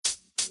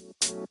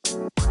Good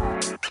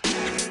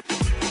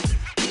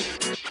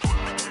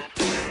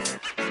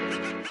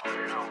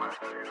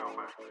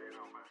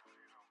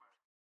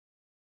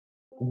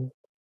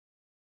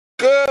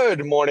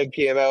morning,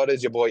 PML. It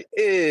is your boy,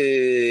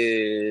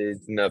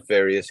 is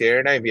Nefarious here,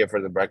 and I'm here for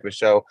the breakfast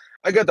show.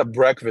 I got the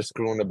breakfast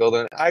crew in the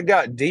building. I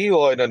got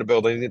D-Lloyd in the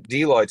building.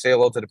 D-Lloyd, say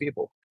hello to the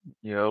people.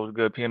 Yo, what's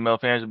good,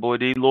 PML fans? Your boy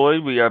D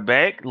Lloyd. We are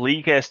back.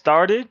 League has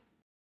started.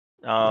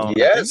 I think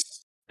Yes.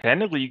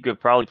 technically you could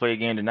probably play a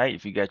game tonight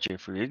if you got your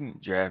free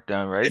agent draft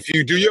done, right? If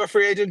you do your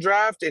free agent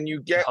draft and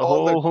you get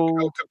all the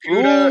Oh,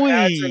 computer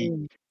ads, ooh-wee.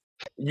 and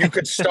you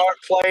could start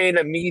playing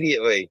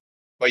immediately.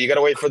 But you got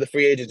to wait for the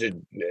free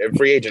agent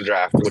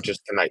draft, which is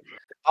tonight.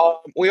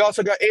 We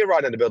also got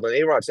A-Rod in the building.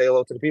 A-Rod, say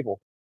hello to the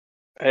people.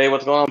 Hey,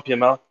 what's going on,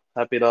 PML?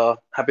 Happy to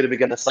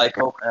begin the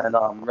cycle, and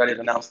ready to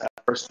announce that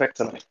first pick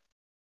tonight.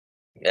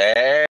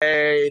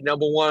 Hey,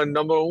 number one,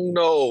 number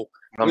uno.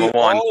 Number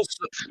one.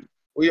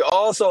 We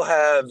also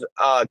have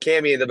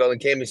Cammy in the building.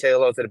 Cammy, say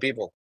hello to the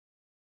people.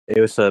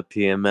 Hey, what's up,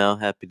 PML?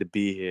 Happy to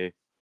be here.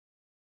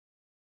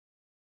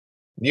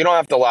 You don't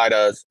have to lie to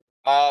us.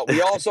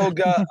 We also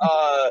got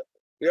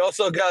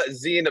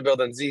Z in the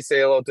building. Z,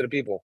 say hello to the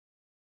people.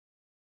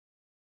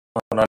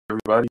 Not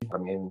everybody. I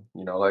mean,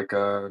 like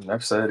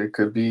Neff said, it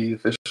could be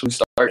officially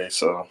starting,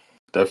 so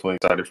definitely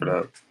excited for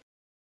that.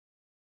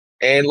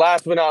 And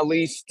last but not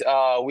least,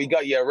 we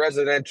got your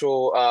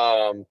residential.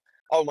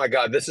 Oh my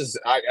God, this is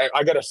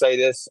I gotta say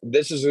this.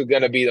 This is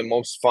gonna be the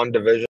most fun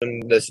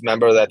division. This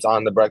member that's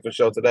on the breakfast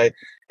show today,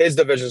 his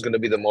division is gonna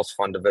be the most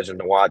fun division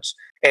to watch.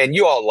 And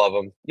you all love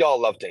him.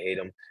 Y'all love to hate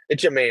him.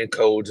 It's your man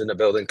Codes in the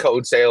building.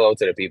 Codes, say hello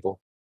to the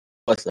people.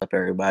 What's up,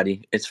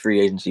 everybody? It's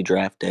free agency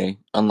draft day.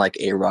 Unlike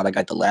A-Rod, I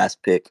got the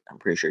last pick. I'm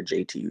pretty sure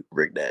JT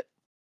rigged that.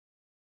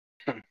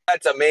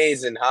 That's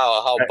amazing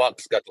how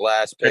Bucks got the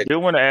last pick. I do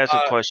want to ask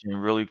a question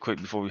really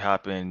quick before we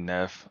hop in,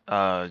 Neff.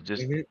 I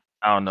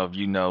don't know if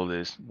you know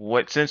this.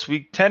 Since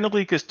we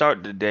technically could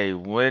start the day,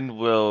 when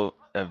will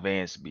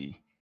advance be?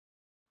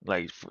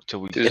 Like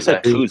till we It's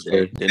a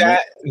Tuesday.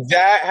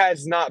 That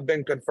has not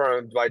been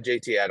confirmed by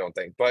JT, I don't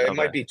think, but it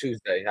might be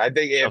Tuesday. I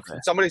think if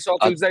somebody saw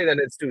Tuesday, then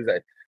it's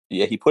Tuesday.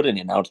 Yeah, he put in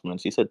the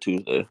announcements. He said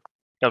Tuesday.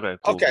 Okay.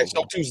 Cool, okay,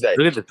 so Tuesday.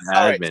 Look at the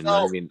admin. So,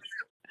 I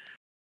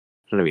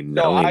don't even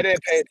know. No, I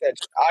didn't pay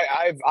attention.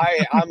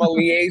 I'm a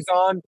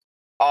liaison,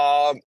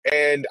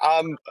 and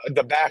I'm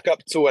the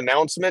backup to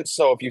announcements.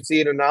 So if you see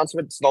an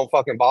announcement, don't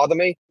fucking bother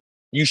me.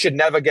 You should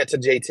never get to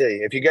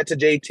JT. If you get to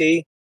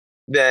JT,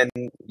 then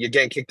you're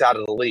getting kicked out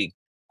of the league.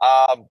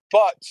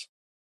 But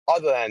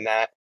other than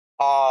that,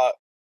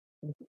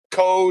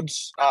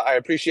 Codes, I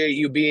appreciate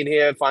you being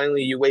here.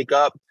 Finally, you wake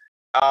up.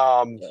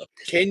 I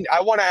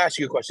want to ask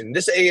you a question.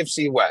 This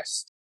AFC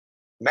West,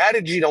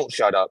 Matagy don't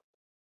shut up.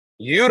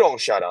 You don't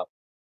shut up.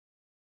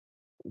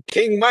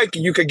 King Mike,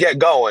 you could get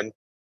going.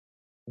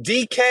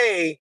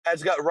 DK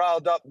has got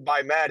riled up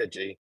by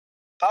Matagy.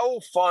 How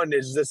fun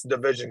is this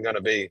division going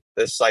to be,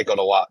 this cycle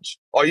to watch?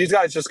 Or are you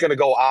guys just going to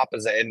go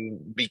opposite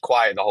and be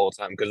quiet the whole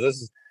time? Because this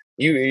is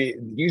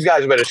you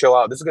guys better show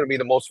out. This is going to be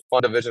the most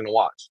fun division to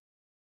watch.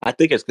 I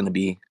think it's going to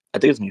be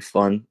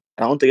fun.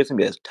 I don't think it's going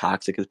to be as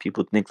toxic as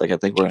people think. Like, I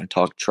think we're going to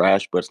talk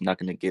trash, but it's not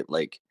going to get,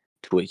 like,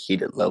 to a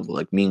heated level.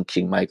 Like, me and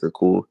King Mike are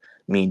cool.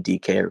 Me and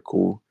DK are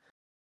cool.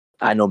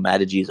 I know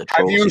Matagy is a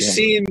troll. Have you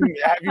seen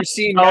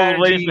I was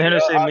waiting for him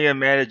to say me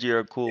and Matagy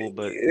are cool,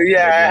 but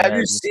have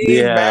you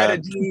seen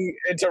Matagy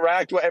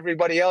interact with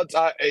everybody else?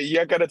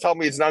 You're gonna tell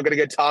me it's not gonna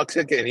get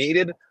toxic and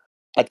heated?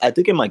 I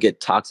think it might get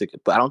toxic,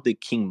 but I don't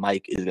think King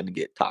Mike is gonna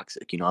get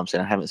toxic. You know what I'm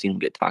saying? I haven't seen him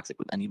get toxic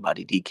with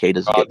anybody. DK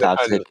doesn't get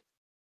toxic.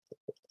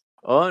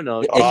 Oh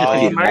no!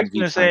 Mike's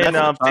been saying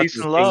peace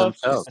and love.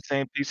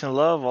 Saying peace and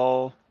love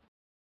all.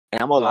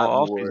 And I'm a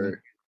lot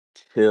more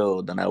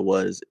chill than I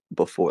was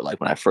before, like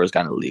when I first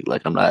got in the league.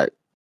 Like I'm not.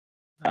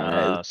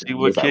 See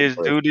what kids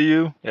do to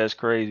you? That's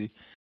crazy.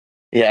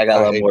 Yeah, I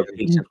got a lot more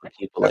patience for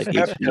people like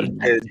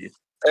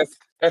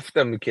F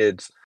them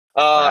kids.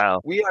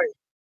 Wow. We are.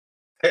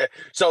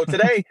 So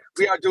today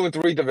we are doing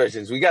 3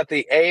 divisions. We got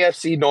the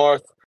AFC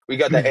North, we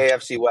got the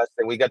AFC West,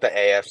 and we got the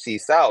AFC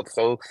South.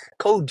 So,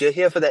 Code, you're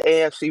here for the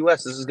AFC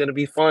West. This is going to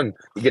be fun.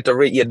 You get to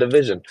rate your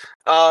division.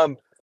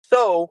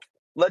 So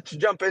let's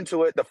jump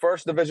into it. The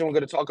first division we're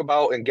going to talk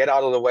about and get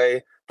out of the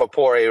way for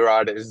poor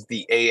A-Rod is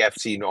the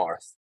AFC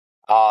North.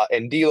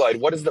 And D-Lloyd,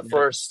 what is the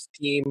first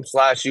team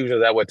 / user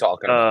that we're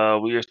talking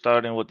about? We are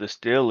starting with the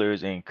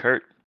Steelers and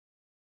Kurt.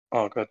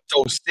 Oh, good.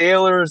 So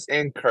Steelers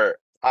and Kurt.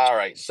 All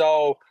right.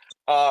 So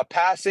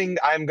passing,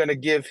 I'm going to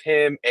give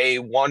him a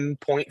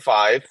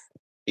 1.5.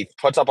 He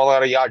puts up a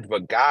lot of yards,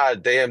 but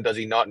god damn, does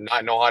he not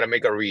know how to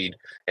make a read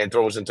and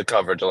throws into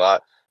coverage a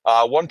lot.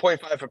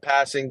 1.5 for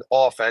passing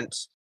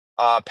offense.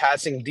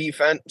 Passing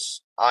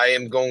defense, I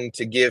am going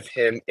to give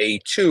him a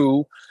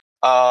 2.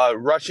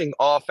 Rushing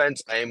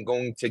offense, I am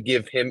going to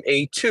give him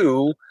a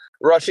 2.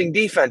 Rushing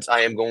defense,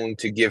 I am going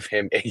to give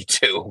him a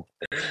 2.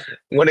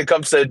 When it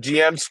comes to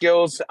GM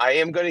skills, I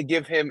am going to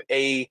give him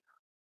a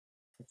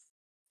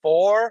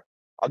 4.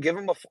 I'll give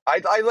him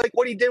I like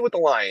what he did with the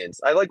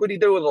Lions. I like what he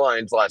did with the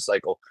Lions last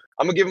cycle.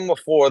 I'm going to give him a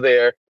 4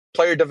 there.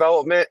 player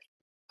development,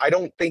 I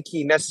don't think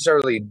he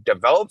necessarily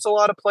develops a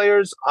lot of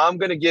players. I'm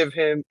gonna give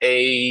him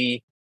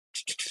a.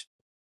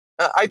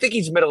 I think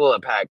he's middle of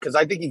the pack because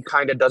I think he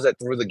kind of does it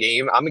through the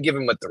game. I'm gonna give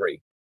him a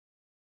 3.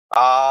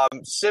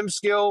 Sim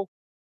skill,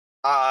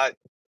 I'll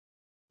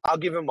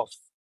give him a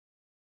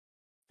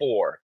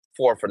 4.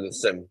 4 for the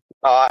sim.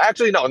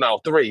 Actually, no,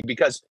 3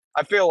 because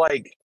I feel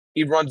like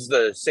he runs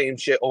the same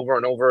shit over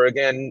and over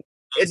again.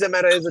 Is it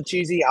meta? Is it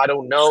cheesy? I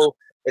don't know.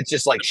 It's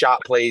just like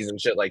shot plays and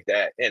shit like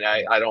that, and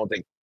I don't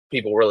think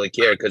people really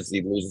care because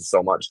he loses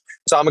so much.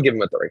 So I'm gonna give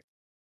him a 3.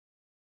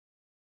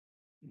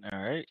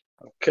 All right.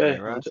 Okay,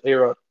 A-Rod?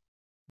 A-Rod.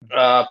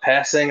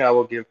 Passing, I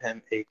will give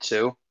him a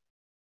 2.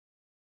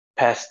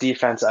 Pass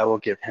defense, I will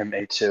give him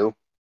a 2.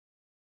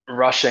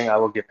 Rushing, I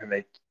will give him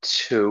a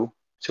 2,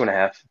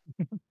 2.5.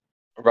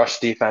 Rush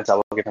defense, I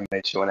will give him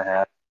a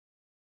 2.5.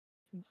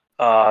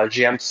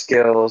 GM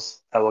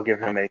skills, I will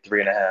give him a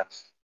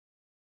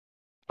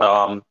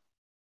 3.5.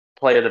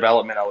 Player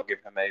development, I will give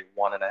him a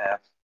 1.5.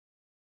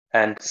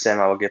 And sim,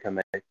 I will give him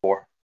a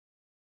 4.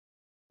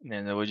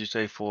 And then what'd you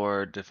say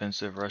for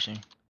defensive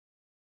rushing?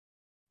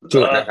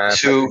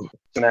 2.5.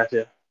 2.5,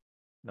 yeah.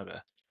 Okay.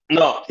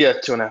 No, yeah,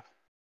 2.5.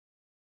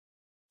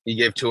 He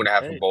gave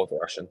 2.5 for Hey. both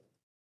Russian.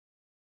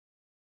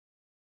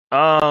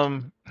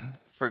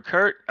 For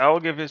Kurt, I will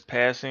give his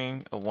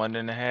passing a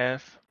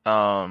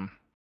 1.5.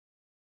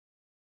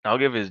 I'll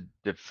give his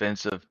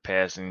defensive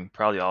passing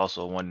probably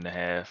also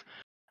 1.5.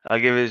 I'll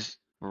give his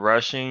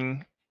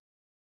rushing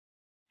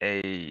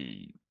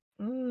a.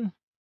 I'll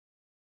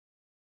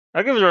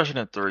give his rushing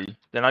a 3.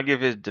 Then I'll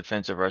give his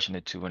defensive rushing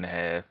a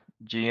 2.5.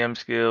 GM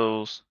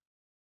skills,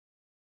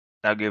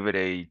 I'll give it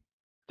a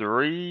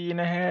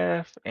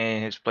 3.5.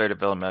 And his player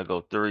development,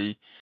 I'll go 3.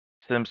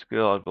 Sim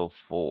skill, I'll go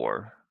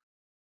 4.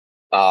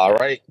 All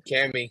right,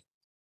 Cammy.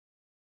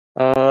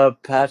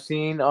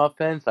 Passing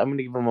offense, I'm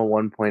gonna give him a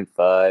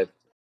 1.5.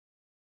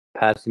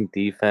 Passing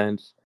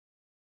defense,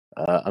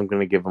 I'm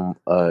gonna give him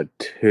a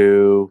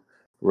 2.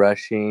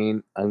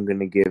 Rushing, I'm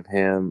gonna give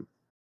him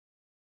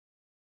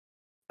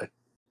a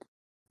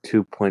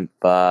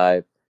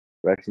 2.5.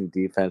 Rushing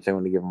defense, I'm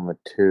gonna give him a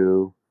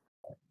 2.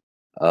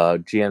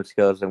 GM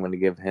skills, I'm gonna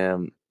give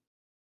him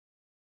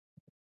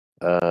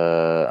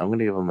a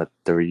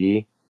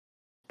 3.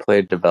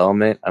 Player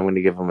development, I'm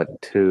gonna give him a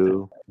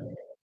 2.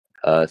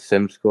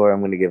 Sim score,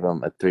 I'm gonna give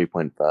him a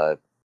 3.5.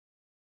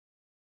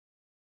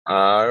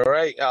 All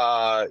right,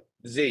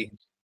 Z.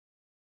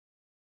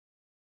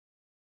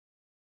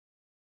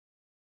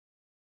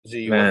 Z,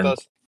 you Man. with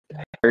us?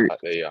 Kurt,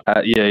 There you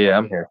go. yeah,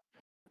 I'm here.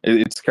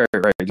 It's Kurt,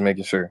 right? Just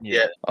making sure.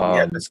 Yeah,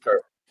 that's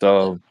Kurt.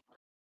 So,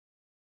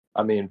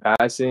 I mean,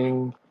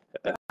 passing.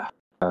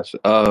 Gosh,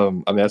 I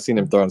mean, I've seen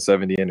him throwing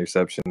 70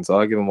 interceptions, so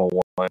I'll give him a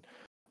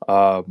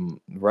 1.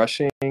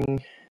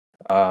 Rushing,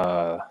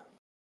 a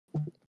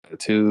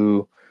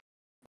 2.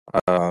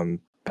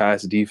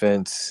 Pass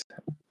defense,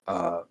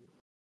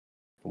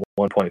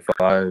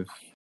 1.5.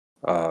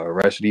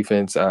 Rush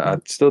defense, I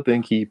still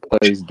think he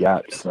plays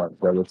gaps like,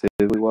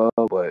 relatively well,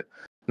 but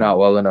not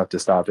well enough to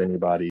stop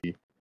anybody.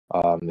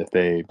 If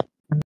they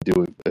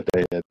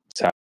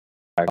attack,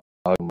 I'll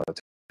give him a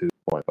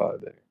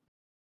 2.5 there.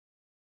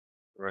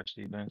 Rush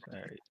defense, all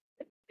right.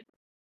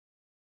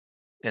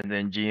 And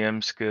then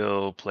GM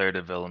skill, player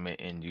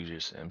development, and user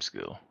sim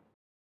skill.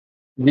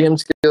 GM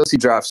skills, he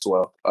drafts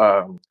well.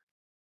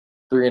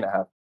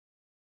 3.5.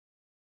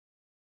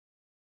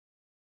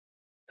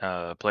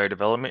 Player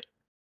development.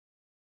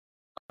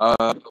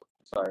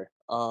 Sorry.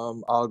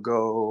 I'll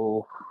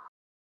go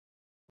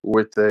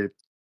with a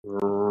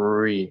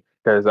 3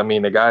 because I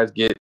mean the guys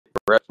get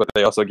reps, but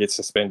they also get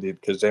suspended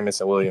because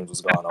Jamison Williams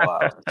was gone a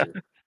lot last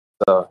year.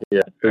 So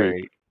yeah, 3.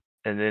 Right.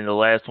 And then the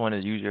last one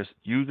is user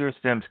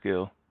sim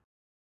skill.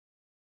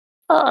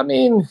 I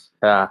mean,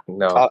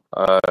 no.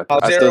 I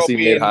still Zero see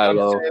being mid high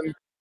low. non-sim.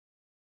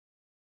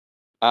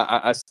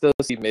 I still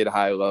see mid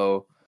high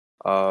low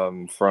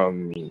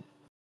from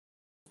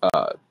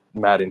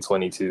Madden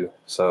 22.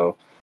 So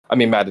I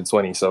mean Madden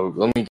 20. So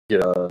let me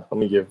give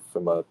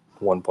him a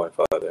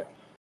 1.5 there.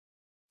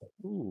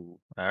 Ooh,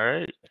 all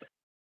right.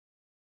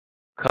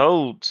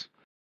 Codes.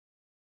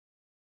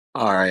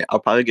 All right, I'll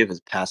probably give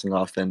his passing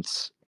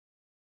offense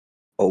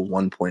a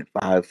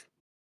 1.5.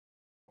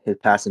 His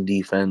passing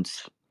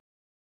defense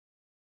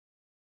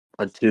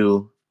a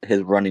 2.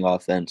 His running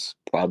offense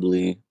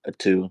probably a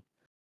 2.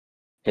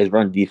 His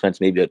run defense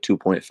maybe a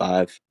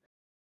 2.5.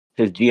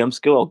 His GM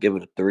skill I'll give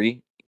it a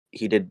 3.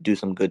 He did do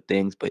some good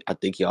things, but I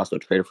think he also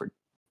traded for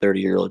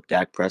 30-year-old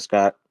Dak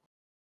Prescott.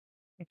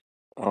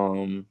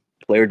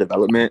 Player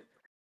development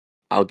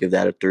I'll give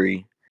that a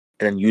 3.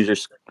 And then user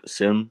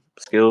sim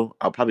skill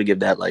I'll probably give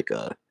that like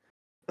a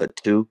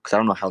 2 because I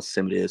don't know how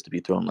sim it is to be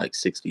throwing like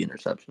 60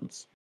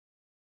 interceptions.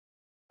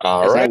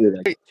 All It's right. not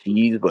really like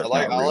cheese, but it's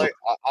not real.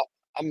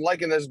 I'm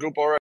liking this group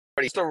already.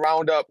 Just to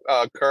round up,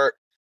 Kurt,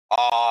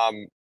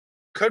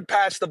 could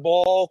pass the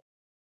ball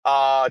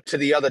to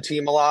the other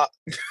team a lot.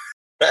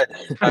 Can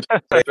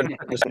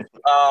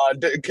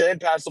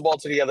pass the ball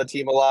to the other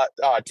team a lot.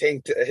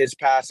 Tanked his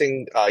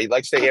passing. He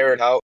likes to air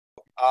it out.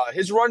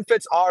 His run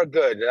fits are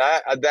good.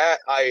 That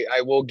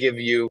I will give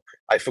you.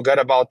 I forgot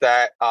about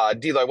that.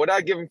 D-Lloyd, what did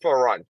I give him for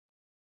a run?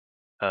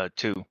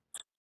 2.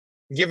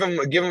 Give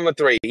him a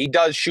 3. He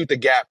does shoot the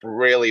gap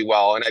really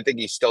well, and I think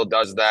he still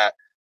does that.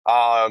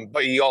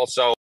 But he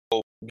also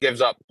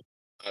gives up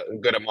a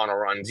good amount of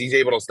runs. He's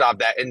able to stop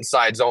that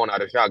inside zone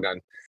out of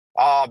shotgun.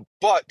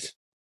 But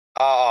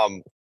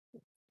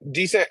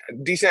decent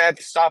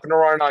at stopping the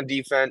run on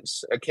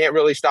defense. Can't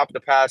really stop the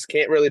pass.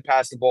 Can't really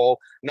pass the ball.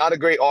 Not a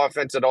great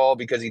offense at all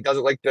because he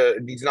doesn't like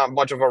he's not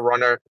much of a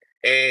runner.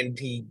 And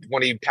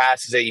when he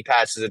passes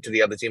it to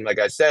the other team, like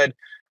I said.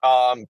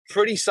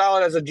 Pretty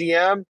solid as a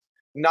GM.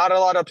 Not a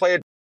lot of player,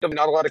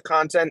 not a lot of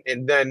content.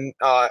 And then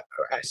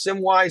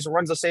sim-wise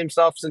runs the same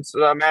stuff since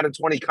Madden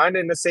 20, kind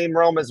of in the same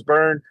realm as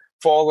Burn,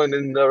 Fallen,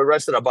 and the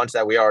rest of the bunch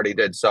that we already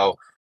did. So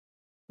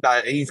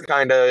he's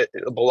kind of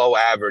below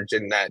average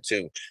in that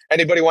too.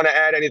 Anybody want to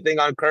add anything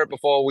on Kurt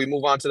before we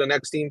move on to the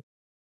next team?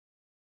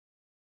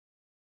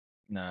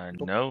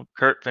 No.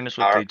 Kurt finished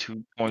with a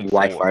 2.4.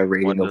 Wi-Fi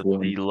rating one of 1.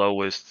 The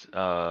lowest.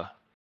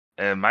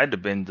 It might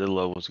have been the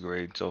lowest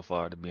grade so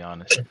far, to be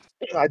honest.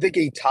 I think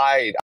he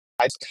tied.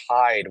 I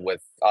tied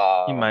with.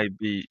 He might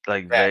be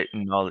like Vet. Vet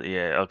and all.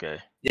 Yeah. Okay.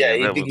 Yeah,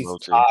 Vet I think was he's low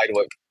too. tied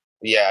with.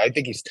 Yeah, I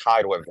think he's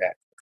tied with that.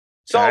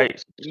 So, All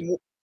right.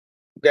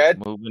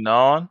 good. Moving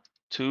on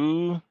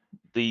to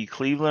the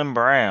Cleveland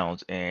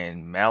Browns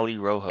and Mally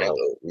Rojo.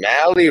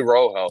 Mally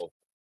Rojo.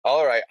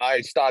 All right,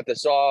 I start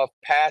this off.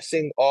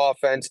 Passing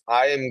offense,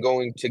 I am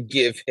going to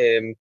give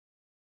him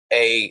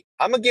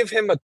I'm gonna give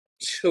him a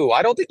 2.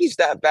 I don't think he's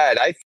that bad.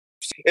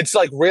 It's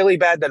like really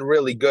bad than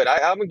really good.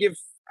 I'm gonna give.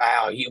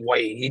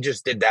 He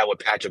just did that with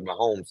Patrick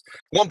Mahomes.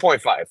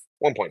 1.5.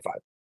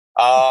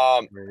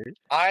 1.5.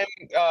 I'm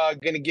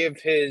gonna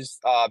give his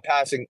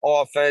passing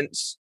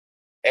offense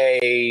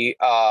a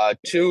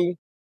 2.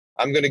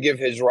 I'm gonna give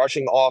his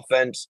rushing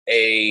offense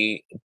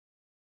a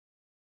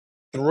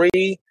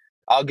 3.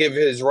 I'll give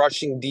his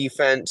rushing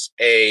defense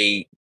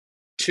a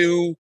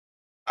 2.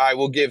 I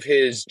will give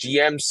his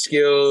GM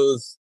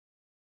skills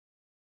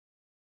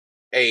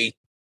a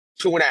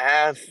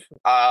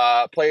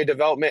 2.5. Player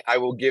development, I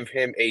will give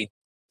him a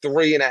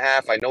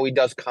 3.5. I know he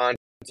does content,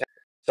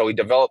 so he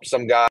developed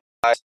some guys.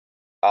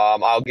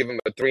 I'll give him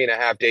a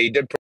 3.5. He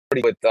did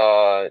pretty with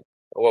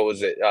what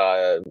was it?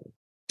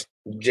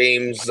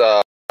 James.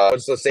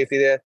 What's the safety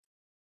there?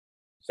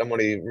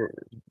 Somebody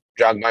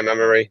jogged my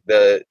memory.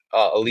 The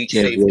elite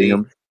James safety.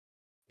 Williams.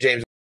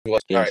 James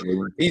was all right.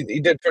 Williams. He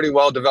did pretty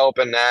well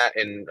developing that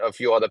and a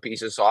few other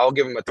pieces, so I'll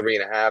give him a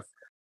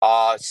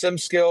 3.5. Sim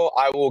skill,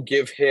 I will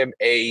give him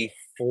a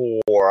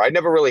 4. I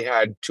never really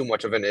had too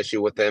much of an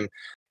issue with him.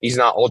 He's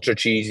not ultra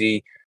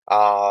cheesy.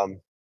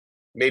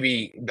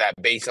 Maybe that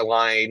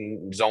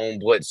baseline zone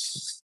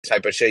blitz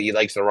type of shit he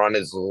likes to run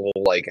is a little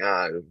like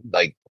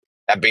that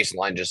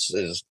baseline just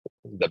is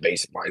the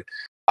baseline.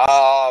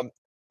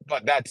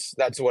 But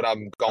that's what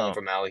I'm going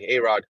for, Mally.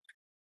 A-Rod.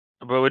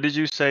 But what did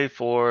you say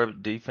for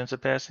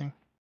defensive passing?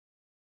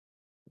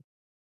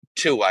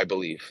 2, I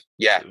believe.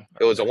 Yeah, 2.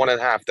 It was a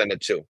 1.5, then a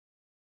 2.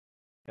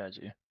 Got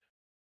you.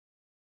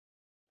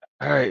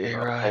 All right,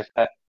 A-Rod.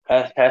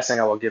 Passing,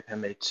 I will give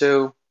him a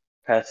 2.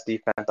 Pass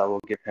defense, I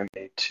will give him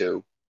a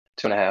 2.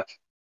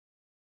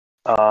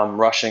 2.5.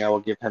 Rushing, I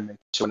will give him a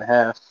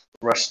 2.5.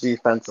 Rush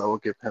defense, I will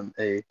give him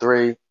a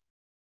 3.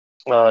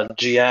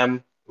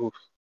 GM,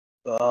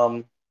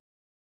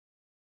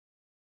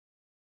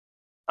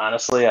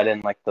 honestly, I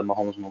didn't like the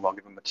Mahomes move. I'll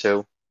give him a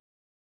 2.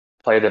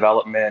 Player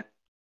development,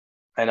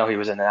 I know he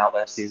was in and out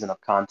last season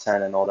of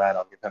content and all that.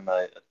 I'll give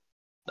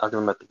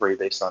him a 3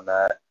 based on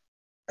that.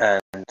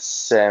 And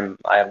Sim,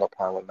 I have no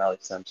problem with Mally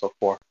Sim, so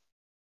 4.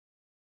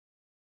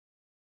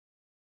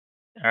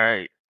 All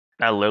right.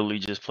 I literally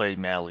just played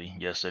Mally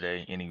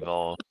yesterday in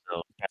Evolve,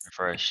 so kind of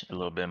fresh a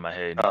little bit in my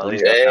head. At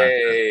least the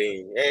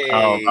concept. Hey.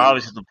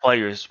 Obviously the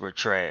players were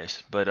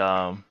trash, but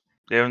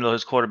even though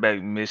his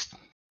quarterback missed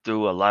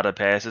through a lot of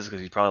passes because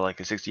he's probably like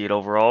a 68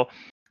 overall,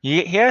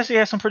 he actually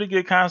has some pretty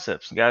good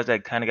concepts. Guys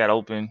that kind of got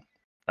open.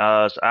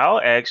 So I'll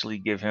actually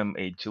give him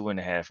a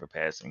 2.5 for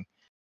passing.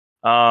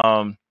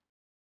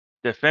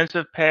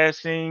 Defensive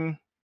passing,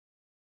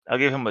 I'll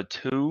give him a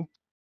 2.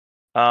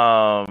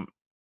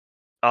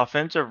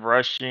 Offensive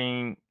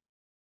rushing,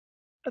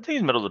 I think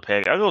he's middle of the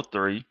pack. I'll go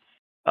 3.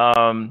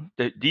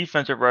 The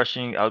defensive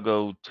rushing, I'll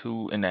go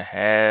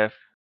 2.5.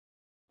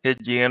 His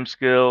GM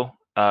skill,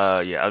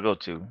 yeah, I'll go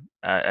 2.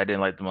 I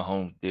didn't like the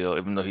Mahomes deal,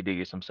 even though he did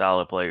get some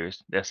solid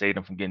players. That saved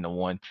him from getting a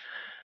 1.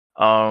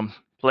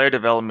 Player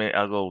development,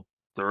 I'll go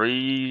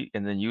 3,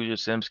 and then user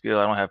sim skill,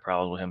 I don't have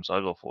problems with him, so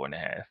I'll go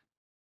 4.5.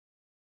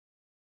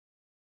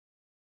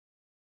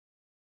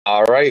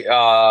 All right.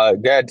 Go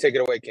ahead, take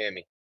it away,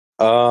 Cammy.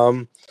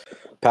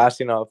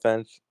 Passing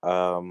offense,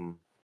 I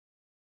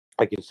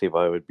can see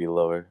why it would be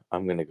lower.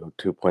 I'm gonna go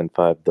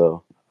 2.5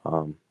 though.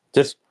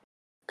 Just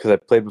because I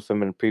played with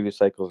him in previous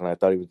cycles and I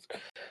thought he was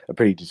a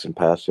pretty decent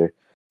passer.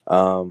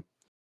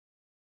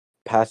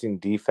 Passing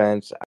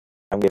defense,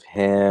 I'm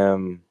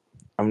gonna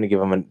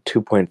give him a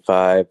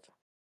 2.5.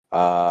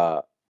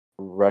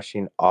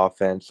 rushing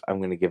offense, I'm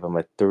going to give him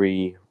a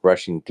 3.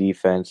 Rushing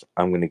defense,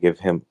 I'm going to give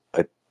him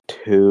a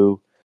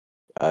 2.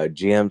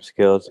 GM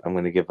skills, I'm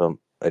going to give him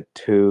a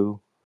 2.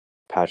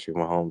 Patrick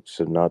Mahomes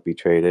should not be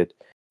traded.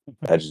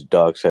 That just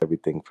dogs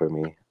everything for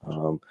me.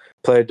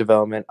 Player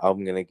development,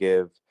 I'm going to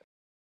give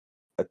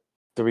a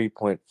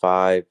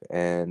 3.5.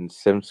 And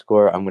sim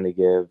score, I'm going to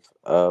give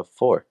a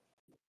 4.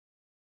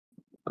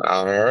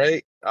 All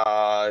right.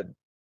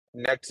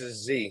 Next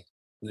is Z.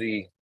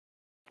 Z.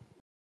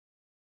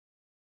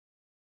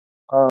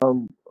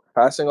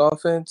 Passing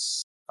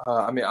offense.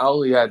 I mean, I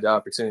only had the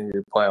opportunity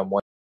to play him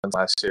once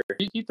last year.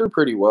 He threw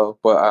pretty well,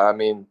 but I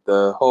mean,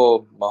 the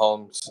whole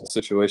Mahomes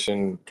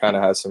situation kind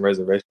of has some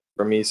reservations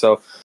for me.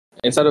 So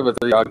instead of a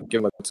 3, I'll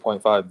give him a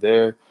 2.5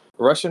 there.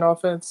 Russian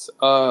offense.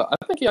 I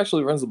think he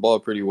actually runs the ball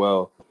pretty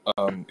well.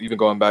 Even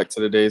going back to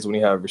the days when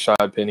he had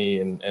Rashad Penny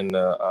and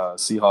the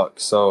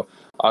Seahawks. So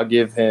I'll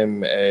give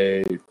him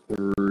a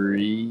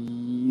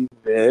 3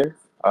 there.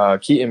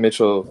 Keaton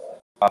Mitchell,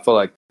 I feel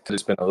like could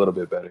have been a little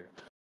bit better.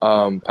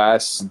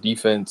 Pass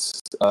defense,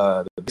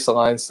 the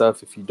baseline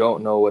stuff. If you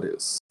don't know what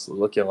it's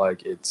looking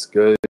like, it's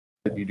good.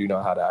 You do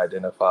know how to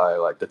identify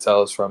like the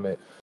tells from it.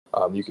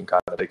 You can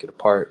kind of take it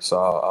apart. So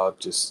I'll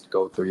just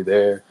go 3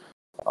 there.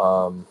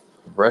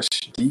 Rush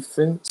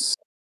defense.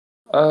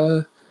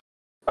 I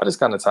just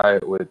kind of tie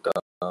it with the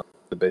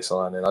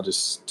baseline, and I'll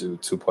just do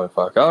 2.5.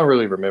 I don't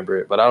really remember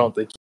it, but I don't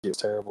think it was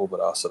terrible.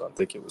 But I also don't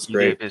think it was You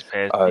great. gave his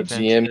pass defense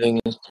GMing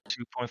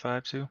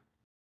 2.5 too.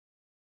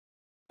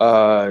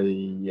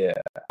 Yeah,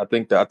 I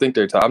think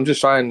they're tough. I'm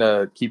just trying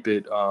to keep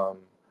it,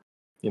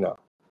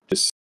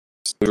 just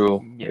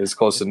neutral, Yeah. as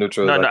close to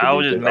neutral No, as I I can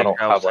was be. just 'Cause I making don't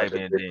sure I was have like a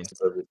typing it great in.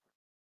 sense of it.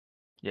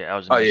 Yeah, I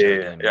was just Oh making sure I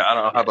was yeah. doing it. I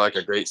don't have like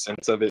a great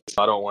sense of it.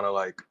 So I don't want to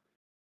like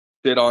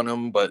shit on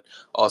them, but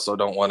also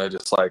don't want to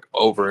just like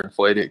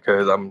overinflate it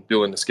because I'm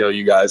doing the scale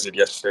you guys did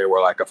yesterday,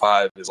 where like a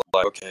 5 is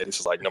like okay, this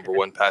is like number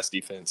 1 pass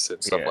defense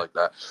and stuff Yeah. like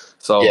that.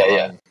 So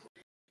Yeah.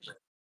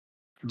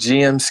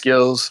 GM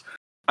skills.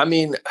 I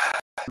mean,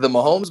 the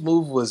Mahomes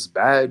move was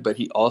bad, but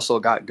he also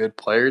got good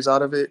players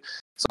out of it.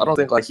 So I don't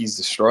think like he's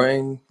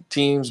destroying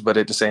teams, but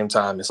at the same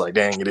time, it's like,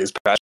 dang, it is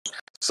bad.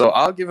 So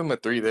I'll give him a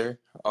 3 there.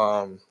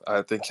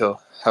 I think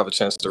he'll have a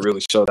chance to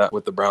really show that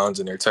with the Browns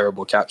and their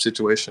terrible cap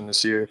situation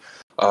this year.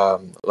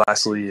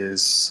 Lastly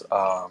is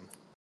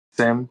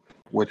Sam,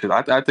 which is,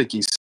 I think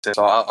he's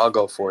so I'll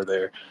go 4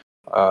 there.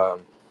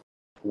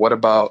 What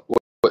about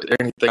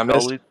anything I The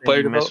missed? only thing Player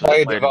you missed development. was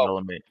Player player development.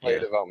 development. Player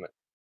Yeah. development.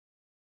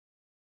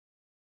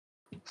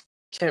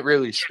 Can't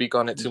really speak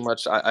on it too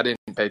much. I didn't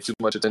pay too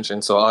much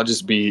attention, so I'll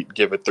just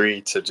give a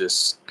 3 to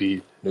just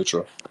be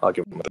neutral. I'll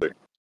give him a 3.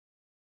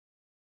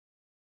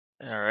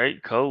 All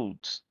right,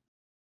 codes.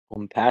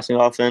 On passing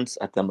offense,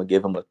 I think I'm gonna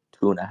give him a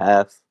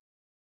 2.5.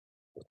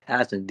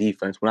 Passing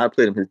defense, when I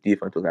played him, his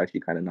defense was actually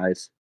kind of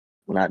nice.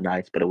 Well, not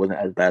nice, but it wasn't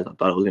as bad as I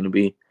thought it was gonna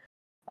be.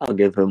 I'll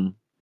give him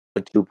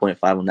a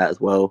 2.5 on that as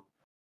well.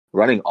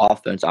 Running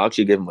offense, I'll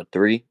actually give him a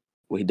 3.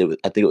 What he did with,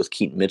 I think it was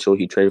Keaton Mitchell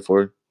he traded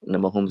for in the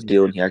Mahomes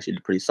deal, and he actually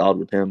did pretty solid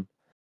with him.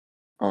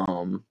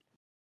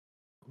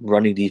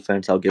 Running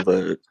defense, I'll give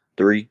a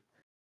 3.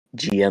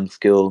 GM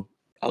skill,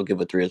 I'll give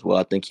a 3 as well.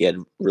 I think he had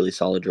really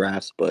solid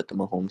drafts, but the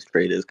Mahomes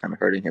trade is kind of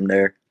hurting him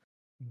there.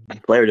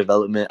 Player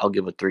development, I'll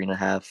give a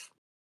 3.5.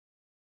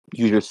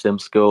 User sim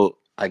skill,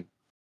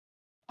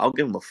 I'll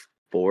give him a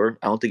 4.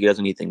 I don't think he does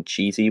anything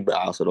cheesy, but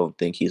I also don't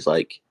think he's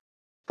like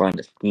trying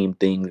to scheme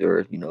things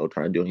or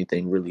trying to do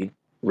anything really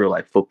real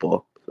life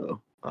football.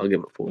 So I'll give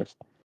it a 4.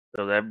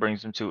 So that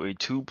brings him to a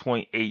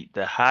 2.8,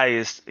 the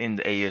highest in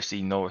the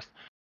AFC North.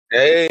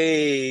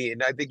 Hey,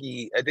 and I think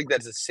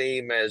that's the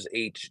same as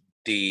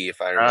HD,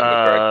 if I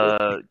remember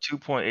correctly.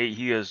 2.8.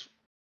 He has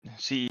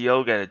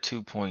CEO got a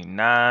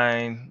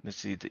 2.9. Let's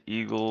see, the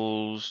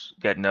Eagles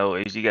got no.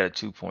 AZ got a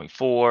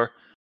 2.4.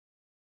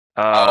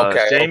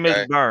 Okay, Same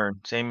okay. as Burn.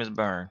 Same as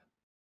Burn.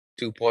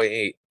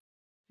 2.8.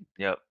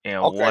 Yep, and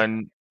Okay.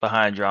 one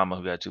behind Drama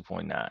who got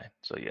 2.9.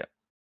 So yeah.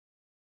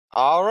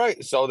 All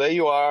right, so there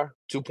you are,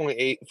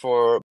 2.8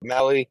 for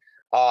Melly.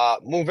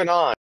 Moving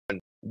on.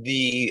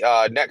 The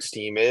next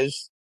team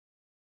is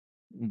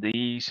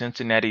The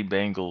Cincinnati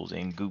Bengals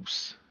and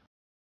Goose.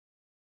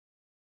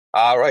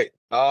 all right.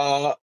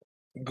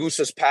 Goose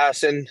is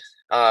passing,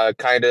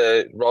 kind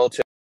of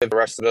relative to the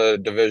rest of the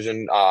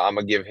division. I'm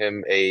gonna give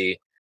him a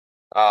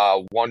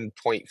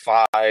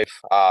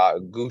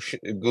 1.5.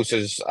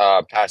 Goose's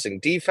passing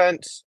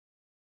defense.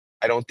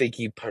 I don't think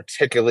he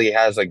particularly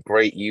has a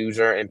great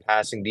user in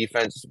passing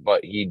defense,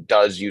 but he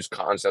does use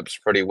concepts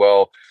pretty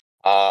well.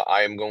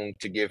 I am going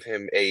to give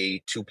him a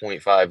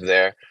 2.5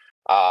 there.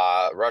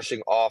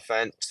 Rushing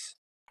offense.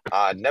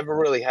 Never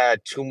really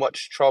had too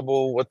much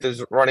trouble with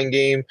his running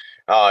game.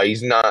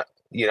 He's not,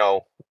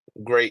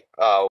 great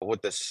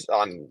with this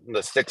on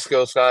the stick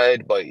skill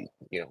side, but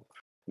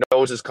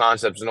knows his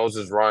concepts, knows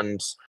his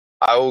runs.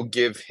 I will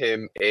give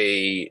him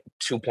a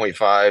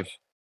 2.5.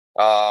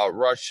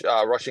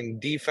 Rushing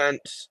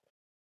defense.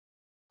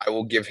 I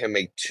will give him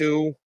a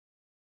 2.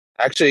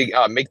 Actually,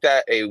 make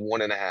that a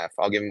 1.5.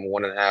 I'll give him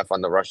 1.5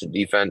 on the rushing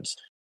defense.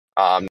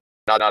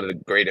 not the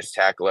greatest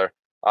tackler.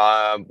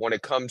 When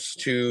it comes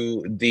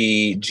to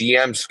the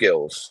GM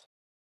skills,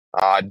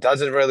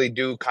 doesn't really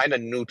do, kind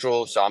of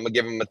neutral, so I'm gonna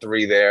give him a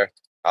 3 there.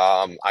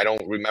 I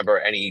don't remember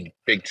any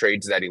big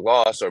trades that he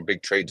lost or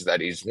big trades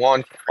that he's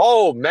won.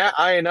 Oh, Matt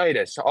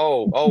Ioannidis.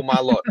 Oh my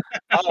lord.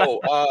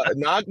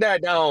 Knock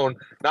that down.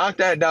 Knock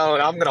that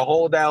down. I'm gonna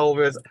hold that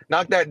over.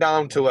 Knock that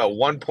down to a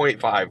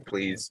 1.5,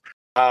 please.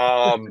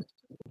 I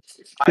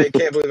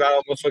can't believe I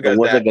almost I forgot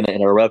wasn't that. gonna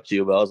interrupt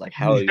you, but I was like,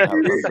 how do you not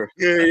remember?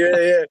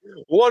 Yeah.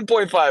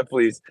 1.5,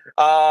 please.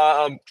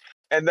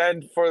 And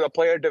then for the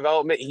player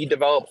development, he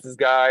develops his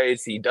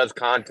guys. He does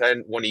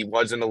content when he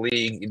was in the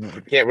league. You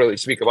can't really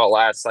speak about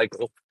last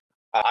cycle.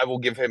 I will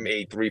give him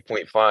a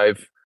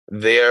 3.5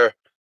 there.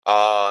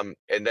 And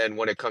then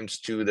when it comes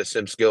to the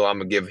sim skill, I'm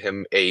gonna give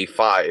him a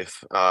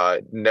 5.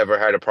 Never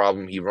had a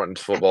problem. He runs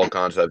football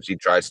concepts. He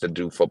tries to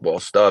do football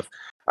stuff.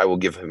 I will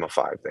give him a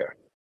 5 there.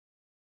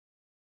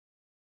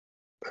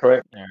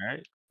 Correct. All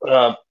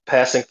right.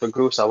 Passing for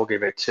Goose, I will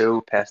give a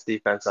 2. Pass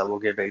defense, I will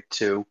give a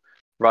 2.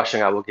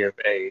 Rushing, I will give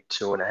a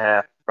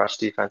 2.5. Rush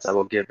defense, I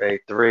will give a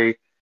 3.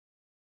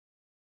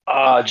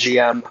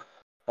 GM,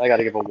 I got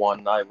to give a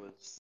 1. I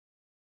was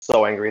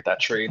so angry at that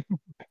trade.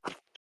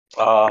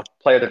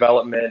 Player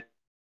development,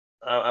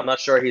 I'm not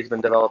sure he's been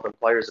developing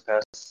players the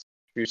past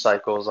few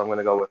cycles. I'm going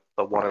to go with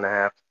the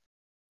 1.5.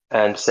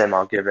 And Sim,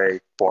 I'll give a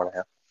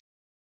 4.5.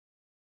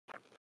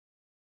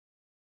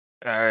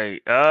 All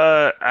right.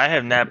 I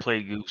have not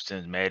played Goose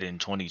since Madden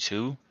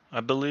 22,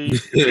 I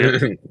believe.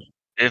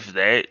 If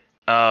that.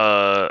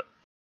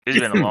 It's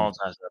been a long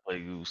time since I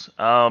played Goose.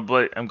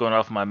 But I'm going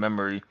off my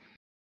memory.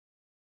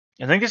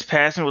 I think his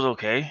passing was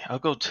okay. I'll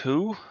go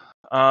 2.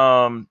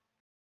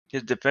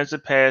 His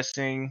defensive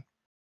passing,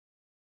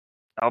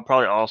 I'll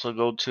probably also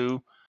go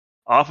 2.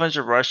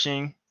 Offensive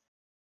rushing,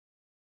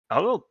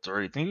 I'll go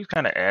 3. I think he's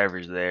kind of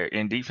average there.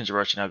 In defense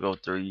rushing, I'll go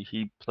 3.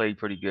 He played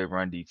pretty good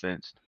run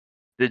defense.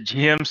 The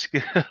GM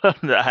skill,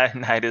 the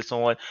Ioannidis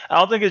one, I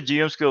don't think his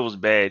GM skill was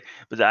bad,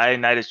 but the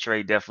Ioannidis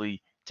trade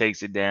definitely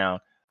takes it down.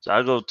 So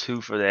I'll go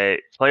 2 for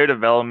that. Player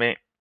development,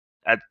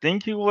 I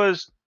think he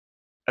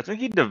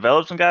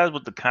developed some guys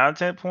with the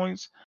content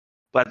points,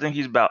 but I think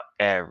he's about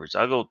average.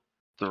 I'll go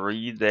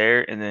 3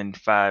 there and then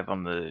 5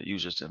 on the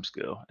user sim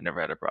skill. I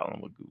never had a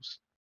problem with Goose.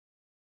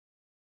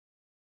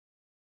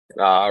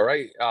 All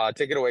right.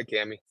 Take it away,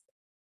 Cammy.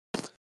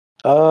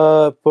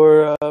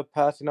 For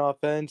passing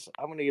offense,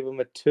 I'm gonna give him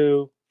a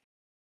 2.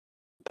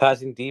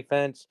 Passing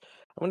defense,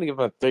 I'm gonna give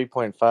him a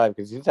 3.5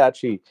 because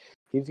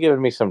he's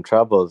giving me some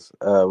troubles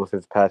with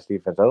his pass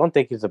defense. I don't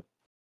think he's a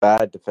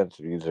bad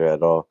defensive user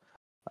at all.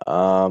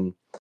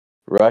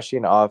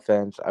 Rushing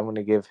offense, I'm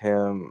gonna give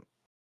him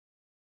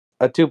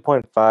a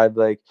 2.5.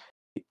 Like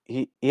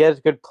he has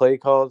good play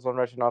calls on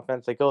rushing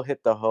offense. Like he'll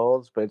hit the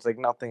holes, but it's like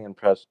nothing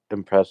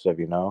impressive,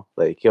 you know.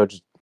 Like he'll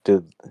just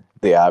do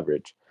the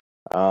average.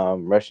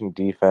 Rushing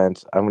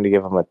defense, I'm gonna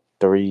give him a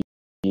 3.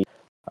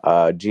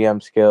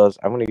 GM skills,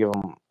 I'm gonna give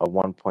him a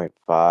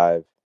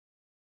 1.5.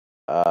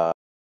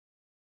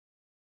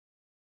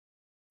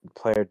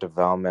 Player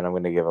development, I'm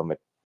gonna give him a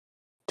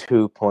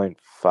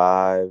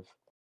 2.5.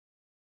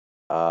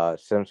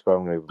 Sim score,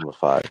 I'm gonna give him a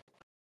 5.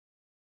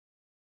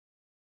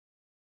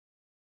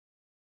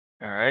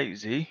 All right,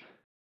 Z.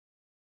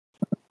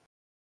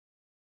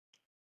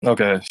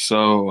 Okay,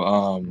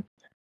 so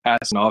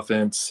passing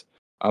offense,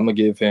 I'm gonna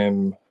give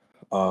him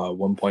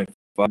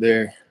 1.5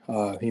 there.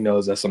 He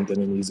knows that's something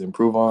he needs to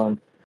improve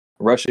on.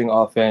 Rushing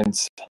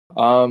offense,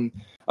 I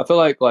feel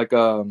like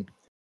y'all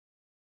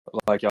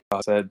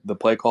said, the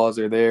play calls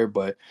are there,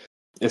 but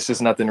it's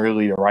just nothing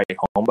really to write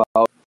home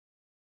about.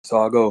 So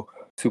I'll go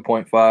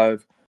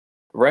 2.5.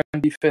 Run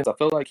defense, I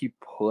feel like he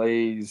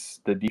plays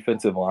the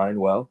defensive line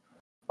well,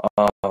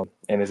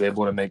 and is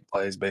able to make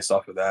plays based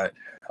off of that.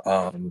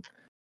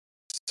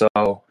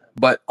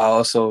 But I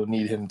also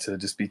need him to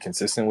just be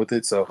consistent with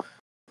it. So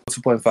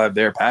 2.5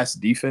 there. Pass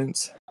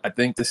defense, I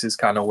think this is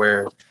kind of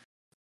where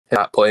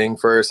not playing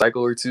for a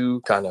cycle or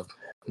two kind of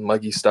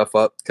muggy stuff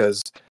up,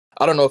 because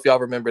I don't know if y'all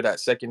remember that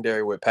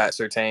secondary with Pat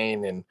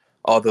Surtain and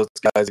all those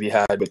guys he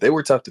had, but they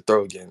were tough to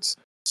throw against.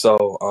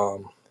 So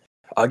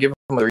I'll give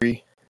him a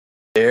 3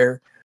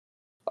 there.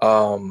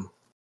 Play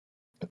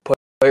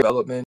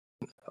development,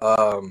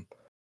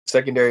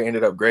 secondary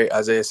ended up great.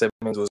 Isaiah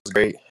Simmons was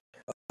great,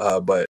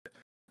 but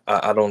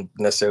I don't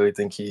necessarily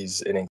think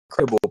he's an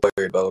incredible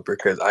player developer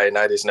because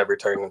Ioannidis never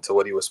turned into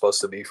what he was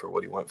supposed to be for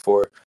what he went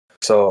for.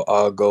 So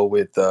I'll go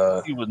with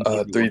He was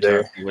never 3 gonna turn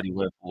there. to what he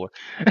went for.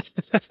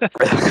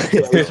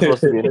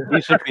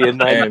 He should be a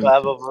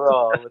 95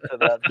 overall.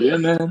 Yeah,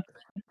 man.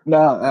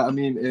 No, I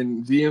mean,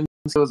 in VM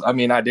skills, I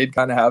mean, I did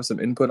kind of have some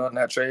input on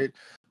that trade,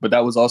 but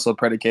that was also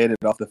predicated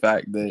off the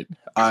fact that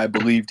I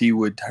believed he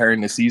would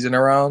turn the season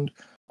around.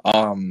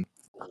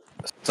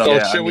 So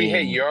yeah, should we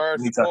hit your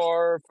anytime.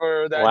 score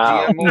for that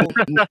Wow. GM move?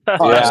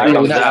 Absolutely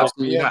comes out.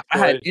 not. I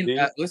had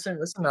listen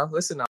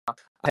now.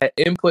 I had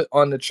input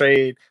on the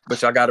trade,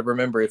 but y'all got to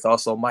remember it's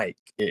also Mike.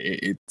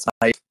 It's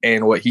Mike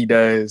and what he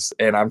does,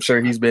 and I'm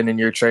sure he's been in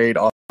your trade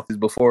often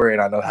before,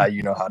 and I know how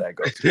that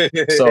goes.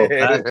 So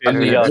I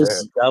mean,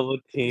 just double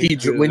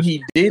team. when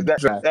he did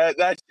draft,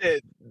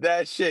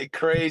 that shit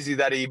crazy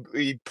that he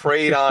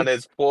preyed on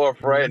his poor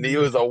friend. He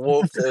was a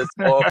wolf to his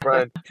poor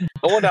friend. I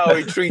wonder how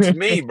he treats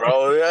me,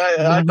 bro.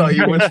 I thought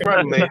you was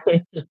friendly.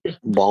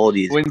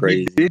 Baldy is when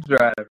crazy. he did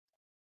draft,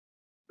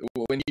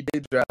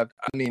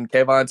 I mean,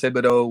 Kayvon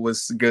Thibodeau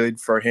was good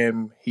for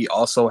him. He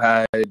also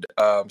had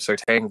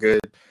Surtain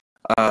good.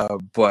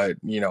 But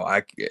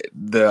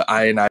the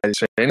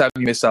Ioannidis, anytime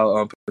you miss out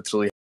on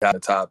potentially at the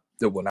top,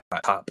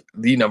 not top,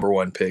 the number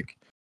one pick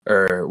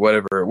or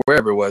whatever,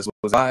 wherever it was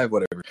 5,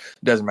 whatever,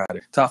 doesn't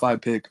matter. Top 5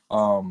 pick,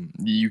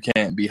 you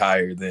can't be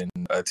higher than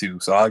a 2,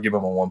 so I'll give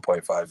him a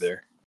 1.5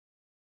 there.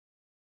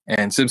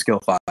 And sim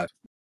skill 5. All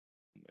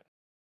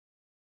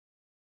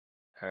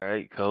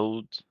right,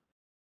 Codes.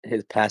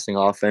 His passing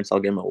offense, I'll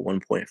give him a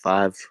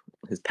 1.5.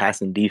 His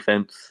passing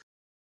defense,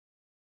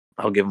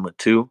 I'll give him a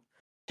 2.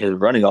 His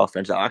running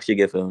offense, I'll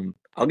give him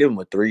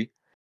a 3.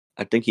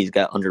 I think he's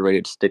got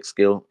underrated stick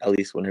skill. At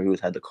least whenever he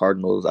had the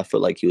Cardinals, I feel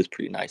like he was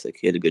pretty nice. Like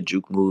he had a good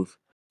juke move,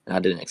 and I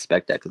didn't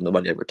expect that because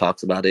nobody ever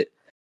talks about it.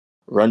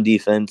 Run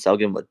defense, I'll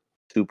give him a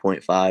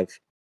 2.5.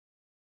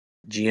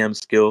 GM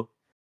skill,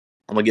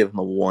 I'm gonna give him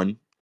a 1.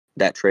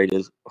 That trade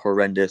is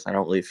horrendous. I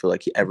don't really feel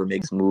like he ever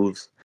makes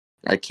moves.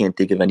 I can't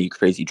think of any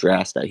crazy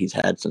drafts that he's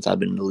had since I've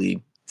been in the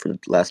league for the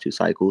last 2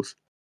 cycles.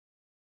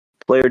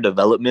 Player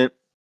development,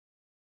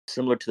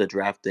 similar to the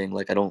draft thing,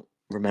 like I don't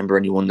remember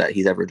anyone that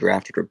he's ever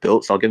drafted or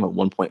built, so I'll give him a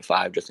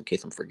 1.5 just in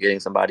case I'm forgetting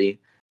somebody.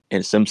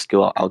 And sim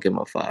skill, I'll give him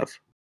a 5.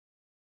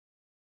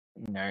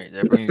 All right,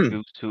 that brings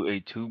Goose to a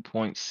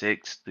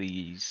 2.6,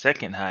 the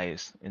second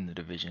highest in the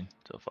division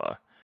so far.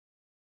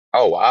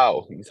 Oh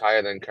wow, he's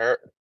higher than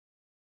Kurt.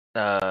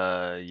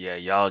 Yeah,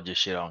 y'all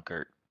just shit on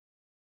Kurt.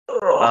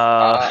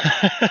 All Do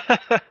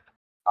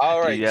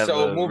right, you have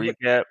so a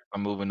recap?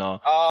 I'm moving on.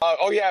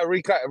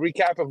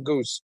 Recap of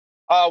Goose.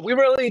 We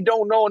really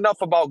don't know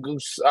enough about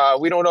Goose.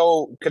 We don't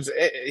know because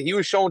he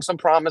was showing some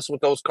promise with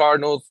those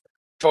Cardinals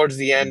towards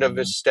the end of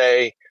his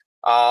stay.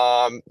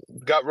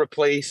 Got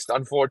replaced,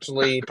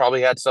 unfortunately.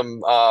 Probably had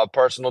some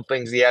personal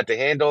things he had to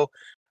handle.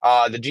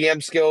 The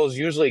GM skills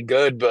usually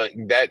good, but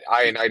that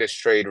Ioannidis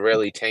trade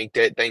really tanked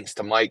it. Thanks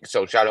to Mike.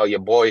 So shout out your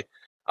boy.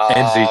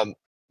 NZ.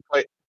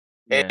 But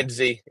Yeah.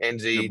 NZ,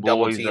 Your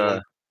double boys, team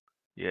him.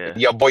 yeah.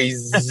 Your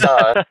boys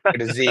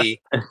with a Z.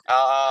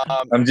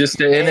 I'm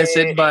just an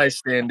innocent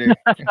bystander.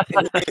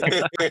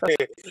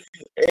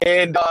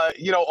 And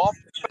off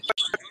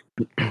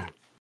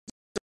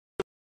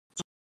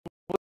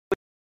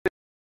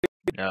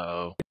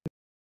Uh-oh.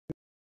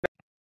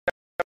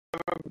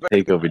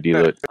 Take over,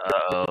 D-Lit.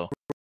 Uh-oh. All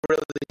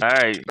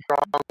right.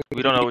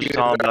 We don't know what you're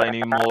talking about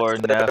anymore,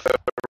 Neff,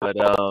 but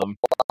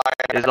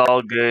it's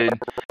all good.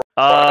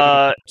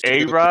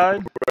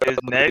 A-Rod is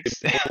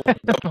next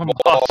from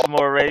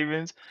Baltimore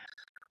Ravens.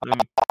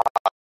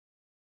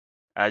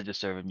 I just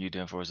served mute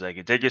him for a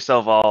second. Take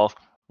yourself off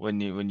when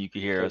you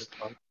can hear us.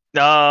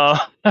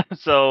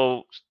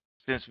 So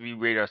since we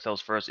rate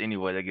ourselves first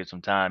anyway, that gives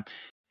some time.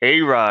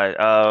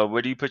 A-Rod,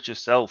 where do you put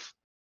yourself,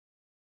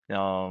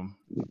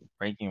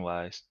 ranking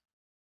wise?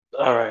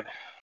 All right,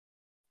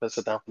 let's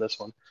sit down for this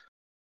one.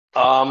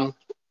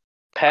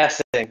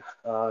 Passing.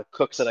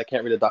 Cook said I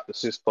can't read a Dr.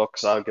 Seuss book,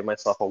 so I'll give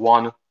myself a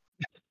 1.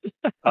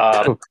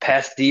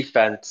 Pass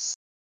defense.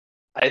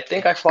 I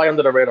think I fly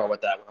under the radar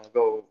with that one. I'll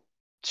go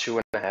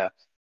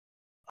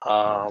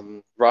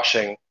 2.5.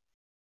 Rushing.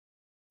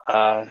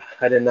 I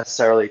didn't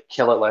necessarily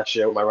kill it last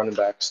year with my running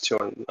backs. 2,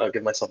 and I'll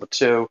give myself a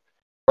 2.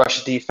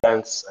 Rush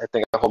defense. I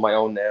think I hold my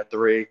own there.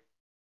 3.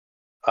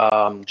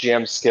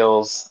 GM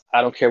skills.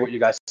 I don't care what you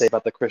guys say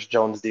about the Chris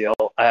Jones deal.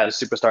 I had a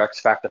superstar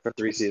X factor for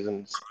 3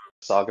 seasons,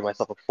 so I'll give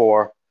myself a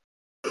 4.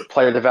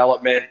 Player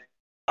development.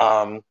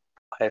 I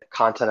have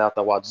content out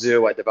the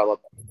wazoo. I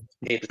develop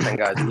 8 to 10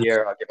 guys a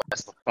year. I'll give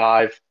myself a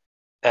 5.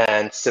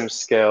 And sim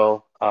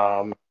skill.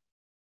 I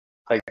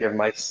give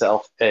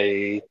myself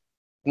a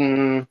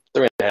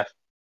 3.5.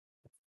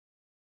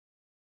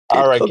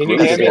 All right, can you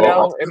hear me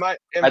now?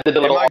 I did a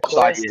little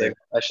offside clear? thing.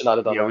 I should not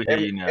have done Yeah, that. we hear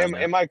you now.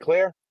 Am I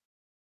clear?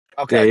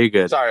 Okay. Yeah, you're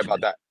good. Sorry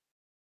about that.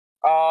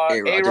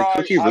 A-Rod,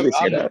 did you really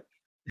say that?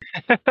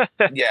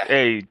 Yeah.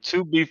 Hey,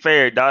 to be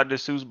fair, Dr.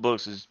 Seuss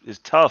books is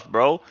tough,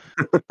 bro.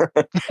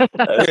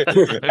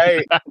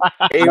 Hey,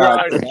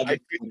 A-Rod,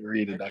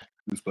 Read a Dr.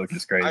 Seuss book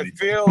is crazy. I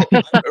feel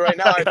right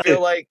now. I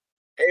feel like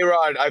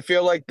A-Rod. I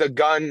feel like the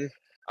gun,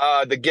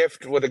 the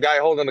gift with the guy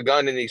holding the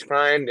gun and he's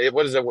crying.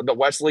 What is it? The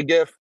Wesley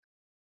gift.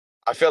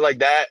 I feel like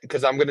that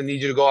because I'm gonna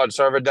need you to go on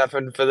server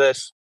deafen for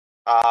this.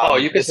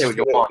 You can say what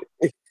you want.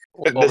 This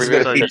is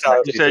gonna be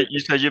tough. You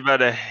said you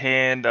better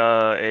hand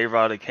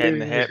A-Rod a Cat in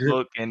the Hat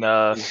book and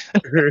All right,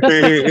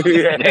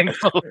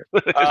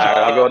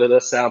 I'll go to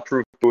the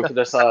soundproof booth.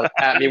 Just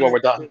at me when we're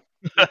done.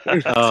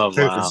 Oh,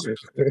 wow.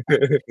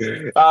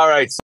 All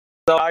right,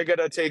 so I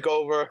gotta take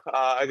over.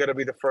 I gotta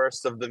be the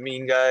first of the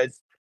mean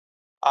guys.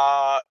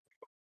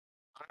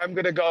 I'm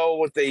gonna go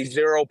with a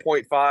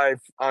 0.5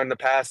 on the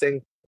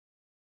passing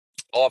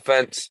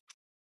offense.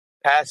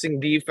 Passing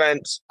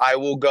defense, I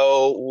will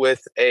go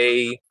with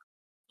a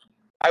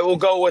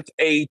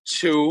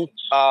 2.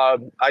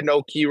 I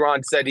know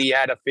Kieran said he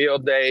had a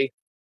field day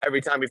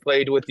every time he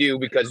played with you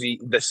because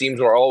the seams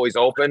were always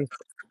open.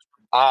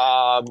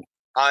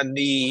 On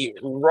the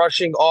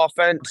rushing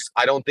offense,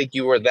 I don't think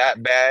you were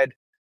that bad.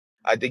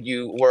 I think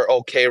you were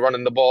okay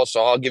running the ball,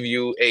 so I'll give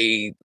you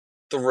a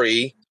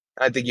 3.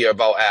 I think you're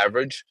about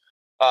average.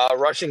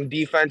 Rushing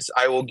defense,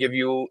 I will give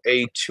you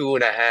a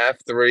 2.5,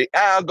 3.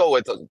 I'll go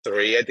with a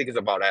 3. I think it's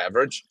about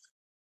average.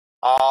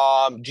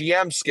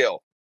 GM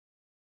skill,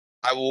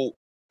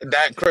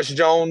 that Chris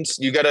Jones,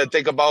 you got to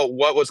think about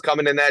what was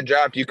coming in that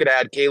draft. You could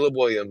add Caleb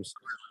Williams.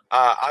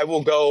 I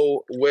will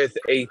go with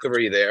a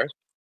 3 there.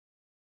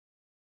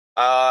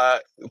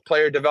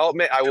 Player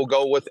development, I will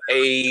go with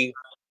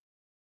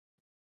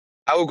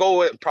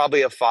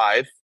probably a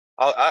 5.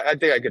 I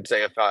think I could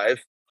say a 5.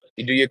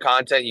 You do your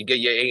content, you get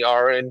your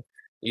AR in,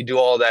 you do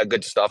all that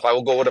good stuff. I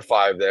will go with a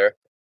 5 there.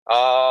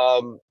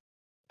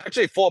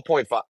 Actually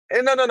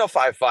 4.5. No,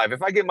 5.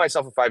 If I give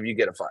myself a 5, you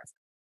get a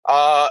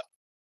 5.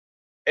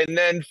 And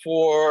then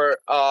for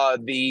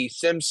the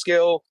sim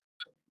skill,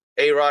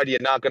 A-Rod, you're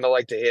not gonna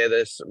like to hear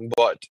this,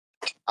 but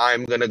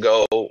I'm gonna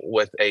go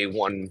with a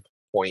 1.5.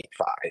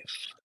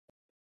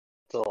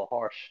 It's a little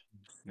harsh.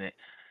 Man,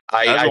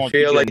 I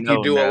feel like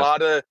you do a Neff.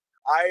 lot of.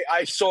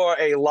 I saw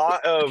a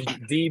lot of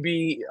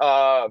DB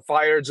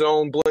fire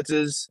zone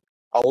blitzes,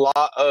 a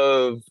lot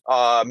of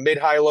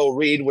mid-high low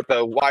read with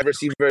the wide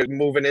receiver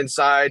moving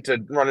inside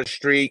to run a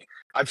streak.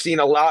 I've seen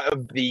a lot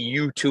of the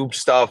YouTube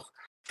stuff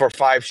for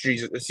 5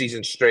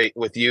 seasons straight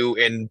with you,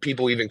 and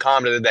people even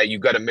commented that you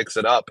got to mix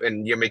it up,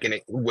 and you're making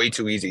it way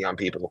too easy on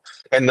people,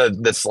 and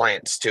the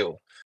slants too.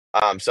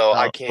 So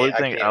I can't. I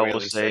can't I really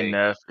will say, say.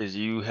 Neff, is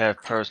you have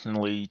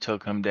personally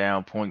took him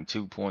down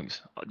 0.2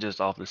 points just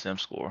off the sim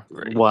score.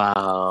 Right?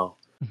 Wow.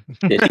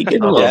 Did he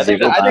give him Yeah, a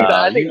 0.5?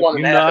 I think 1.5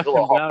 is knocked a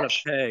little him down a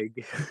harsh.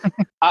 peg.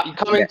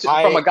 Coming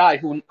from a guy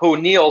who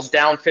kneels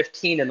down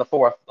 15 in the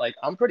 4th, like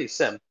I'm pretty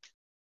sim.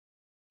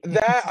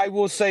 That I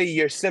will say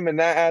you're sim in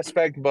that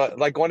aspect, but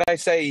like when I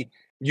say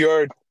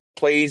your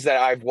plays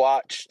that I've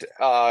watched,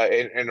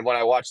 and when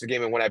I watched the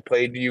game and when I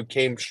played, you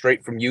came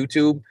straight from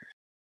YouTube.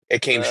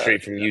 It came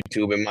straight from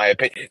YouTube, in my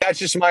opinion. That's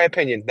just my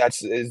opinion.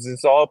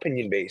 It's all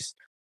opinion based.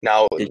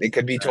 Now it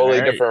could be totally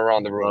All right. different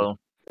around the room. Well,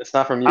 It's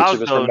not from I'll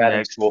YouTube. It's go from Madden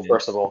next, School. then.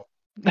 First of all,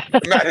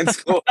 Madden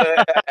School.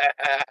 And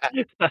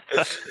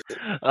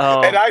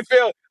I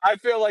feel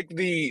like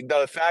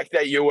the fact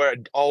that you were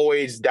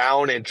always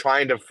down and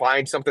trying to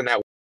find something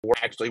that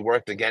actually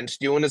worked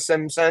against you in a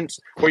sim sense,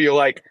 where you're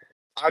like,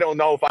 I don't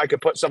know if I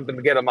could put something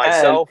together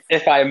myself.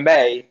 And if I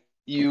may,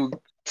 you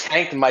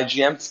tanked my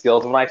GM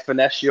skills when I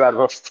finessed you out of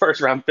a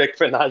first-round pick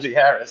for Najee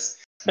Harris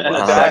and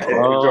a second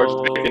for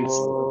George Pickens.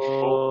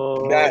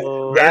 That's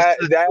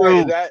the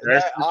truth. That's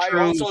the I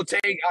truth. also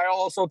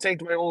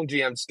tanked my own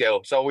GM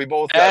skill, so we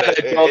both got And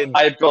it.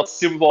 I built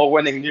Super Bowl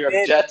winning New York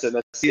And- Jets in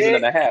a season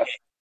and a half.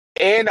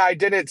 And I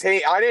didn't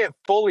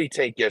fully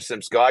take your sim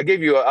skill. I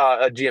gave you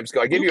a GM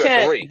skill. I gave you a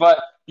can't, 3.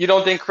 But you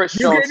don't think Chris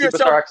Jones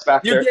superstar X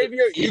Factor?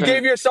 You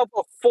gave yourself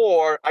a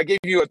 4. I gave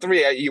you a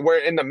 3. You were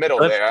in the middle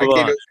there. I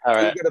gave it. All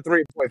right. You got a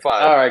 3.5.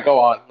 All right, go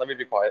on. Let me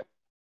be quiet.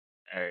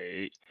 All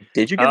right.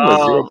 Did you give him a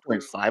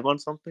 0.5 on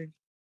something? It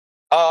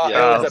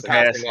was a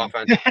passing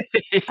offense. I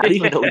didn't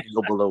even know he could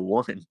go below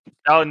 1.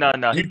 Oh no.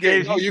 You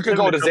could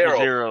go to 0.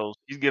 Zeros.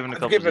 He's giving a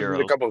couple zeros.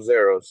 A couple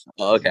zeros.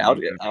 Oh, okay, I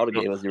would have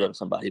gave a 0 to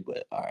somebody,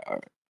 but all right.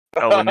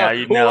 Oh, well, now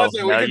you Who know. was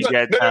it? Now you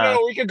got time.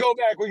 No. We can go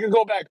back.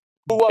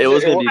 Who was it? It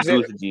was gonna be Was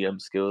Goose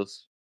GM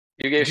skills.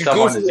 You gave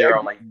someone a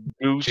 0, like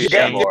Goose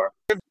GM more.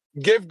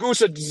 Give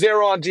Goose a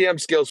 0 on GM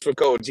skills for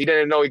codes. He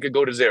didn't know he could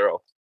go to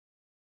 0.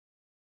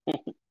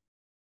 All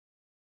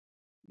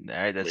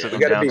right, that took We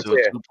him gotta down be to a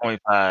fair.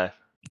 2.5.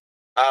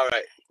 All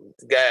right,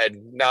 go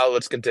ahead. Now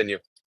let's continue.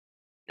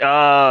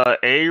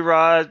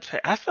 A-Rod,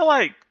 I feel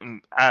like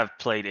I've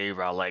played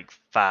A-Rod like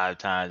 5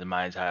 times in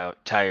my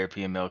entire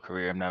PML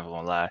career. I'm never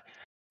gonna lie.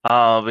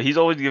 But he's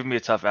always given me a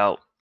tough out.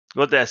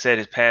 With that said,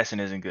 his passing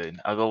isn't good.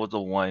 I'll go with the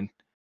 1.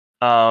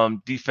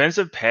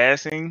 Defensive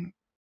passing,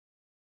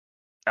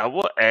 I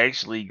will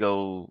actually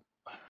go.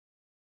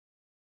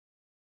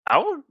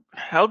 I'll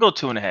go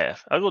 2.5.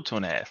 I'll go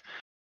 2.5.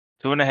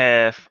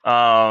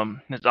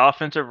 2.5. His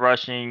offensive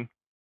rushing,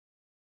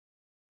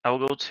 I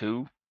will go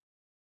 2.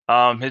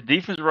 His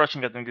defensive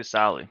rushing, I think, is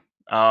solid.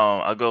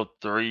 I'll go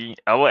 3.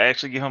 I will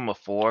actually give him a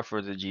 4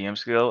 for the GM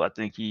skill. I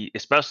think he,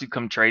 especially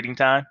come trading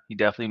time, he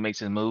definitely makes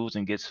his moves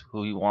and gets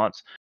who he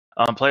wants.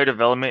 Player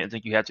development, I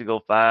think you have to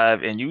go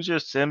 5. And user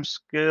sim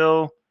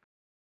skill,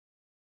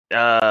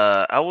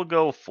 I will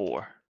go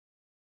 4.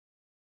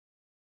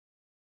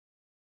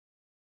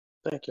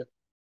 Thank you.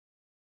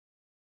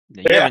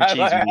 Yeah, you haven't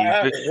cheesed me.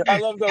 I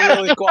love the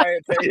really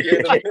quiet thank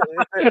you.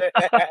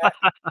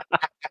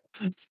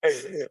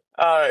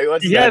 All right,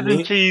 what's He that?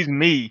 hasn't cheesed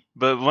me,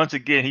 but once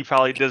again, he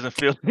probably doesn't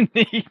feel the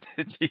need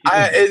to cheese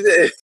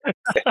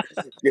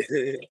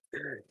me.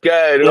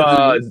 Good,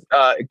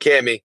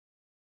 Cammy.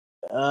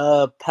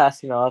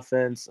 Passing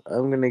offense,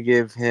 I'm gonna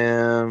give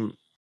him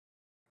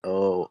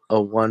a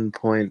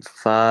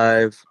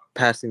 1.5.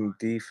 Passing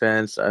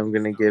defense, I'm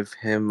gonna give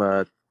him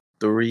a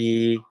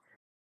 3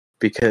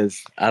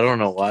 because I don't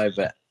know why,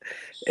 but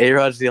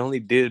A-Rod's the only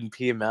dude in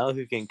PML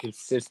who can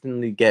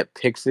consistently get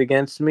picks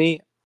against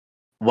me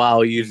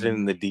while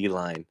using the D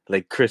line,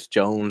 like Chris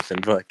Jones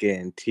and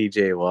fucking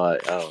TJ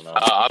Watt. I don't know.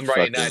 I'm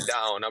writing Fucking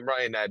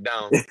that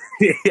down.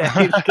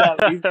 yeah,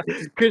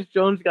 Chris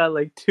Jones got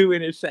like 2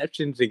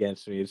 interceptions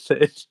against me.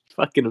 It's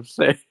fucking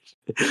absurd.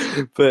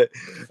 But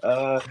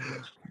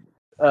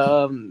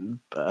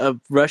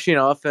rushing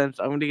offense,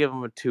 I'm gonna give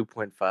him a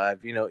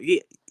 2.5. You know,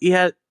 he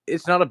had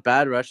it's not a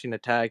bad rushing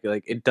attack.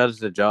 Like it does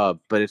the job,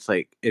 but it's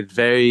like it's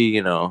very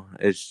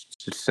it's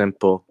just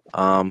simple.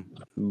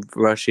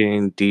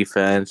 Rushing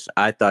defense,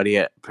 I thought he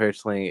had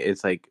personally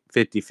it's like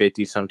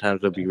 50-50. Sometimes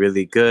it'll be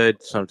really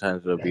good.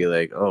 Sometimes it'll be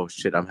like, oh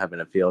shit, I'm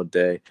having a field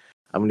day.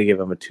 I'm gonna give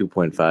him a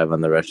 2.5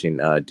 on the rushing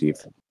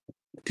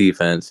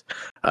defense.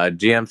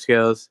 GM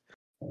skills.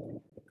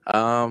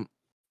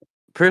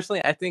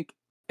 Personally, I think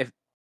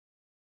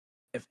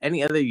if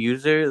any other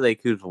user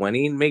like who's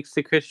winning makes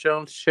the Chris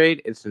Jones trade,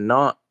 it's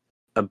not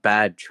a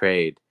bad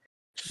trade.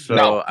 So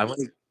No, I'm but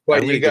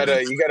gonna you give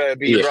him. gotta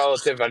be Yeah.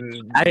 relative,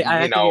 and I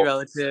have to be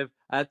relative.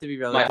 I have to be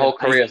My relative. whole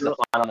career is defined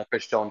on the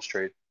Chris Jones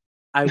trade.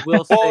 I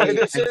will Well, say.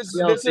 this I is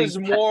still think.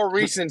 more Let's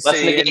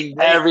recency, negate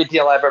and every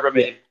deal I've ever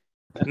made.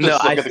 No,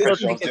 Just I look at the still Chris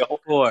think Jones it's deal.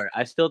 4.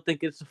 I still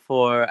think it's a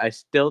 4. I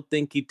still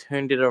think he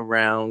turned it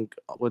around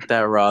with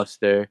that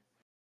roster.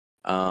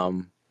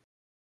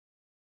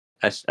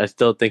 I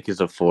still think he's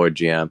a 4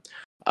 GM.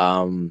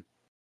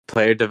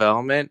 Player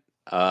development.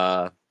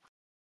 I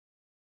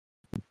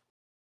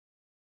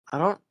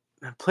don't.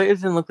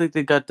 Players didn't look like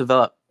they got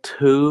developed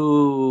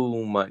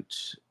too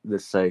much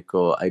this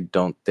cycle. I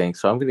don't think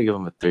so. I'm gonna give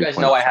him a 3. You guys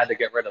know I had to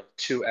get rid of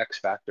 2 X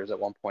Factors at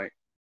one point.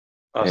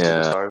 Yeah.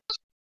 Superstars.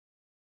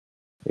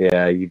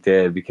 Yeah, you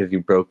did because you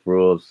broke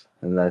rules,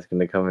 and that's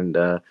gonna come in.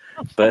 But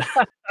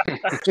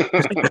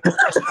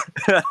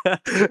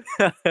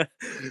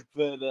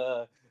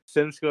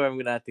sim score, I'm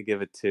gonna have to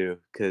give it 2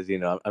 because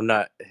I'm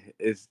not.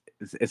 It's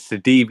the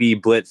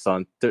DB blitz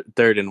on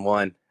 3rd and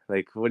 1.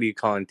 Like, what are you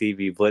calling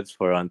DB blitz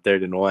for on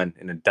 3rd and 1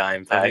 in a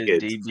dime So his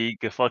package? DB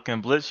could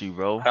fucking blitz you,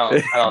 bro. I don't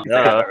think I've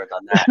ever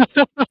done that.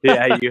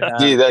 Yeah, you have.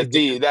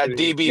 that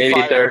DB Maybe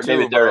fire third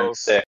too, and bro.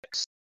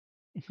 6.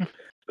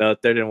 No,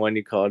 3rd and 1,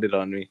 you called it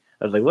on me.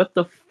 I was like, what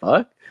the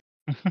fuck?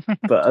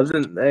 But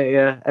other than that,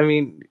 yeah, I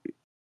mean,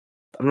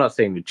 I'm not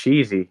saying you're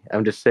cheesy.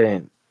 I'm just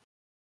saying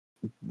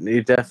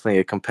you're definitely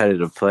a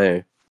competitive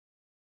player.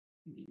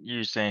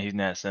 You're saying he's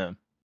not sim.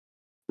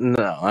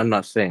 No, I'm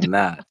not saying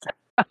that.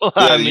 Yeah,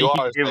 I you mean, he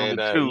are gave him saying a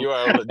that. 2. You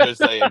are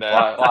just saying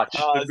that. Watch.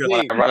 When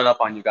Z, I run it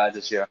up on you guys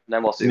this year,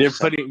 then we'll see.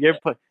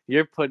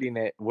 You're putting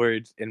it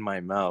words in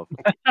my mouth.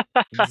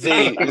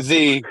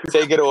 Z,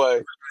 take it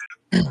away.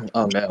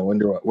 Oh man,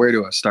 where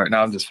do I start?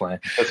 Now I'm just playing.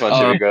 This one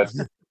should be good.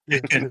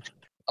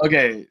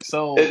 Okay,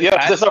 so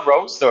Yeah, is this a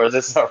roast or is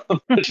this a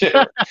legit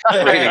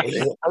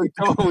rating?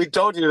 we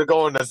told you to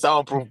go in the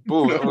soundproof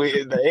booth.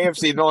 The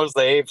AFC North is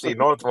the AFC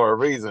North for a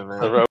reason, The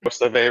man.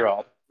 roast of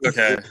A-Rod.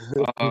 okay.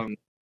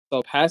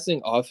 So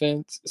passing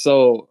offense.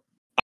 So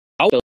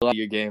I would a lot of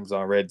your games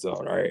on red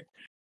zone, right?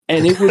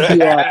 And it would be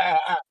like,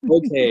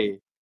 okay,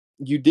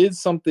 you did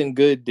something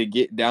good to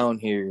get down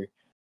here,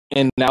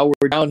 and now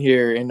we're down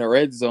here in the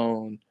red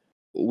zone.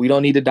 We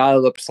don't need to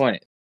dial up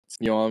slants.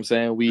 You know what I'm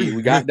saying?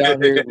 We got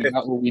down here, we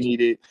got what we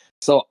needed.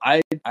 So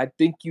I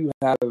think you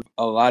have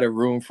a lot of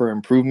room for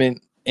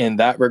improvement in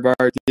that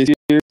regard this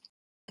year.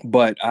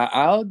 But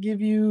I'll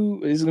give you.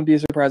 This is gonna be a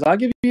surprise. I'll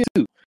give you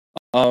a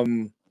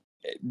 2.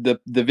 The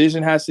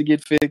vision has to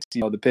get fixed.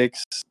 The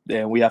picks,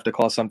 and we have to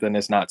call something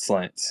that's not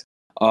slants.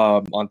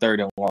 On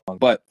 3rd and long,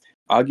 but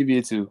I'll give you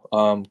a 2.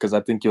 Because I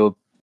think you'll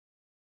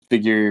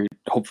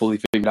hopefully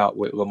figure it out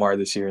with Lamar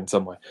this year in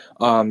some way.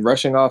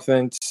 Rushing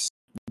offense,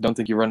 don't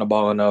think you run the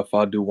ball enough.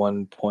 I'll do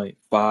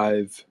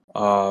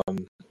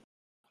 1.5.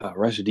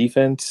 Rush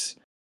defense,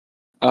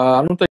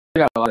 I don't think I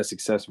got a lot of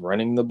success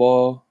running the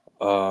ball.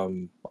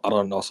 I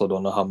also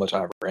don't know how much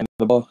I ran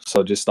the ball.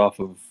 So just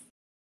off of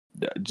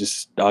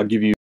I'll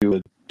give you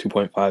a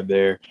 2.5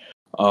 there.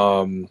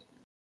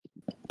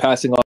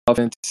 Passing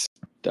offense,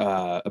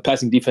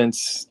 passing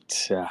defense,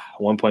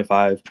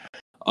 1.5.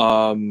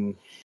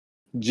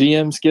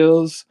 GM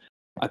skills,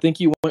 I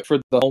think you went for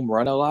the home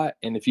run a lot,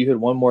 and if you had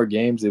won more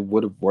games, it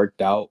would have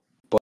worked out.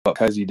 But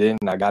because you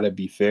didn't, I gotta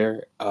be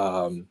fair.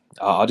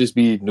 I'll just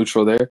be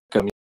neutral there. I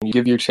mean, you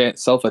give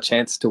yourself a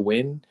chance to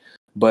win,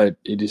 but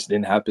it just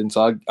didn't happen.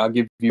 So I'll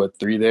give you a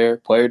 3 there.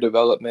 Player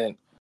development.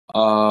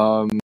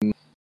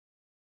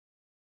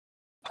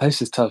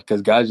 This is tough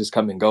because guys just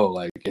come and go.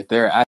 Like if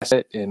they're an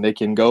asset and they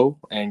can go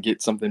and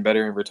get something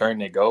better in return,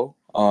 they go.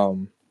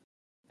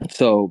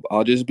 So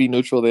I'll just be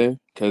neutral there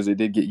because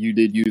you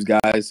did use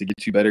guys to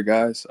get you better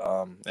guys.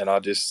 And I'll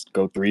just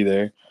go 3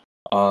 there.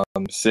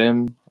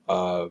 Sim,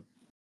 2.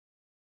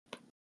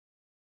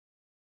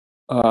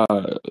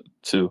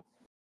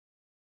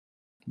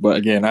 But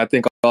again, I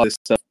think all this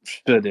stuff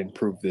should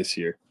improve this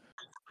year.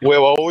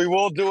 Well, we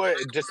will do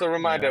it. Just a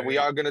reminder, All we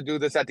right. are going to do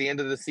this at the end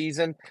of the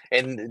season,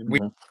 and we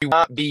Mhm. will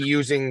not be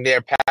using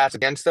their pass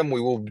against them.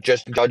 We will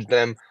just judge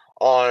them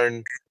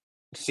on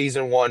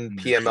season 1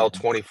 PML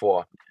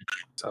 24.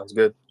 Sounds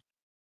good.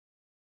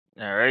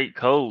 All right,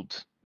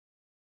 codes.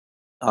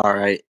 All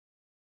right.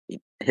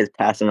 His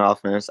passing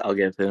offense, I'll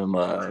give him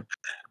a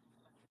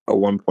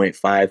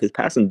 1.5. His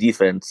passing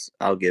defense,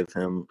 I'll give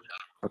him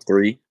a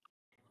 3.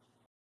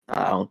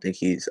 I don't think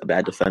he's a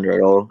bad defender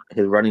at all.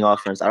 His running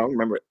offense, I don't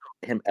remember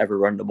him ever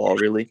running the ball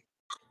really.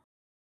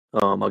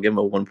 I'll give him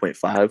a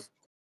 1.5.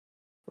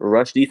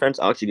 Rush defense,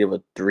 I'll actually give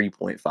a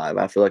 3.5.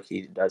 I feel like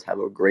he does have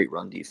a great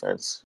run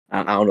defense.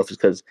 I don't know if it's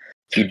because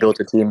he built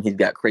a team, he's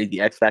got crazy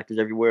X factors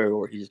everywhere,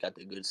 or he just got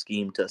the good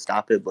scheme to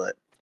stop it, but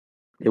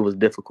it was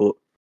difficult.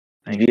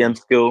 Thank GM you.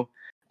 skill,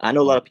 I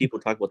know a lot of people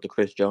talk about the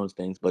Chris Jones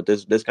things, but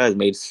this guy's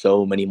made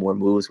so many more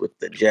moves with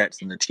the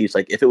Jets and the Chiefs.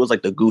 Like if it was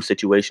like the Goose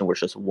situation where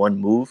it's just one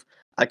move,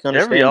 I can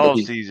Every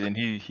understand. But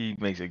offseason, he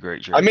makes a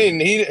great trade. I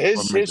mean, Or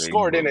his makes a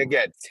score didn't move.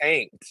 get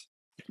tanked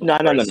no,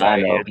 per I se.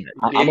 know. And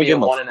I'm Gave gonna me give a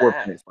him a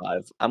 1.5.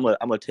 4.5. I'm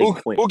gonna take Who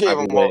gave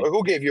 0.5 him? away.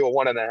 Who gave you a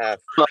 1.5?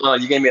 No,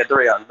 you gave me a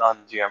 3 on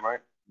GM, right?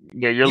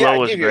 yeah, your Yeah, I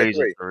lowest gave you a grade is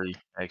a 3. 3,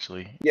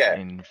 actually, Yeah.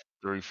 in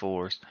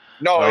 3.4s.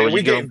 No, Would you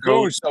we give gave him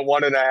code? Goose a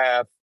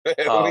 1.5.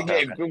 Oh, We okay,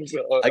 gave okay. Goose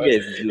I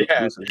gave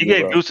yeah. Goose a He gave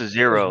 0. Goose a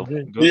 0.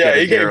 Goose Yeah, got a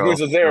he gave 0.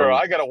 Goose a 0. So,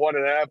 I got a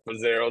 1.5 for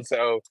 0.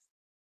 So,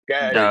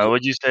 God,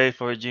 what'd you say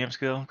for GM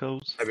skill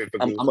codes? I mean for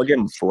I'm Goose. gonna give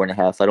him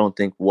 4.5. I don't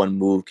think one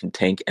move can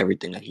tank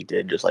everything that he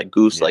did. Just like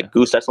Goose, Yeah.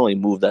 Goose, that's the only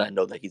move that I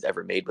know that he's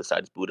ever made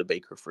besides Buda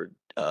Baker for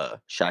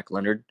Shaq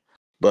Leonard.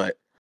 But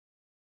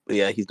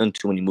yeah, he's done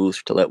too many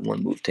moves to let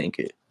one move tank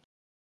it.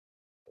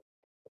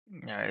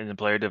 In the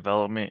player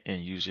development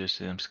and use your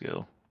sim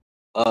skill.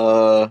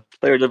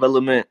 Player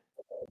development.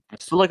 I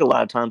feel like a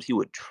lot of times he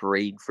would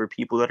trade for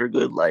people that are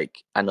good.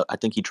 Like I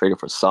think he traded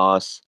for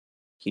Sauce.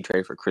 He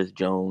traded for Chris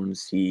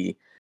Jones. He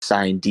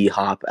signed D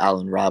Hop,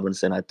 Allen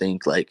Robinson. I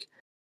think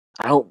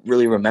I don't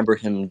really remember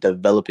him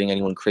developing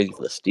anyone crazy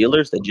for the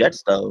Steelers. The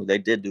Jets though, they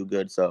did do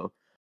good. So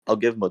I'll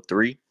give him a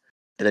 3.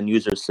 And then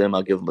user sim,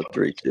 I'll give him a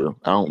 3 too.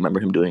 I don't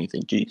remember him doing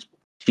anything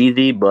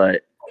cheesy,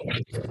 but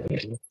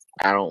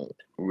I don't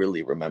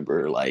really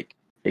remember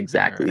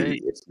exactly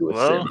Alright. if it was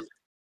Well, sim.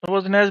 it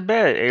wasn't as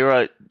bad.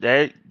 A-Rod,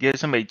 that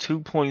gives him a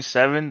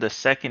 2.7, the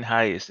second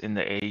highest in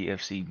the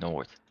AFC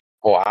North.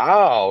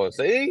 Wow,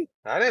 see?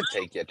 I didn't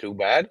take you too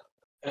bad.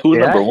 Who's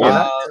number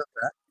Yeah,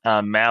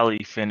 one?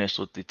 Mally finished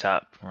with the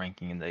top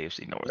ranking in the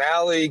AFC North.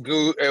 Mally,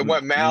 Goose, it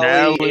went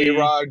Mally, Mally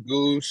A-Rod,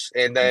 Goose,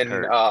 and then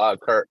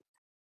Kurt.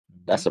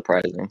 That's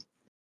surprising.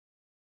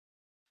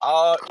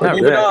 Not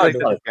Moving really. I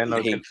feel on. like that's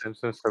general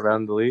consensus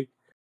around the league.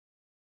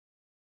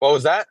 What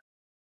was that?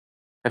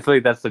 I feel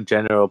like that's the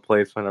general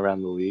placement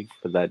around the league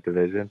for that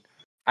division.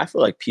 I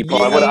feel like people.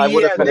 Well, I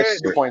would have Yeah,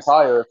 finished 2 points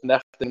higher if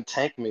Neff didn't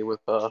tank me with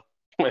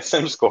my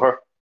sim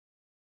score.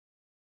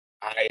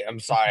 I'm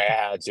sorry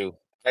I had to.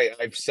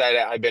 I've said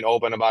it. I've been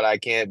open about it. I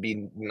can't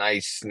be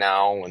nice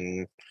now,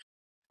 and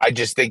I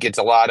just think it's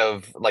a lot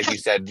of, like you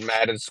said,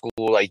 Madden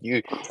school.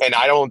 And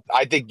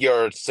I think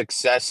your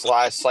success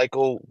last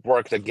cycle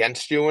worked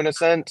against you in a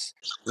sense,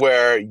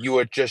 where you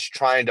were just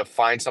trying to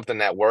find something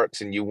that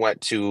works, and you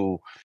went to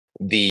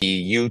the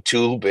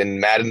YouTube and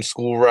Madden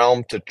school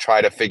realm to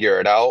try to figure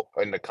it out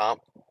in the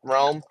comp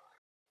realm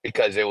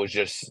because it was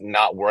just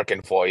not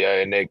working for you,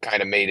 and it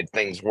kind of made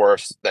things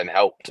worse than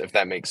helped, if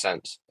that makes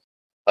sense.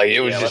 Like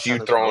it was Yeah, just let's you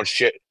end this throwing road.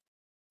 shit,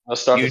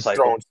 Let's start the you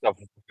cycle. throwing stuff.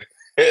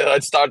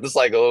 Let's start the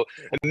cycle.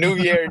 New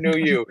year, new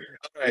you.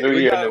 All right, New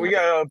year, new me.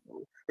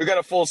 we got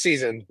a full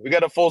season. We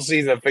got a full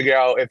season to figure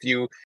out if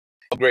you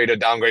upgrade or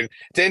downgrade.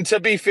 Then to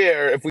be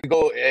fair, if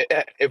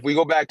we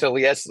go back to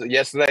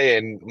yesterday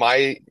and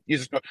my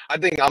user score, I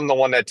think I'm the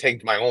one that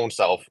tanked my own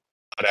self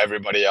out of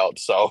everybody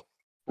else. So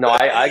No,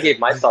 I gave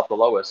myself the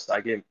lowest.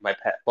 I gave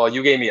well,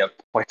 you gave me a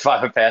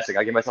 0.5 in passing.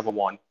 I gave myself a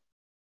 1.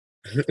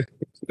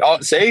 oh,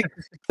 see.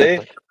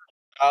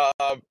 All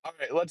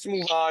right, let's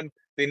move on.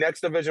 The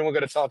next division we're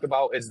going to talk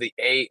about is the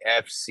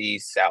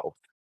AFC South,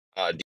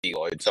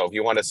 Deloitte. So if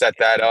you want to set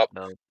that up,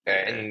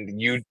 Yeah.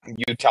 and you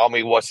tell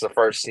me what's the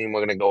first team we're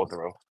going to go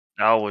through.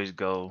 I always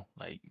go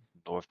like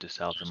north to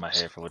south in my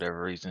head for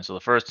whatever reason. So the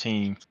first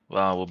team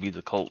will be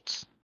the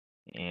Colts,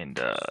 and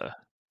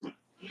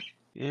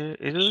yeah,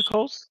 is it the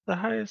Colts the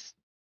highest?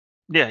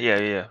 Yeah.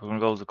 We're gonna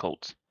go with the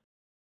Colts.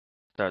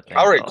 Start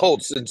All things right, off.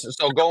 Colts.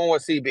 So going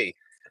with CB.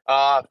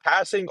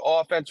 Passing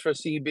offense for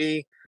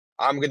CB,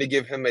 I'm going to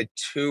give him a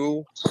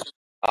 2.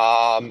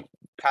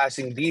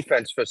 Passing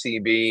defense for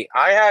CB,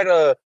 I had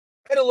a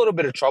little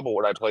bit of trouble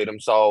when I played him,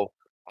 so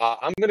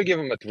I'm gonna give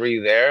him a 3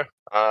 there.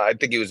 I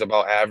think he was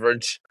about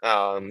average.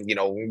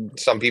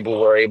 Some people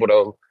were able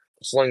to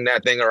sling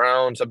that thing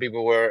around. Some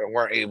people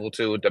weren't able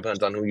to. It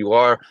depends on who you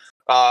are.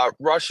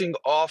 Rushing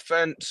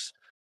offense.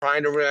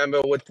 Trying to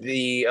remember with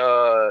the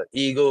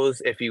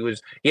Eagles if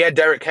he had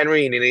Derrick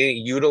Henry and he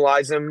didn't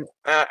utilize him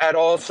at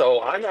all.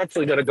 So I'm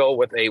actually gonna go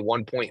with a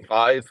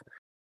 1.5.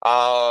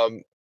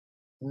 Um,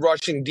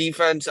 Rushing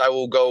defense, I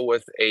will go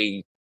with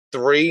a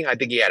 3. I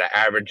think he had an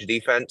average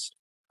defense.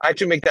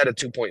 actually make that a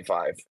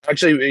 2.5.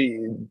 Actually,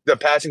 the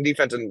passing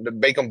defense and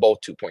make them both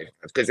 2.5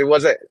 because it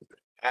wasn't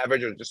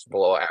average; it was just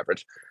below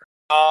average.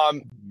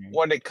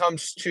 When it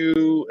comes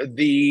to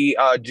the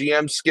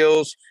GM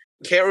skills,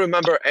 can't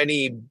remember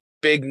any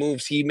big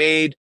moves he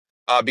made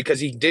because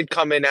he did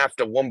come in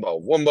after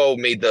Wumbo. Wumbo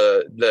made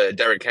the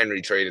Derrick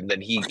Henry trade, and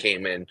then he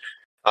came in.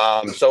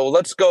 So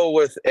let's go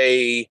with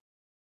a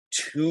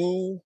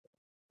 2.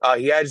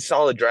 He had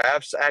solid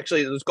drafts.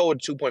 Actually, let's go with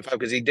 2.5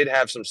 because he did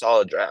have some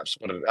solid drafts,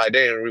 but I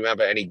didn't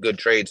remember any good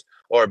trades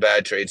or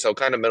bad trades. So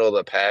kind of middle of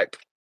the pack,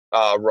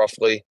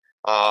 roughly.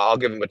 I'll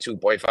give him a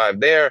 2.5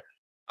 there.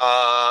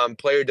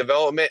 Player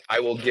development, I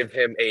will give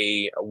him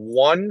a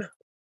 1.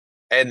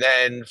 And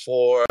then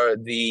for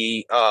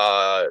the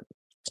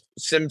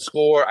sim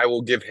score, I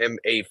will give him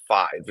a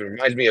 5. It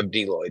reminds me of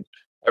Deloitte.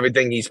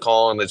 Everything he's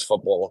calling is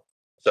football.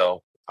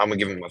 So I'm going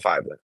to give him a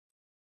 5 then.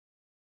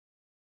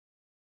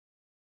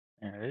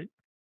 All right.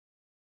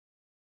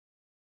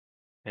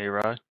 Hey,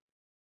 Rod.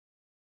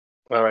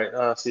 All right,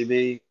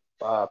 CB,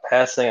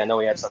 passing. I know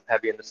he had some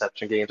heavy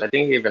interception games. I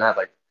think he even had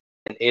like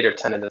an 8 or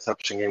 10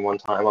 interception game one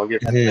time. I'll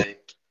give him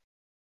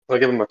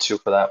a 2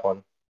 for that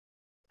one.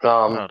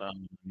 Hold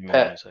on. Give me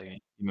Pat, 1 second.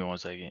 Give me 1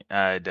 second.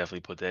 I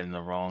definitely put that in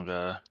the wrong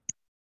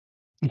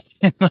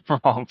in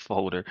the wrong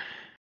folder.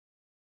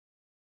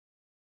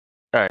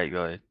 All right,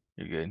 go ahead.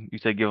 You're good. You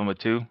said give him a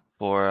 2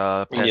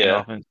 for passing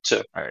yeah, offense.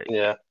 2. All right.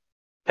 Yeah,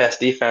 pass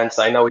defense.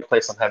 I know we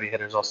play some heavy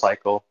hitters all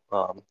cycle,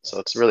 so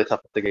it's really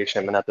tough to gauge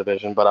him in that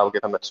division. But I'll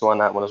give him a 2 on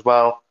that one as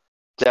well.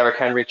 Derrick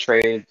Henry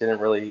trade didn't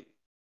really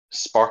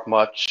spark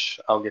much.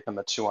 I'll give him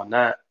a 2 on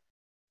that.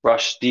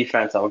 Rush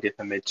defense, I'll give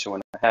him a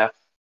 2.5.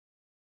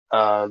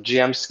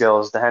 GM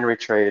skills, the Henry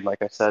trade,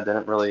 like I said,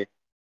 didn't really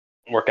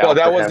work Well, out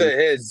for him.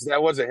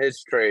 that wasn't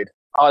his trade.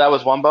 Oh, that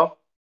was Wumbo?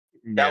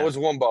 That Yeah. was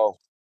Wumbo.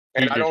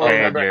 And He I just don't had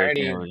remember Derrick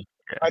any. Henry.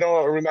 Yeah. I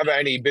don't remember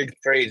any big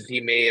trades he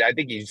made. I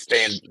think he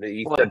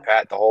Well, stood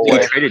pat the whole He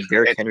way. traded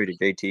Derrick And, Henry to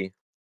JT.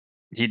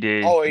 He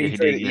did. oh, Yeah, he he did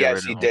traded. get Yes,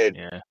 rid he of him. did.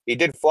 Yeah. He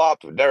did flop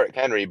Derrick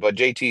Henry, but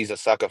JT's a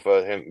sucker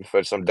for him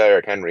for some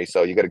Derrick Henry,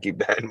 so you got to keep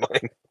that in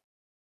mind.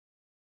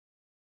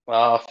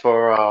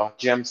 for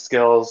GM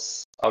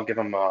skills, I'll give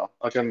him a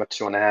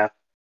 2.5.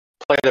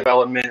 Play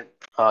development,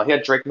 he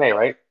had Drake May,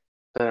 right?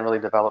 Didn't really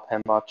develop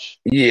him much.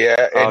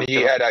 Yeah, I'll and he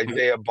give had him,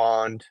 Isaiah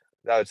Bond.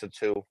 That was a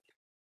 2.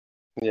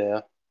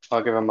 yeah,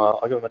 I'll give him a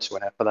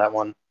 2.5 for that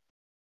one.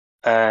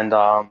 And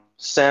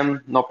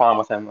Sim, no problem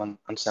with him on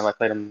Sim. I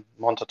played him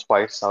once or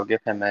twice. I'll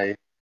give him a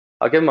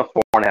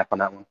 4.5 on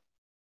that one.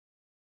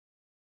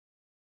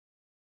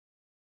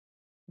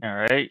 All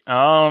right.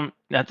 I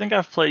think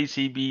I've played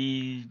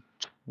CB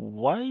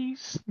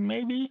twice,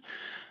 maybe.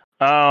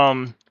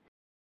 Um,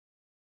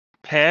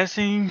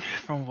 Passing,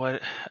 from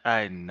what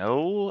I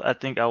know, I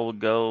think I will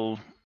go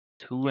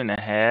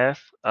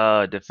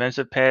 2.5.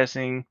 Defensive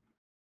passing,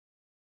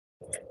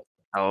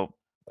 I'll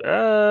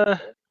I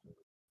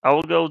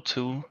will go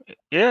 2.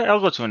 Yeah, I'll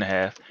go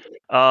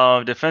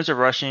 2.5. Defensive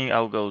rushing,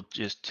 I'll go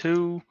just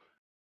 2.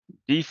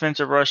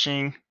 Defensive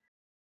rushing,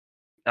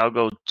 I'll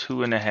go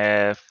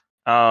 2.5.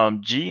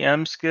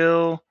 GM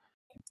skill,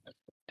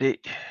 I'm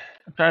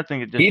trying to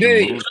think of He just the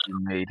didn't. moves he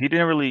made. He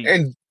didn't really.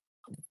 And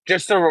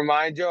just to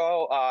remind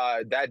y'all,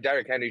 that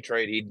Derrick Henry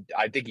trade,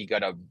 I think he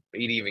didn't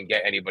even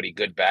get anybody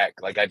good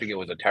back. Like I think it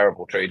was a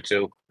terrible trade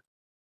too.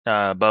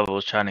 Bubba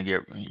was trying to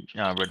get rid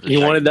of the He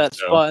wanted Titans. that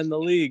So spot in the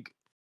league.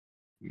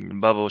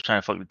 Bubba was trying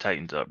to fuck the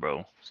Titans up,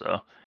 bro. So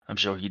I'm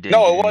sure he didn't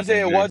No, get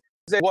anything good.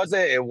 it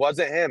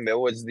wasn't him. It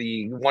was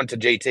the one to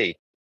JT.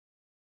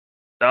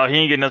 Oh, he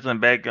didn't get nothing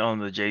back on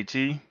the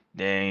JT.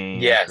 Dang,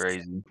 that's Yes.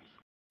 crazy.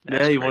 Yeah,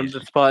 That's he crazy. wanted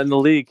the spot in the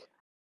league.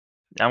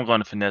 I'm going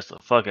to finesse the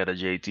fuck out of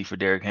JT for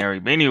Derrick Henry.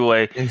 But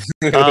anyway,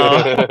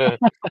 I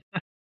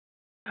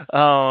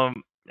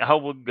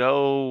would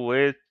go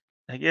with.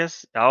 I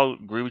guess I'll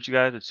agree with you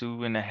guys. A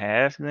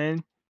 2.5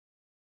 then.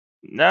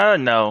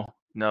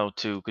 No,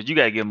 2, because you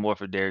gotta give more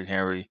for Derrick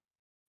Henry.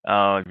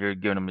 If you're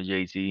giving him a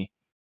JT.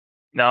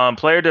 Now on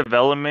player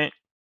development,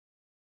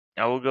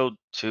 I will go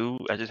 2.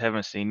 I just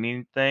haven't seen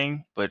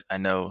anything, but I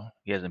know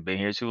he hasn't been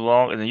here too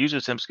long. And then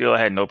user sim skill, I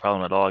had no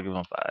problem at all. I'll give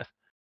him 5.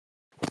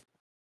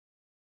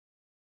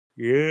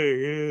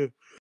 Yeah.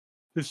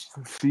 This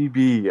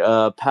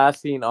CB.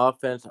 Passing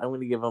offense, I'm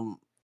gonna give him.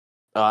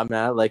 I mean,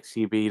 I like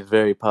CB. He's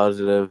very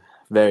positive,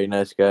 very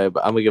nice guy.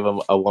 But I'm gonna give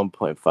him a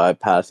 1.5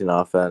 passing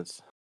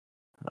offense.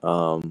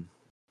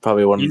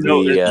 Probably one You of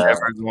know it's the.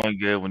 never going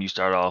good when you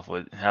start off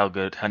with how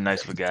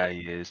nice of a guy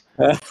he is.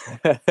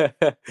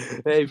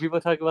 Hey,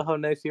 people talk about how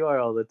nice you are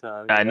all the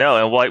time. I know,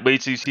 and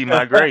wait till you see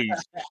my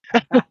grades.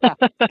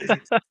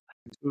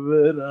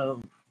 But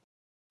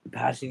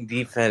passing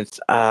defense,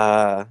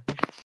 2.5.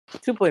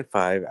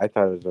 I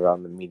thought it was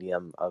around the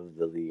medium of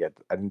the league.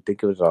 I didn't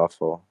think it was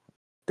awful.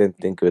 Didn't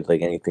think it was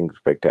like anything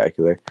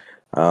spectacular.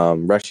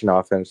 Rushing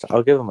offense,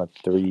 I'll give him a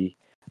 3.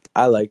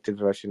 I liked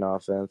his rushing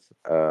offense.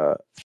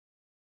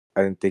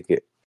 I didn't think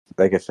it,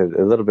 like I said,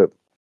 a little bit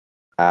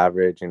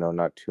average.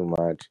 Not too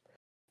much.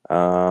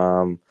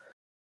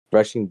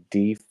 Rushing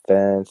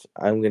defense,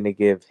 I'm going to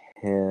give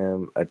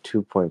him a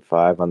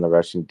 2.5 on the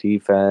rushing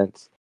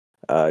defense.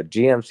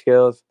 GM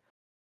skills,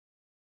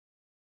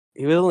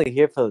 he was only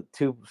here for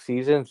 2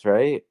 seasons,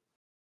 right?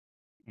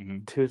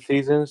 2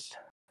 seasons,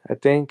 I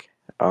think.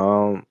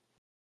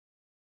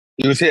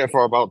 He was here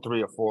for about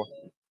 3 or 4.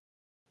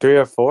 3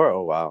 or 4?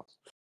 Oh, wow.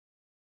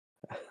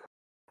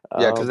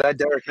 Yeah, because that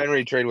Derrick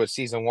Henry trade was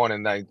season 1,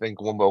 and I think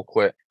Wimbo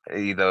quit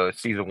either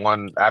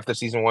after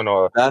season 1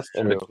 or that's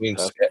in true. between,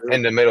 That's true.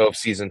 in the middle of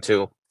season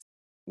 2.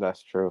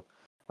 That's true.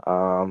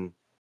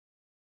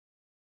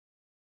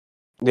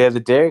 Yeah,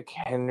 the Derrick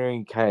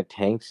Henry kind of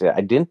tanks it.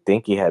 I didn't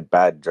think he had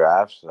bad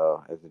drafts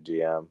though as a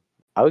GM.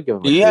 I would give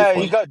him a Yeah,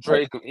 3. he got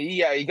Drake.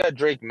 Yeah, he got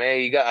Drake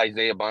May. He got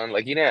Isaiah Bond.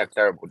 Like, he didn't have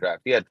terrible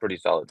drafts. He had pretty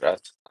solid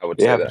drafts. I would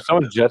say Yeah, for that.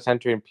 someone just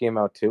entering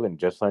PML 2 and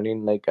just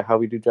learning like how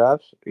we do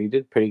drafts, he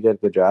did pretty good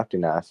with the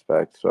drafting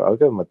aspect. So I'll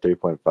give him a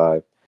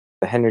 3.5.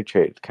 The Henry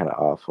trade is kind of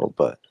awful,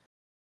 but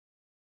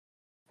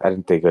I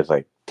didn't think it was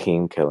like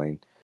team killing.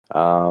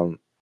 Sim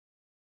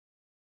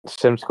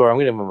score, I'm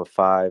gonna give him a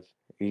 5.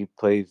 He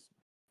plays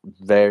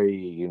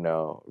very,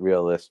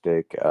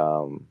 realistic.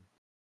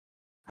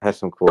 Has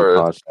some cool For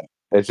concept.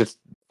 It's just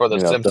for the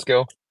sim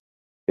skill.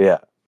 yeah.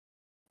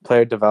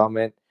 Player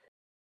development.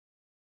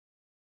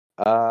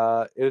 It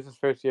was his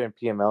first year in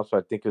PML, so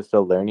I think he was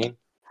still learning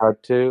how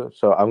to.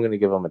 So I'm gonna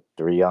give him a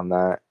 3 on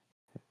that.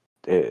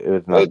 It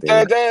was nothing.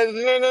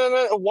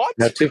 What?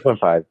 No,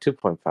 2.5.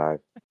 2.5.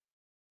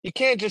 You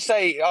can't just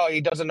say, "Oh,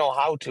 he doesn't know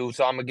how to,"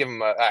 so I'm gonna give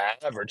him an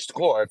average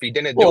score. If he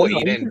didn't do it,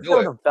 he didn't do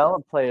it.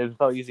 Develop players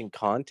without using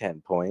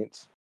content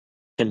points.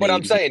 But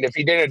I'm saying, if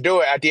he didn't do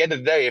it, at the end of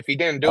the day, if he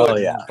didn't do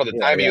it for the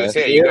time he was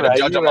here, you You're got to right,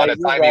 judge you're him on right,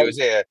 the you're time he right. was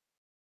here.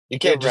 You You're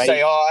can't just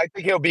say, right. "Oh, I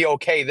think he'll be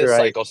okay this You're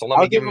right. cycle," so let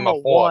me I'll give give him him a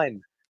a 4.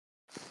 1.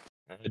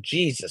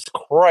 Jesus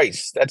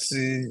Christ, that's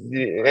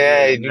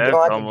Yeah, you that's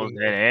don't have to almost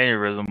do an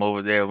aneurysm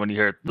over there when he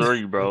heard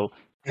 3, bro.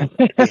 like,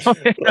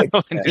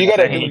 you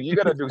gotta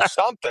Insane. do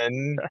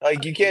something.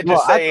 Like, you can't Well,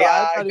 just say,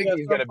 I I thought he think got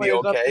he's some gonna be players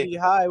up okay. pretty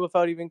high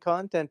without even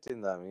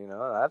contenting them.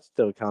 That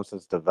still counts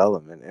as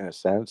development in a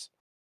sense.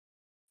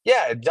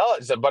 Yeah, it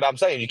does. But I'm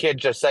saying, you can't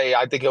just say,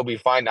 I think he'll be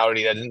fine now that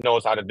he doesn't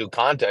knows how to do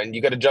content.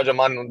 You got to judge him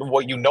on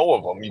what you know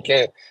of him. You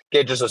can't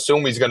just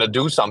assume he's gonna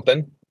do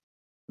something.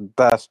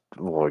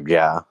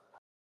 Yeah.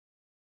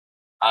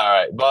 All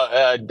right,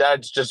 but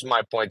that's just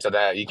my point to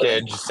that. You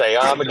can't just say,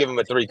 I'm gonna give him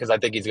a 3 because I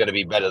think he's gonna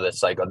be better this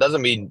cycle. It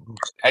doesn't mean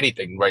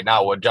anything right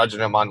now. We're judging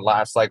him on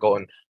last cycle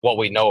and what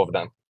we know of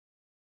them.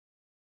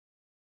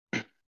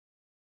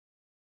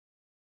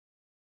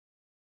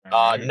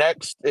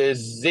 Next is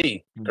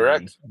Z,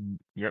 correct?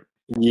 Yep.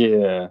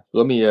 Yeah.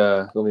 Let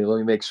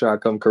me make sure I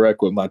come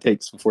correct with my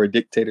takes before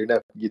Dictator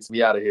Neff gets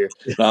me out of here.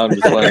 No, I'm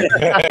just playing.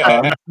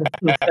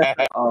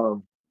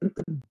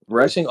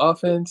 Rushing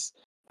offense.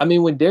 I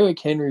mean, when Derrick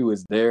Henry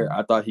was there,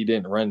 I thought he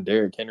didn't run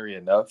Derrick Henry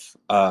enough.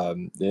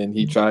 Then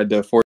he tried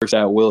to force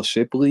out Will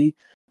Shipley.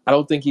 I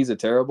don't think he's a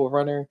terrible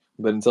runner,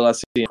 but until I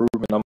see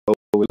improvement, I'm going to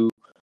go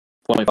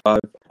with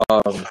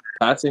 2.5.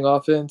 Passing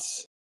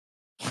offense.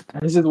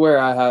 This is where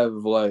I have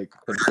like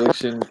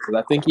confliction because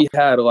I think he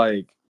had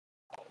like,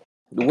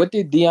 what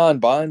did Deion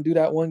Bond do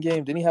that one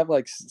game? Didn't he have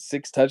like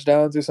 6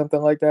 touchdowns or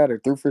something like that, or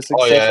threw for 6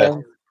 Oh yeah,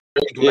 touchdowns?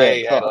 Drake Yeah,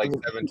 May so, had like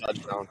 7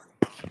 touchdowns.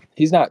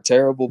 he's not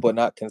terrible, but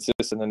not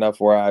consistent enough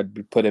where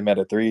I'd put him at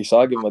a 3. So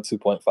I'll give him a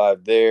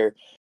 2.5 there.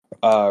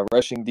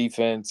 Rushing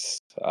defense,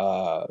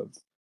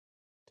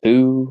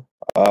 2.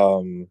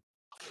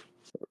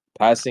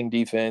 Passing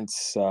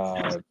defense, 2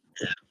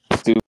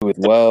 as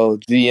well.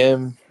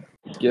 GM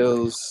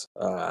skills.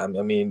 I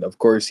mean, of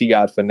course, he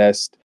got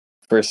finessed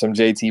for some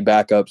JT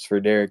backups for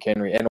Derrick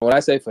Henry. And when I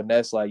say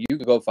finesse, like, you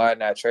can go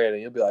find that trade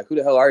and you'll be like, who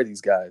the hell are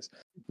these guys?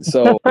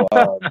 So,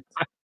 I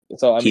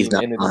He's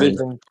mean, not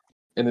fine.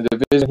 in the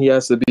division he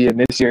has to be in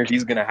this year,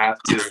 he's gonna have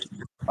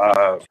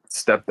to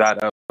step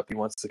that up if he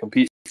wants to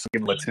compete. So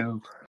give him a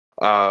 2.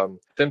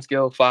 Sim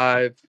skill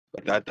 5.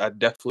 I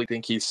definitely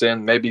think he's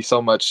sim. Maybe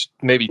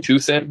 2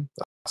 sim.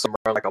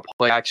 Somewhere like a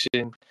play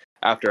action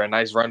after a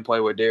nice run play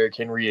with Derrick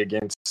Henry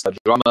against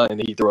Drama, and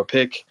he threw a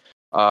pick.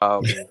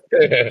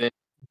 Then,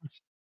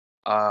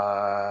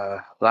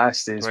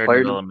 last is Player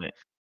player development.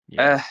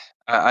 Yeah.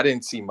 I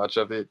didn't see much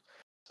of it,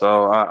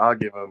 so I'll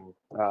give him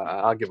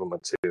a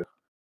 2.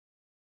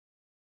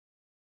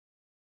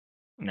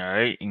 All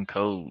right, in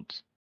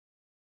codes.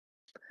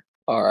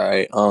 All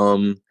right.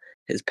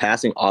 His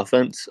passing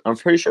offense. I'm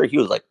pretty sure he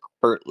was like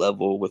Kurt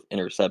level with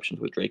interceptions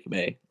with Drake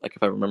May. Like,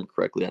 if I remember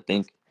correctly, I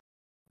think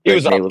He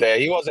was Drake May up there.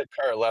 He wasn't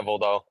Kurt level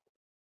though.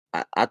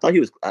 I thought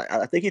he was.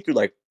 I think he threw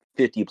like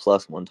 50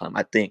 plus one time.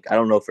 I think. I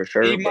don't know for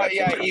sure. He But I might,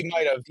 yeah, think he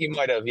might have. He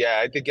might have. Yeah,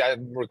 I think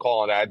I'm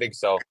recalling that. I think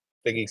so. I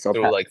think he so.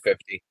 threw like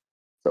 50.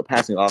 So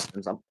passing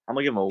offense, I'm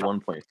gonna give him a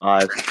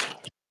 1.5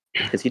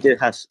 because he did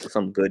have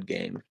some good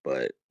games,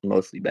 but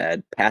mostly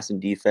bad. Passing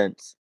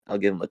defense, I'll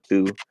give him a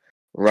 2.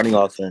 Running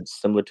offense,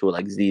 similar to what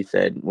like Z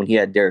said, when he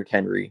had Derrick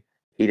Henry,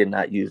 he did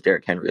not use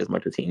Derrick Henry as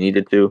much as he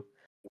needed to.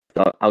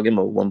 So I'll give him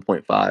a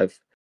 1.5.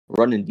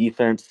 Running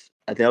defense,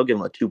 I think I'll give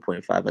him a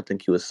 2.5. I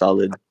think he was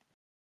solid.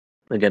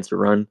 against the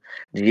run.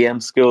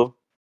 GM skill,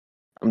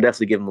 I'm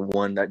definitely giving him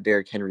 1. That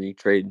Derrick Henry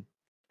trade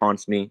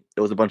haunts me.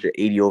 It was a bunch of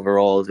 80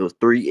 overalls. It was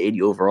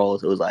 380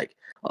 overalls. It was like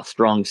a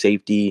strong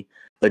safety,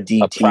 a A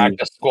DT,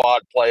 practice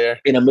squad player.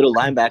 and a middle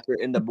linebacker.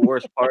 And the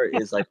worst part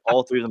is like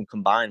all 3 of them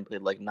combined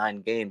played like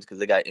 9 games because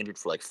they got injured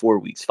for like 4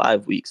 weeks,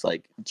 5 weeks.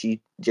 Like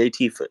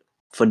JT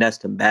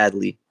finessed him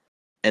badly.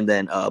 And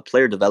then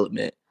player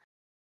development,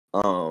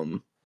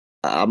 I'm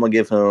gonna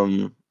give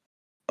him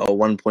a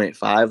 1.5.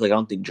 Like I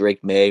don't think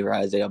Drake May or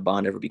Isaiah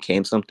Bond ever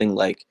became something.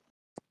 Like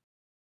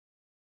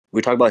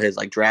we talk about his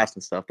like drafts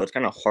and stuff, but it's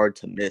kind of hard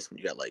to miss when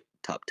you got like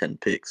top 10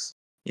 picks,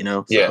 you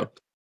know? So, Yeah.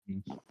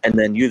 And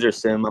then user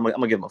sim, I'm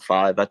gonna give him a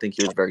 5. I think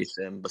he was very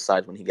sim.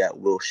 Besides when he got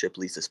Will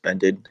Shipley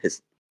suspended,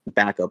 his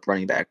backup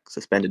running back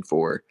suspended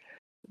for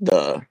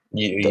the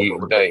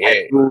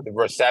The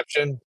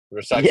receptions,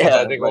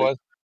 yeah, I think it was.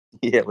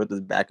 Yeah, with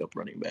his backup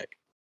running back.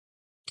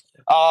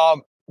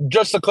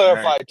 Just to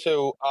clarify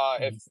too,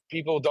 if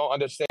people don't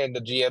understand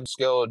the GM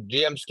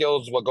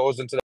skill is what goes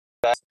into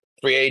that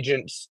free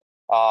agents,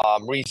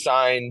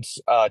 re-signs,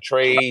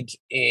 trades,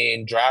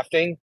 and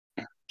drafting.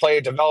 Player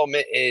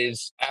development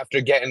is after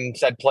getting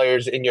said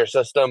players in your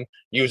system,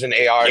 using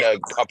AR to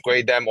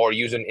upgrade them, or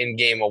using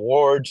in-game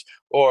awards,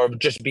 or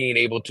just being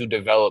able to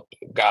develop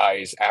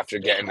guys after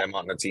getting them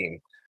on the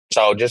team.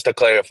 So just to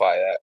clarify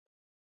that.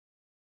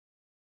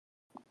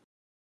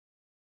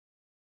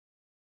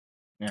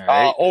 All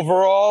right.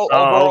 Overall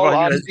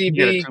on you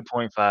get a CB,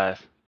 2.5.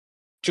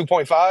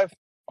 2.5.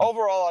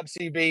 Overall on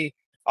CB,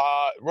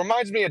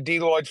 reminds me of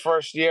Deloitte's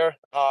first year.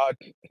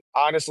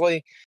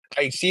 Honestly,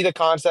 I see the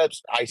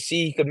concepts. I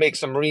see he could make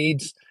some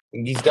reads.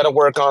 He's got to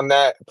work on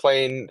that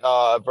playing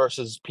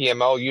versus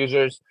PML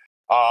users.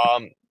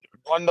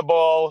 Run the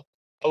ball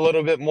a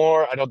little bit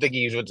more. I don't think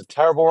he was a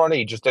terrible runner.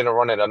 He just didn't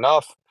run it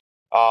enough.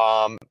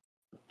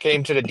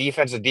 Came to the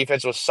defense. The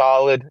defense was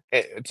solid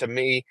to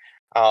me.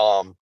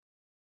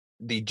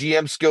 The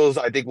GM skills,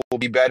 I think, will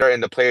be better,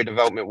 and the player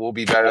development will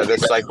be better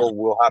this cycle.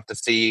 We'll have to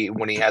see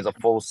when he has a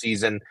full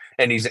season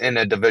and he's in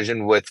a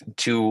division with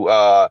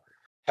 2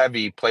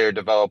 heavy player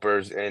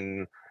developers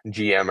and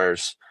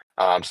GMers.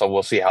 So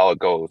we'll see how it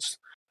goes.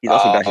 He's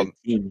also got his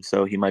team,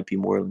 so he might be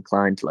more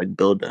inclined to like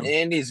build them.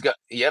 And he's got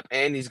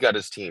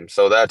his team,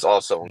 so that's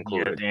also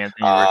included. Yeah,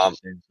 Anthony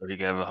Richardson, so he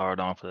can have a hard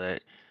on for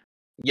that.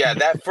 Yeah,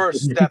 that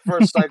first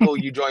cycle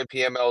you join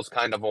PML is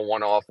kind of a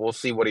one-off. We'll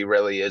see what he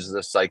really is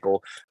this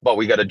cycle, but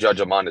we got to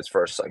judge him on his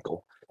first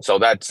cycle. So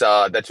that's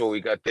what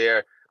we got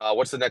there.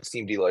 What's the next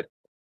team, Deloitte?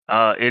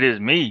 It is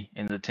me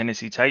in the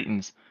Tennessee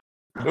Titans.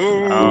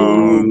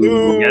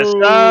 Boo! Yes,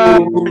 sir.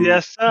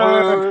 Yes,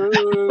 sir.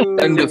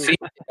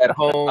 Undefeated at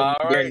home. All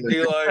right,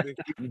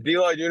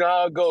 Deloitte, you know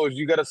how it goes.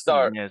 You got to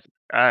start. Yes.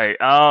 All right.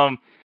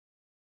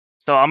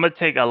 So I'm gonna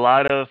take a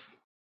lot of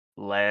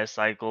last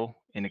cycle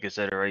into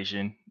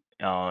consideration.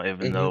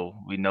 Even though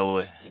we know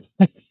it,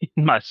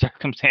 my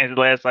circumstances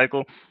last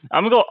cycle,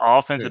 I'm gonna go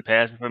offensive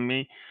passing for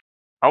me.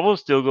 I will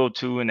still go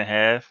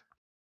 2.5.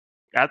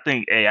 I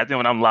think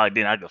when I'm locked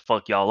in, I could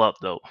fuck y'all up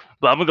though.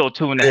 But I'm gonna go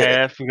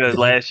 2.5 because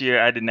last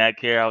year I did not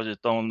care. I was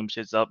just throwing them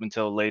shits up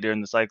until later in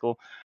the cycle.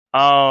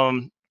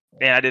 And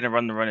I didn't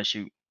run and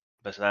shoot.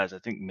 Besides, I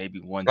think maybe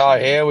one. Oh,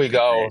 here we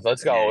go.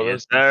 Let's go.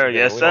 Yes, sir.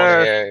 Yes, We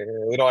sir.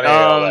 don't want to hear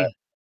all that.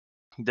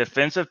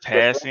 Defensive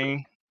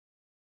passing.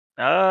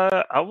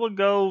 I would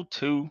go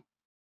 2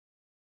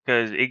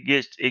 because it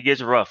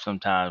gets rough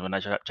sometimes when I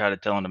try to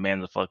tell him the man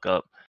to fuck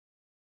up.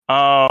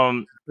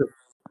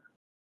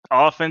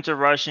 Offensive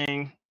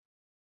rushing.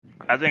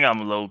 I think I'm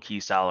a low key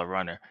solid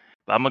runner,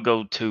 but I'm gonna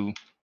go 2.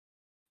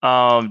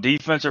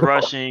 Defensive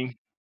rushing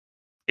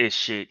is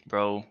shit,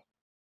 bro.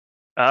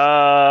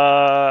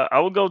 I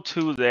would go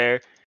 2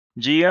 there.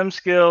 GM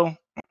skill,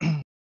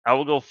 I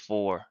would go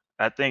 4.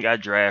 I think I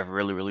draft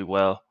really, really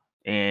well,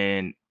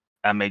 and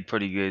I make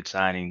pretty good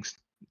signings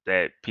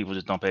that people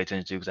just don't pay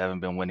attention to because I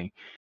haven't been winning.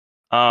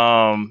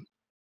 But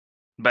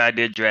I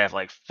did draft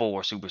like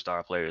 4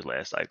 superstar players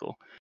last cycle.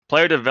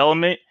 Player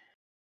development,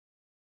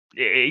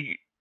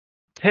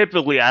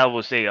 typically I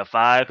would say a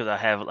 5 because I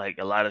have like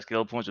a lot of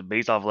skill points. But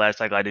based off last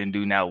cycle, I didn't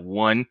do now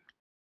one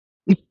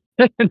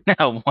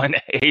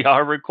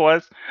AR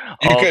request.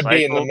 You could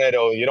be in the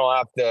middle. You don't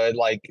have to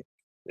like.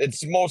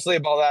 It's mostly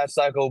about that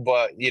cycle,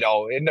 but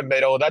in the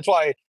middle. That's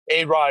why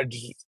A-Rod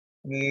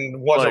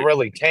wasn't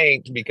really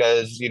tanked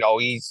because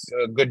he's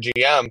a good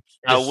GM.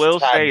 I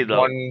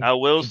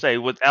will say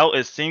without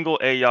a single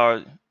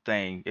AR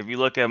thing, if you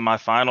look at my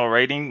final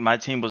rating, my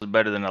team was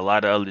better than a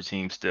lot of other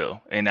teams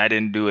still, and I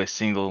didn't do a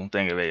single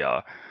thing of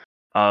AR.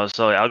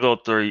 So I'll go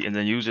 3, and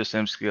then user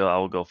sim skill, I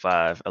will go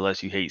 5.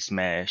 Unless you hate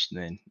Smash,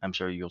 then I'm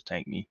sure you'll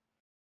tank me.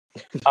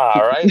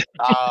 All right.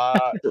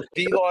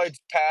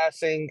 Deloitte's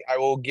passing, I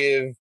will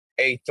give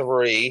a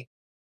 3.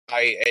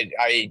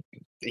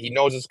 He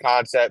knows his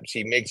concepts.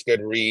 He makes good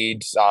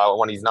reads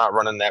when he's not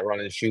running that run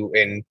and shoot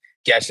and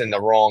guessing the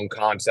wrong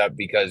concept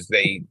because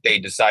they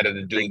decided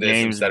to do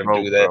this instead of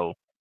do that.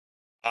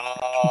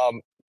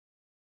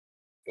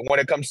 When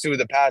it comes to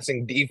the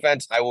passing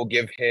defense, I will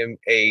give him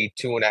a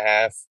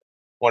 2.5.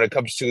 When it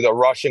comes to the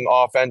rushing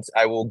offense,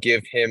 I will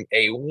give him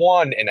a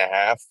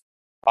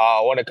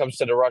 1.5. When it comes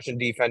to the Russian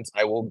defense,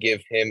 I will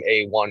give him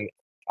a 1.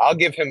 I'll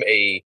give him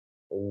a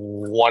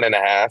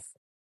 1.5.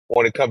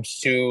 When it comes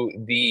to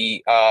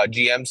the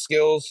GM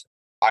skills,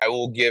 I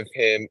will give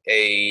him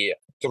a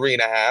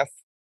 3.5.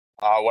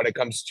 When it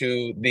comes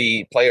to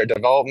the player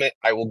development,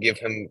 I will give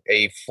him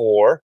a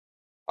 4.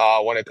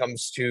 When it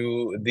comes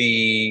to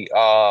the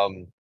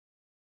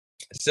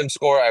sim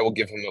score, I will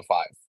give him a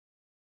 5.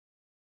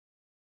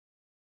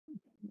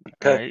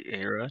 All right,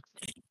 Era.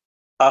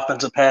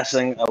 Offensive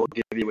passing, I will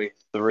give you a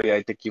 3.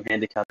 I think you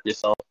handicapped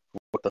yourself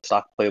with the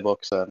stock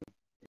playbooks and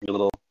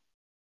your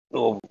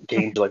little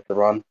games you like to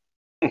run.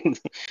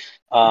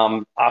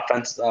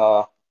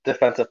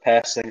 Defensive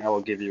passing, I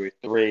will give you a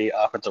 3.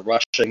 Offensive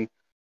rushing,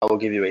 I will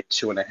give you a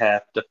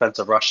 2.5.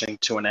 Defensive rushing,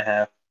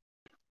 2.5.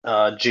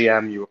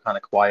 GM, you were kind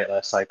of quiet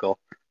last cycle.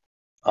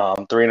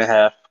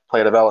 3.5.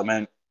 Player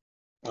development,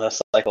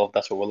 last cycle,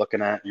 that's what we're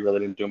looking at. You really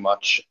didn't do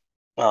much.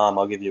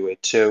 I'll give you a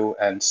 2,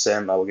 and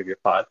sim, I will give you a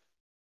 5.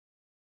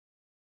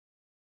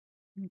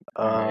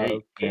 All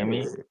right,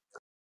 Gammy.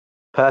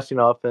 Passing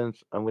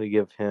offense, I'm going to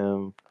give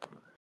him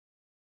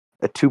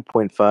a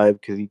 2.5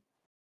 because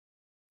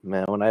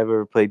man, when I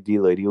ever played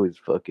D-Lloyd, he always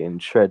fucking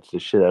shreds the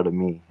shit out of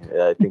me.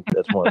 I think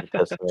that's more of a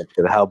testament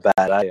to how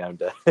bad I am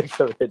to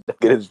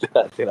get his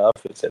passing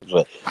offense.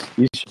 But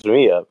he shuts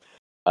me up.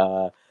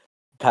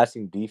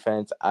 Passing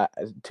defense,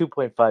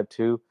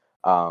 2.52.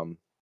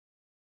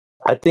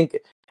 I think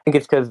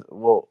it's because,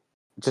 well,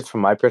 just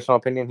from my personal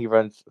opinion, he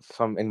runs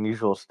some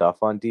unusual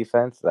stuff on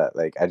defense that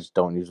like I just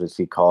don't usually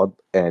see called,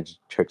 and it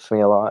just tricks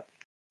me a lot.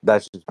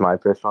 That's just my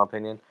personal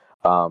opinion.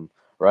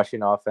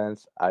 Rushing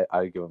offense,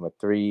 I give him a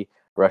 3.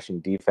 Rushing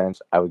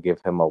defense, I would give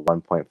him a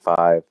 1.5.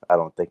 I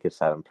don't think it's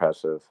that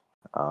impressive.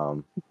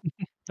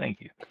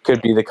 Thank you.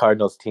 Could be the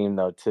Cardinals team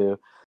though too.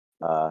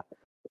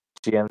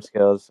 GM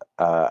skills,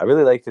 I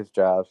really liked his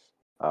drafts.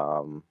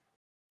 You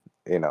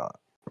know,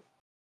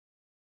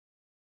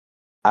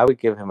 I would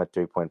give him a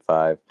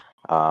 3.5.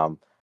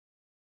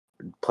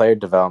 Player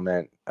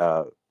development,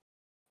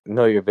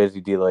 no, you're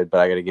busy, D-Lloyd, but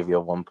I got to give you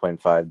a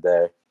 1.5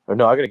 there. Or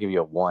no, I got to give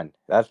you a 1.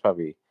 That's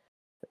probably.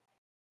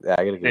 Yeah,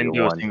 I got to give Didn't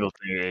you a do a 1. single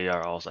thing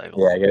AR all cycle.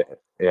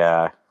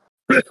 Yeah,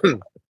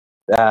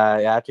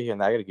 after hearing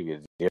that, I got to give you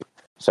a 0.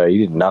 Sorry,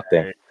 you did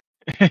nothing.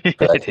 I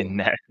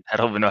didn't. I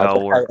don't even know how it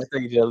I works.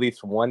 thought you did at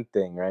least one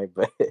thing, right?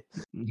 But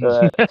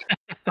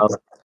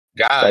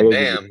God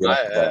damn,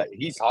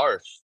 he's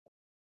harsh.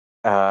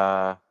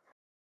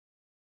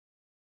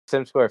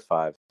 Sim score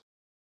 5.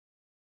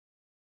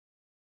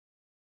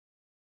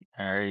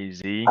 All right,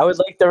 Z. I would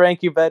like to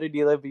rank you better,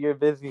 D-Lloyd, but you're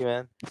busy,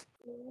 man.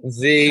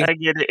 Z. I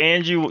get it.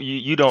 And you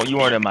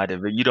weren't in my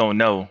division. You don't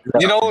know.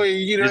 You know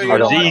This is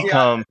what? where Z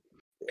come.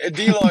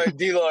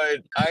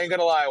 D-Lloyd, I ain't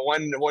gonna lie.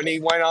 When he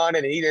went on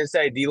and he didn't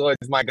say D-Lloyd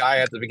is my guy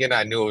at the beginning,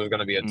 I knew it was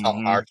gonna be a tough,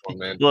 harsh one,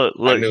 man. Look.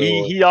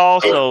 He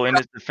also, in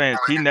his defense,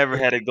 he never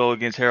had to go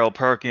against Harold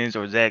Perkins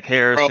or Zach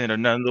Harrison or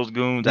none of those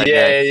goons.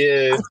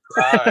 Yeah.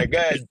 All right, go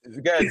ahead,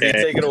 Z,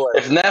 take it away.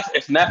 If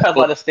Neff had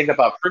let us think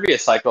about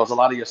previous cycles, a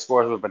lot of your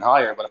scores would have been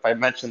higher. But if I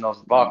mentioned those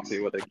bucks, he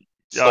would have.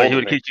 He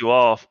would have kicked you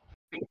off.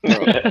 He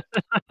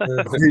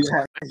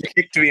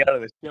kicked me out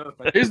of the show.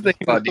 Here's the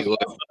thing about D-Lloyd.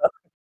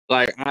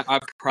 Like, I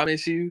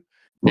promise you,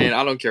 and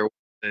I don't care what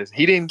it is,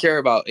 he didn't care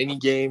about any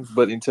games,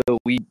 but until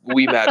we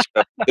matched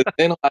up.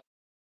 Then,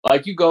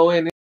 like, you go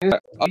in, and,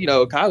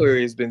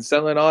 Kyler has been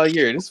selling all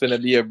year. This is going to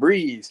be a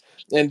breeze.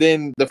 And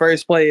then the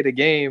first play of the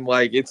game,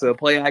 like, it's a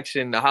play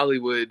action to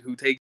Hollywood who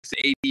takes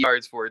 80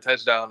 yards for a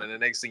touchdown, and the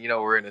next thing you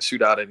know, we're in a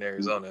shootout in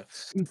Arizona.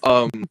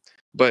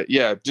 But,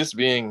 yeah, just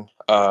being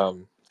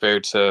fair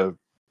to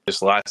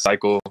this last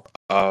cycle,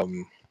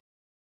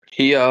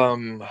 he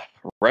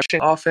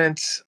rushing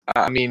offense.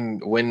 I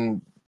mean,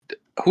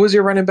 who was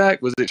your running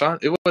back? Was it Sean?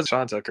 It was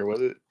Sean Tucker, was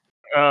it?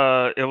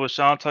 It was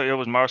Sean Tucker. It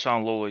was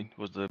Marshawn Lloyd.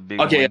 Was the big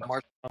one.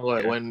 Marshawn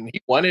Lloyd. Yeah. When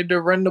he wanted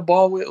to run the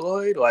ball with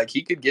Lloyd, like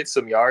he could get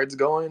some yards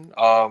going.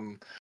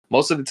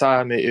 Most of the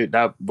time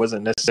that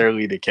wasn't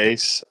necessarily the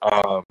case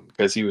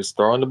because he was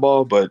throwing the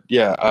ball. But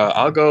yeah,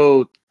 I'll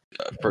go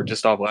for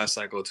just off last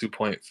cycle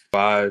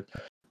 2.5.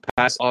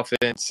 Pass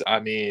offense. I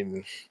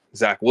mean,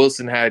 Zach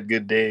Wilson had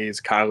good days.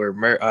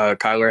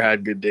 Kyler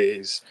had good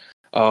days.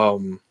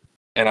 And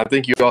I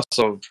think you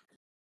also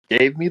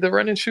gave me the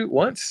run and shoot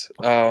once.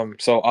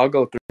 So I'll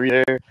go 3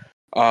 there.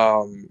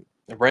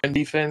 Run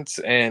defense.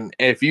 And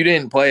if you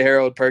didn't play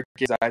Harold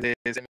Perkins, I did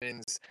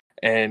Simmons,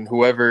 and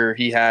whoever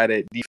he had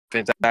at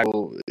defense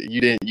tackle,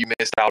 you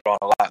missed out on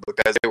a lot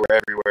because they were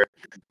everywhere.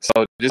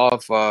 So just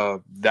off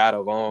that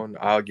alone,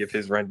 I'll give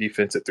his run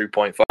defense a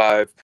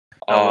 3.5.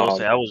 I will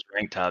say I was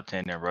ranked top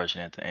 10 in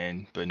rushing at the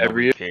end, but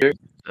nobody cared.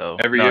 So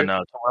every year?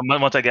 No.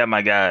 Once I got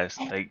my guys,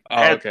 like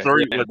I had okay.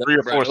 3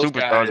 or 4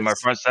 superstars in my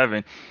front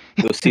 7.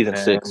 It was season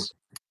 6.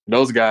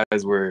 Those guys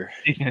were.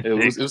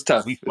 It was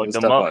tough. We it was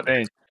them tough up,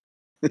 man.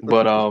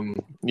 But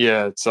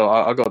yeah. So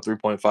I'll go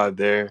 3.5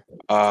 there.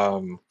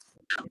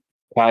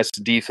 Pass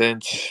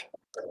defense.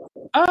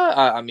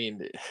 I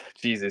mean,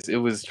 Jesus, it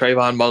was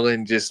Trayvon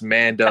Mullen just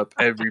manned up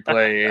every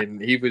play,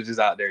 and he was just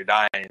out there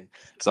dying.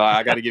 So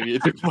I got to give you a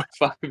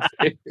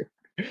 2.5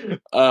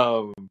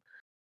 there.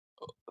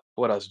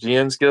 What else?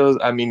 GM skills.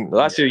 I mean,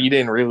 last year you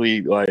didn't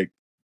really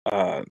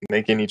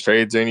make any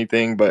trades or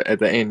anything, but at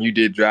the end you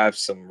did draft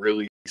some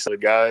really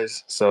solid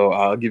guys. So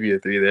I'll give you a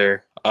 3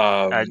 there.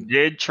 I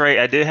did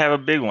have a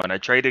big one. I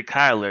traded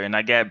Kyler, and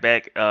I got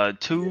back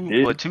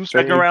two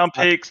second round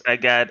picks. I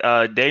got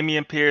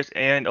Dameon Pierce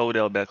and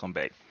Odell Beckham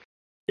back.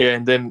 Yeah,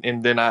 and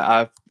then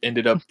I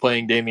ended up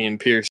playing Dameon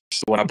Pierce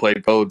when I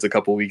played Codes a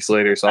couple weeks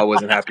later, so I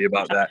wasn't happy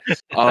about that.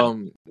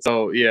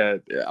 So yeah,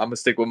 I'm gonna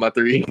stick with my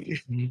 3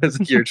 because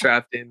you're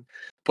trapped in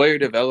player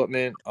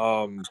development.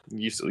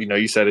 You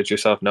said it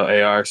yourself, no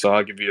AR, so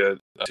I'll give you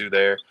a 2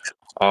 there.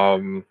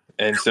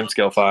 And sim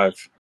scale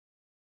 5.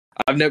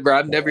 I've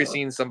never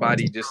seen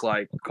somebody just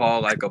like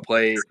call like a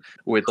play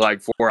with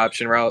like 4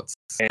 option routes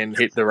and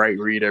hit the right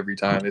read every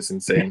time. It's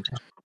insane.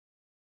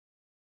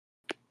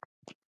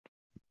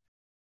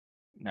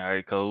 All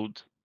right,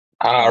 Codes.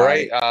 All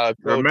right. Coach.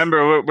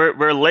 Remember,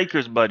 we're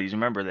Lakers buddies.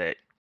 Remember that.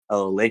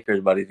 Oh,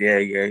 Lakers, buddies.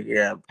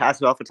 Yeah.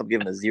 Passing offense, I'm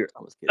giving a 0.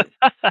 I was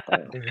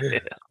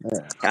kidding.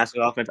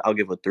 Passing offense, I'll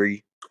give a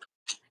 3.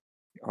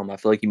 I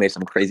feel like you made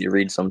some crazy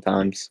reads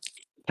sometimes.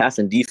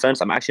 Passing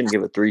defense, I'm actually gonna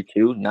give a 3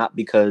 too, not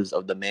because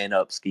of the man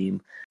up scheme,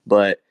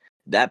 but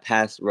that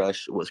pass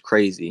rush was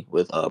crazy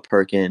with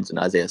Perkins and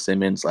Isaiah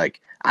Simmons.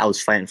 Like I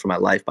was fighting for my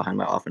life behind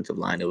my offensive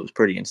line. It was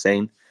pretty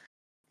insane.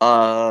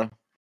 The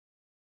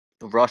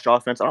rush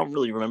offense, I don't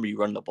really remember you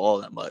running the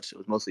ball that much. It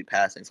was mostly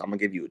passing, so I'm gonna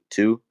give you a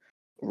 2.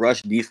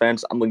 Rush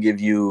defense, I'm gonna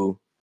give you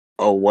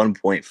a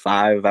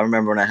 1.5. I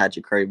remember when I had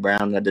Ja'Cory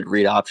Brown and I did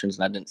read options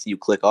and I didn't see you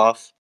click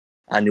off.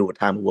 I knew what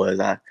time it was.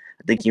 I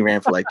think he ran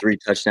for like 3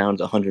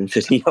 touchdowns,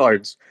 150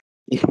 yards.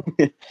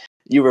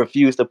 You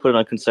refuse to put it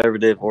on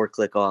conservative or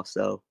click off,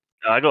 so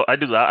I go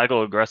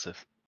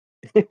aggressive.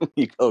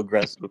 you go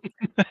aggressive.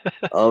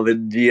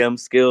 The GM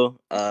skill,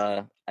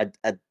 I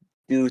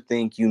do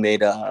think you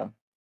made a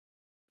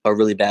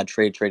really bad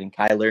trade trading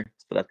Kyler,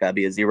 so that's gotta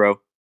be a 0.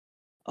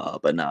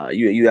 But nah,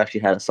 you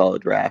actually had a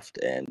solid draft,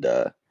 and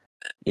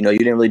you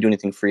didn't really do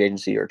anything free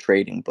agency or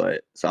trading,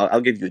 but so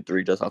I'll give you a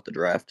 3 just off the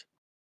draft.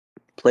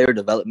 Player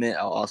development,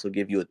 I'll also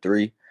give you a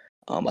 3.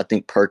 I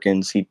think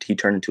Perkins, he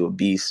turned into a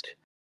beast.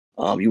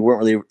 You weren't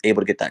really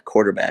able to get that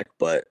quarterback,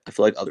 but I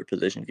feel like other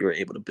positions you were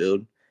able to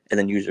build and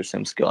then use your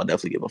sim skill. I'll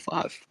definitely give a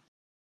 5.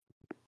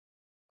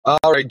 All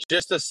right,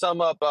 just to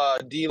sum up,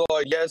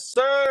 D-Lloyd, yes,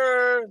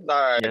 sir.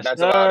 All right, Yes, that's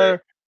sir. about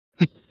it.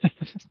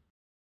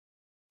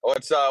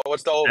 What's the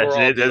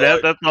overall,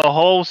 D-Lloyd? That's the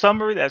whole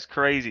summary. That's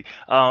crazy.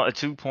 A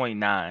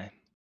 2.9.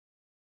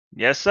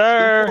 Yes,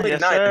 sir. 2.9,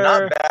 Yes, sir.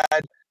 not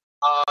bad.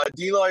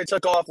 D-Lloyd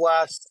took off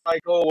last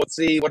cycle. We'll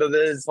see what it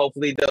is.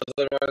 Hopefully, he doesn't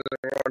run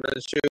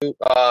and shoot.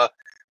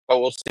 But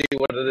we'll see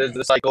what it is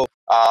this cycle.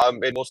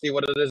 And we'll see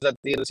what it is at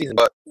the end of the season.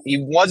 But he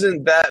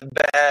wasn't that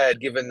bad,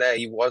 given that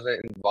he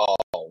wasn't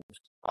involved.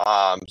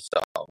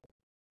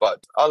 But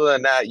other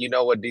than that, you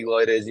know what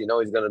D-Lloyd is. You know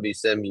he's gonna be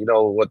sim. You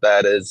know what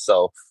that is.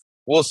 So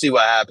we'll see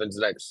what happens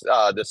next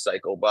this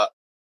cycle. But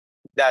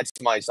that's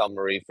my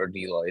summary for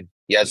D-Lloyd.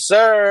 Yes,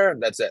 sir.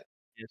 That's it.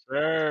 Yes,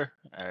 sir.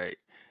 All right.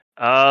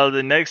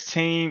 The next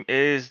team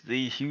is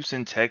the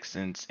Houston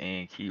Texans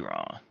and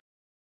Kieran.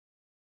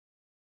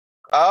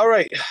 All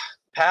right.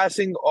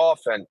 Passing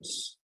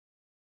offense,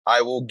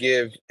 I will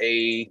give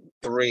a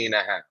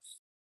 3.5.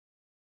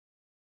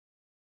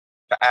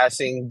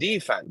 Passing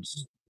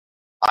defense,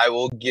 I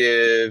will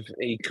give,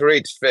 he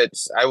creates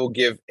fits, I will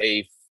give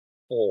a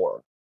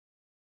 4.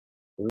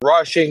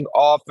 Rushing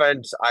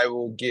offense, I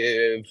will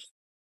give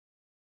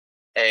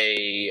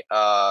a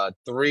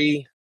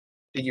 3.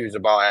 I think he was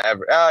about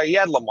average. He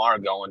had Lamar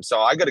going,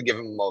 so I got to give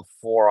him a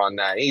 4 on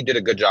that. He did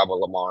a good job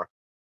with Lamar.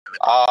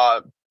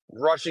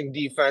 Rushing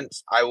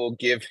defense, I will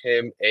give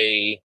him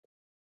a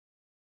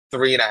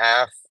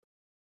 3.5.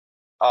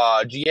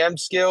 GM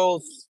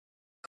skills,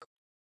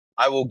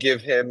 I will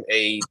give him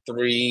a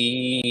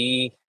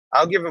 3.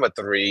 I'll give him a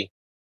 3.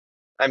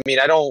 I mean,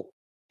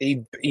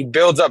 he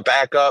builds up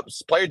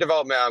backups. Player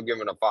development, I'll give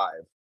him a 5.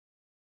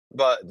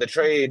 But the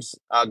trades,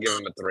 I'll give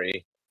him a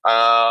 3.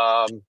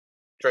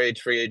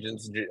 Trades, free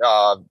agents,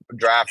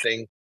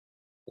 drafting,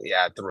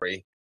 yeah,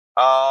 3.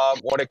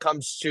 When it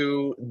comes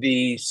to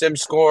the sim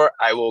score,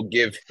 I will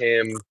give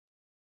him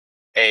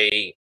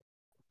a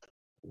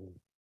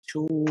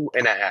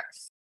 2.5.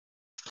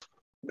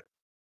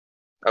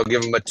 I'll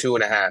give him a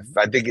 2.5.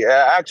 I think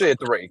actually a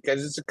 3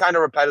 because it's kind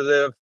of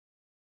repetitive.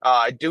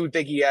 I do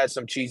think he has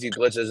some cheesy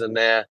blitzes in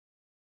there.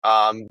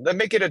 Then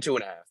make it a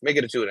 2.5. Make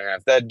it a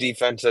 2.5. That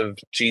defensive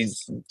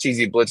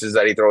cheesy blitzes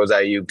that he throws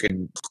at you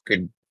could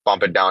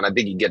bump it down. I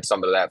think he gets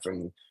some of that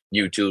from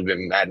YouTube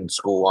and Madden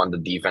school on the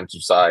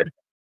defensive side.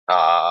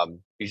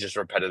 He's just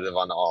repetitive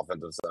on the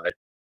offensive side.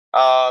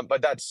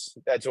 But that's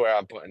where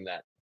I'm putting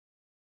that.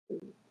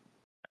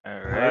 All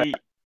right.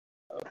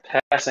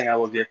 Passing, I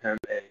will give him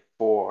a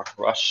 4.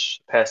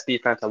 Pass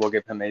defense, I will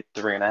give him a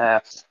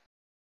 3.5.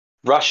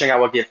 Rushing, I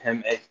will give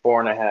him a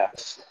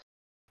 4.5.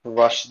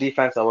 Rush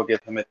defense, I will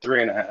give him a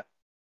 3.5.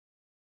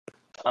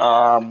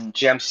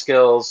 GM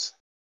skills,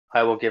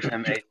 I will give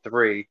him a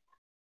 3.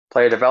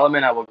 Player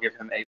development, I will give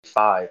him a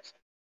 5.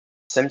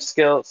 Sim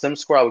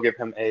score, I will give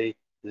him a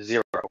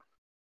 0.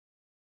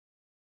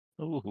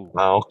 Ooh.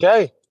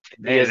 Okay.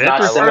 He Man, is that's not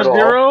your sim at first all.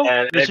 zero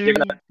And that you.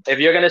 if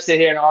you're gonna sit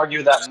here and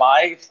argue that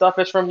my stuff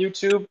is from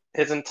YouTube,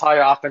 his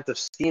entire offensive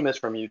scheme is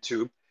from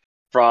YouTube,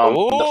 from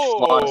the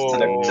flunks to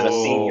the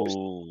seniors.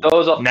 Ooh.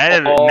 Those are Not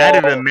even all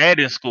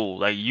Madden school,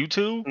 like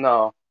YouTube.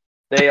 no,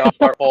 they are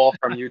all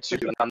from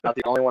YouTube, and I'm not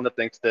the only one that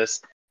thinks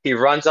this. He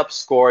runs up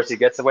scores. He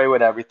gets away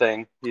with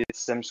everything. His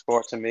sim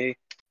score to me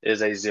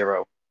is a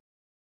 0.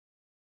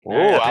 Hey, Ooh,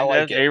 I I think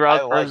like that's it.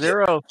 A-Rod's I first like it.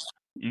 zero.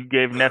 You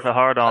gave Neff a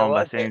hard I on by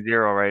like it. saying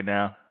 0 right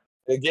now.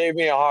 It gave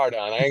me a hard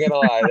on. I ain't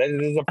gonna lie. This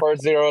is the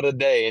first zero of the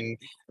day, and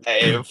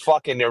hey,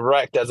 fucking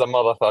erect as a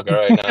motherfucker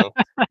right now.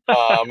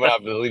 I'm gonna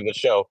have to leave the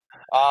show.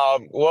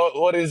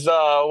 What is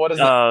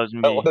It's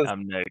me. what is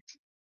I'm next.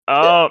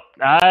 yeah?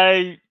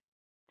 I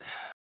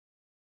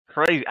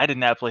crazy. I did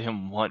not play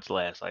him once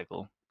last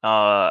cycle.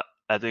 I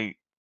think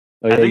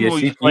Oh yeah, your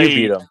when we CPU beat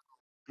played. him.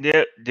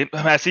 Yeah,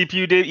 my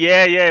CPU did.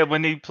 Yeah.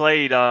 When he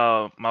played,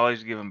 my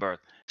wife's giving birth.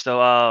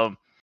 So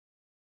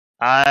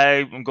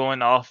I'm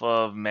going off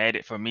of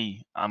Madden. For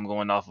me, I'm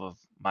going off of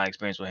my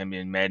experience with him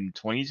in Madden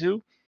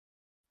 22.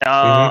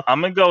 Mm-hmm.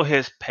 I'm gonna go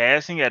his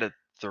passing at a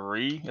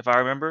 3, if I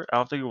remember. I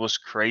don't think it was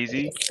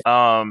crazy.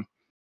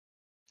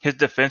 His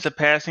defensive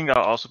passing, I'll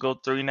also go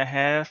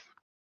 3.5.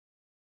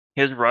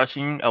 His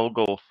rushing, I will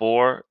go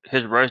 4.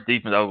 His rush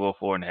defense, I will go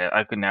 4.5.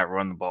 I could not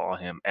run the ball on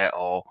him at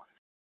all.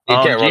 You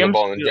can't run the GM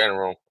ball in skill,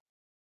 general.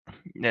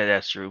 yeah,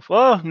 that's true.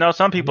 Well, no,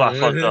 some people are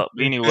fucked up.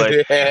 But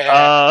anyway,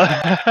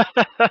 Yeah.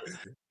 uh,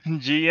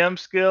 GM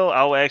skill,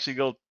 I will actually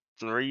go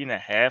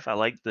 3.5. I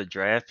like the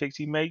draft picks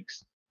he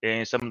makes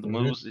and some of the Mhm.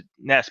 moves.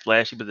 Not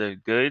splashy, but they're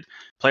good.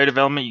 Player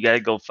development, you gotta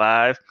go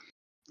 5.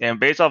 And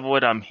based off of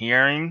what I'm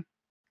hearing,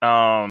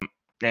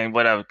 and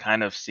what I've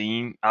kind of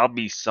seen, I'll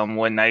be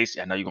somewhat nice.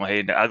 I know you're gonna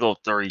hate it. I'll go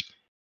 3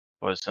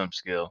 for some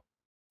skill.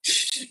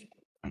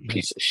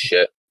 Piece of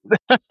shit.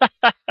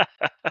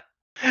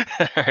 All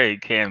right,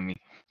 Cammy.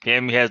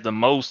 Cammy has the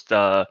most.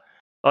 Oh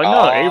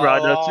no, A-Rod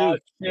does Oh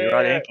too.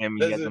 A-Rod and shit!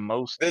 Cammy got the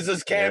most. This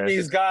is Yes,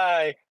 Cammy's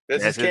guy. This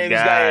is that's his Cammy's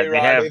guy, guy. A They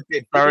Rod. have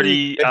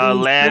 30 If he's too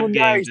lab games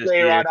nice, this A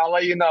year. Rod, I'll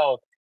let you know.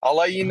 I'll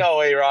let you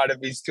know, A Rod, if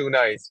he's too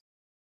nice.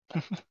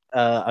 I'm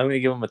gonna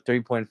give him a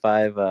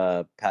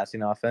 3.5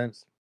 passing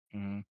offense.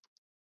 Mhm.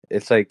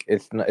 It's like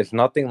it's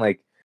nothing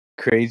like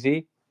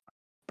crazy,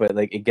 but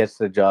like it gets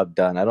the job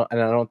done. I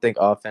don't think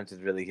offense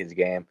is really his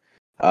game.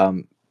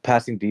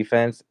 Passing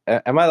defense.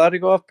 Am I allowed to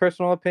go off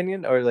personal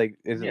opinion, or like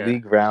is it Yeah.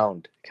 league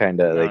round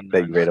kind of like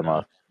that you rate him No.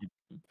 off?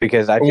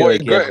 Because I feel Well,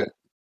 like good.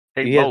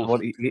 Take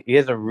both. he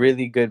has a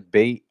really good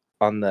bait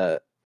on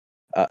the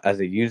as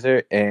a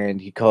user,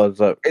 and he calls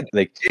up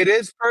like It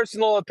is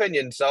personal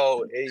opinion,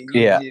 so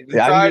yeah. you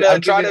Yeah, I'm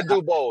try giving. to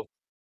do both.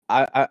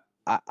 I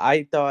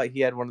thought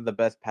he had one of the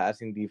best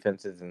passing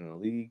defenses in the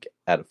league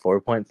at a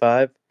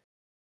 4.5.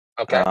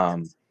 Okay.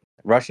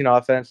 Rushing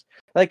offense,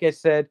 like I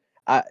said,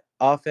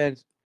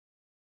 offense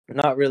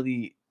not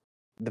really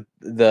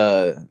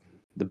the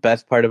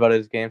best part about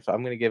his game. So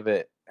I'm gonna give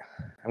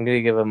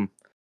him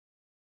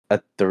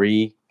a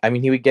 3. I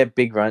mean, he would get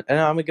big runs. I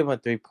know I'm gonna give him a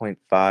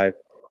 3.5.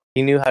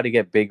 He knew how to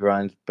get big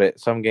runs, but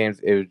some games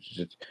it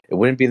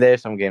wouldn't be there.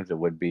 Some games it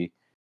would be.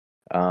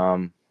 No,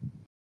 I'm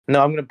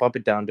gonna bump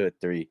it down to a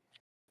 3.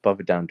 Bump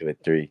it down to a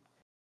 3. See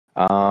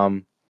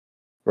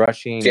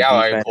Rushing how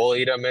I defense.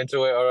 bullied him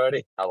into it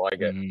already? I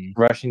like it. Mhm.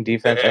 Rushing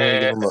defense.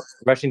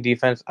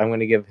 I'm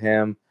gonna give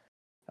him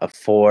a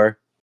 4.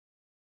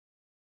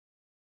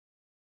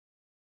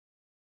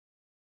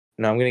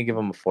 No, I'm gonna give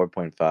him a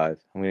 4.5.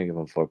 I'm gonna give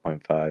him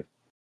 4.5.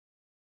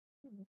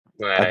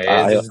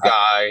 It's this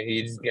guy.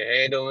 He's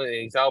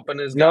handling. He's helping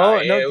his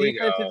guy. No Here we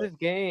defense is go. his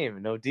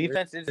game. No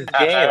defense is his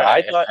game.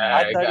 I thought he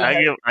I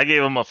had I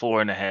gave him a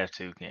 4.5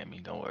 too,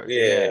 Cammy. Don't worry.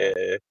 yeah.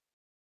 Yeah.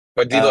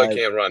 But Deloitte Uh,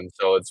 can't run,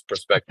 so it's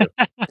perspective.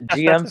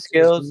 GM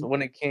skills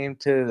when it came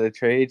to the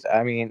trades.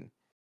 I mean,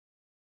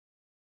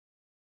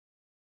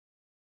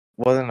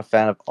 wasn't a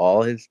fan of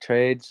all his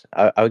trades.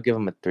 I would give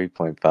him a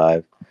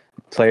 3.5.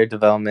 Player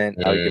development,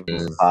 I would give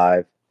him a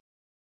 5.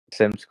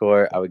 Sim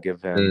score, I would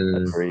give him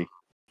a 3.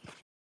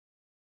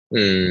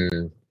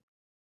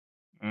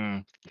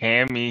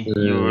 Cammy,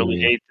 you really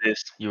hate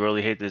this. You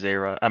really hate this,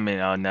 A-Rod. I mean,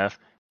 Neff.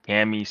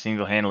 Cammy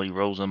single-handedly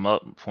rolls him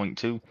up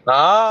 0.2.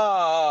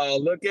 Oh,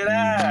 look at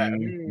that.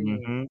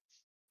 Mm-hmm.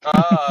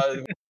 Uh,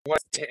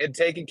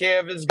 taking care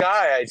of his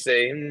guy, I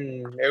say.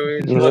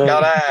 Look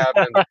how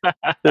that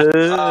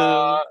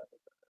happened.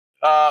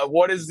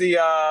 What is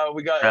the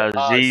we got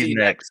Z's Z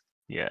next.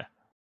 next. Yeah.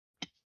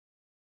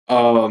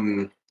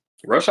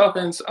 Rush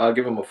offense, I'll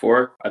give him a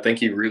 4. I think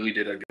he really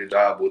did a good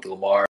job with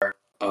Lamar.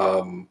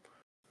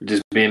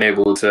 Just being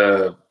able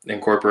to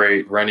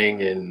incorporate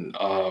running and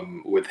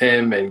with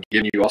him and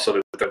giving you also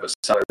the look of a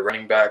solid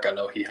running back. I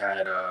know he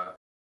had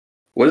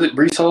was it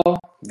Brees Hall?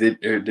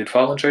 Did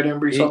Fallon trade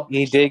in Brees Hall?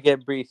 He did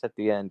get Brees at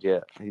the end,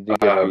 yeah. He did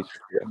get Brees.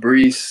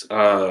 Brees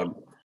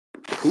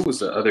who was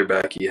the other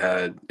back he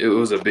had? It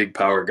was a big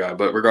power guy,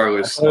 but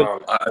regardless, I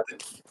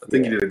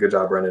think he did a good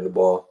job running the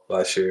ball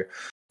last year.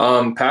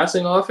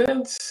 Passing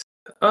offense,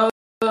 I'll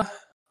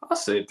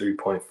say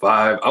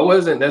 3.5.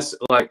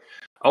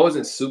 I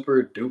wasn't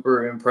super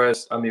duper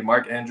impressed. I mean,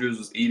 Mark Andrews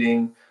was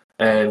eating,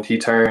 and he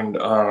turned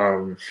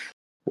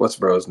what's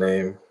bro's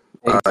name?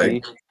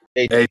 AC.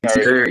 Yeah,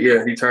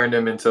 he turned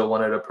him into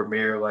one of the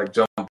premier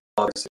jump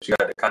ballers that you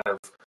had to kind of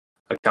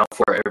account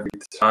for every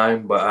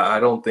time. But I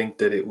don't think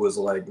that it was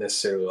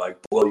necessarily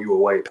blow you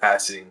away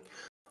passing.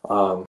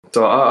 So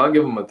I'll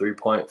give him a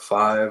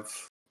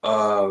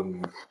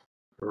 3.5.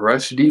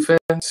 Rush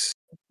defense,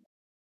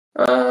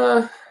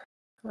 I'll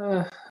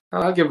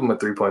give him a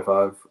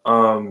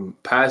 3.5.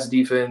 Pass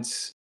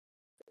defense,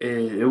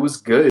 it was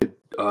good.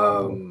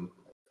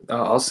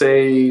 I'll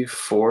say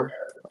 4.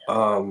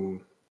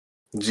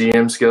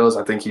 GM skills,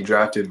 I think he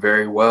drafted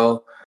very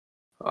well.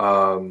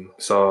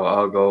 So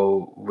I'll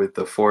go with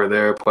the 4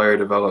 there. Player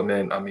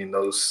development, I mean,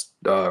 those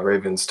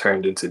Ravens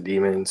turned into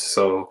demons,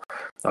 so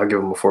I'll give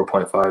him a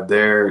 4.5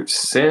 there.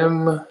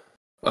 Sim,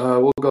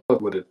 we'll go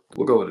with a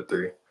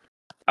 3.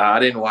 I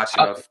didn't watch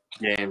enough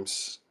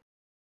games,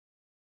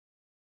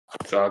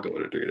 so I'll go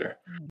with a 3 there.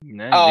 D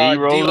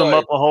rolled him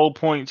up a whole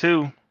point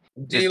too.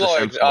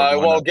 D-Lloyd,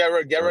 well, get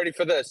ready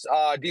for this.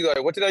 D-Lloyd,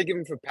 what did I give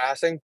him for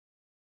passing?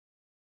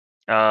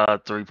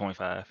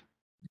 3.5.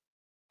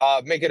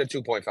 Make it a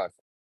 2.5.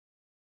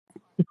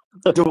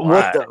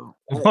 What the?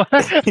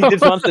 He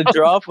just wants to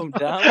drop him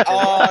down.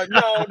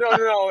 No.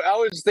 I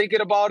was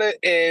thinking about it,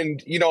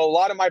 and a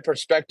lot of my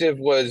perspective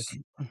was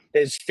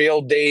his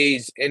field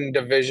days in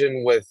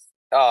division with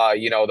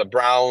the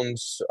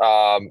Browns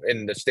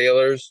and the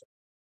Steelers,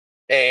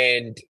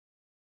 and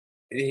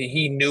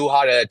he knew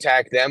how to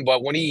attack them.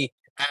 But when he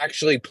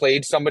actually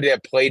played somebody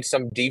that played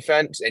some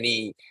defense, and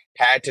he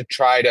had to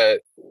try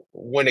to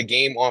win a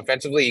game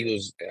offensively, he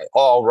was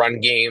all run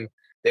game.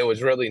 There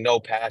was really no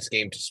pass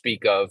game to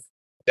speak of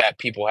that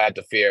people had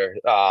to fear.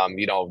 Now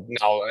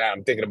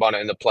I'm thinking about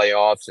it in the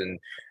playoffs and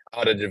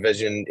out of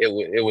division,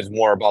 it was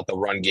more about the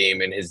run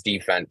game and his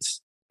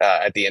defense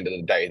at the end of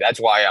the day. That's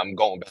why I'm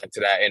going back to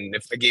that. And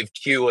if I gave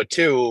Q a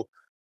 2,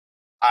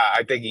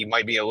 I think he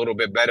might be a little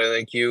bit better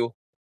than Q.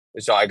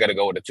 So I got to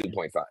go with a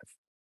 2.5.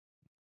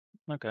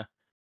 Okay.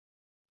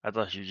 I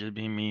thought you were just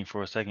being mean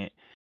for a second.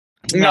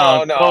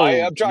 No.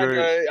 I'm trying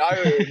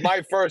to.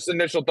 My first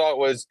initial thought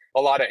was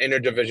a lot of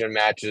interdivision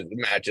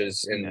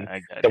matches, and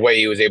the way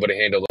he was able to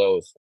handle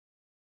those.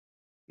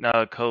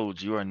 Now,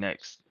 Coach, you are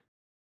next.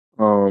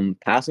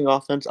 Passing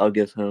offense, I'll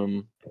give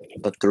him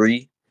a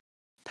 3.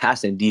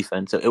 Passing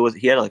defense,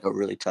 he had a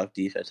really tough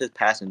defense. His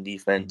passing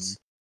defense,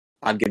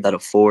 I'd give that a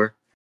 4.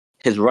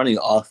 His running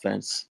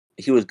offense,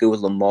 he was good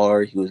with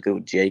Lamar. He was good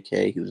with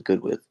J.K. He was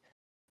good with,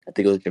 I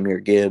think it was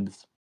Jahmyr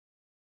Gibbs,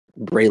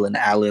 Braylon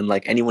Allen,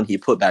 anyone he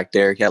put back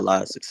there, he had a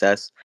lot of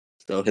success.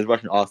 So his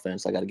rushing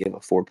offense, I got to give a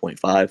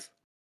 4.5.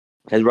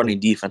 His running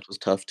defense was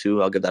tough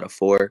too. I'll give that a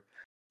 4.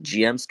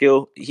 GM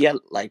skill, he had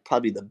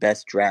probably the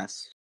best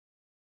drafts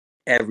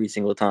every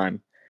single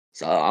time.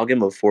 So I'll give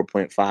him a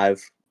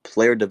 4.5.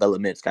 Player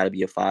development's got to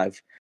be a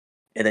 5.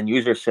 And then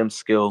user sim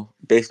skill,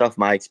 based off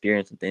my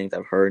experience and things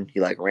I've heard, he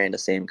ran the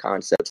same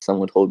concept.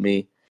 Someone told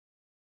me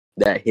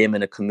that him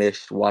and a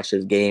commish watched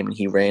his game and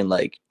he ran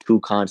 2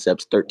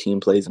 concepts,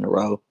 13 plays in a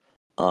row.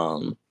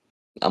 I'm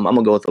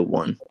gonna go with a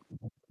 1.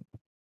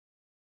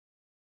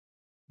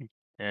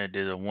 Yeah,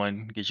 did a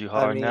 1 get you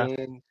hard enough?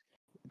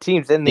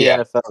 Teams in the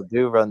NFL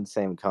do run the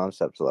same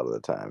concepts a lot of the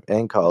time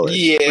in college.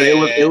 Yeah,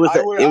 it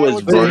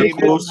was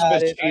verticals.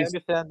 I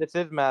understand this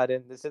is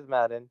Madden,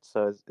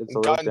 so it's a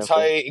little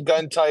different.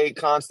 Gun tight,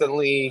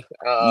 constantly.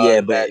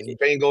 But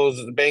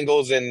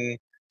Bengals and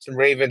some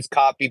Ravens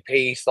copy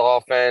paste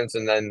offense,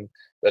 and then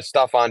the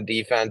stuff on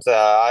defense.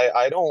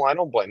 I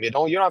don't blame you.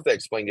 You don't have to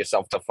explain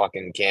yourself to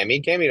fucking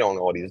Cammy. Cammy don't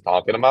know what he's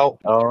talking about.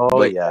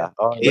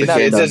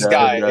 It's his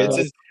guy.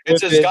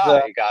 It's his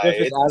guy.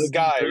 It's his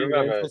guy.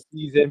 Remember,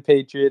 season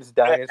Patriots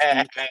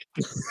dynasty.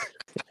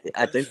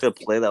 I think the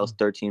play that was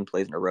 13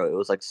 plays in a row, it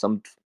was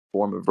some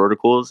form of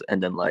verticals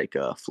and then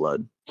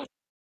flood.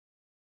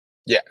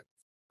 Yeah.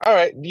 All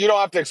right. You don't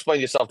have to explain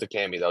yourself to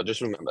Cammy though.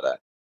 Just remember that.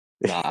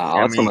 Nah,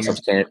 I'll tell myself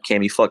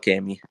Cammy. Fuck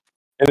Cammy.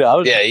 He's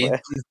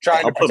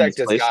trying to protect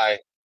his guy.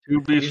 To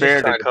be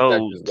fair to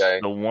Coach,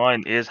 the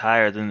 1 is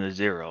higher than the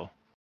 0.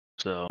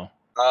 So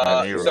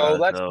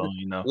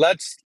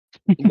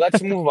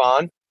let's move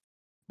on.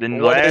 The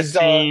last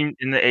team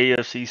in the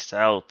AFC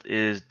South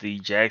is the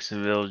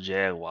Jacksonville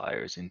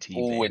Jaguars and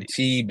T-Bandit.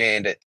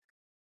 T-Bandit.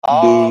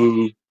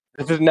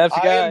 This is Neff's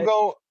guy.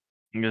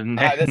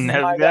 This is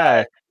my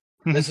guy.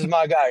 This is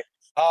my guy.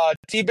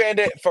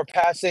 T-Bandit for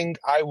passing,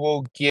 I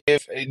will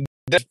give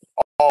this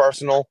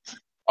personal.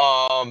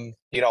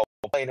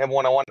 Playing him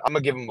one-on-one, I'm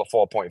gonna give him a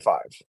 4.5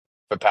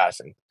 for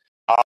passing.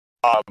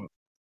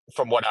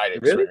 From what I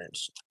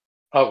experienced.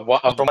 From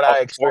what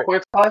I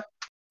experienced. 4.5?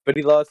 But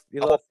he lost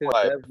his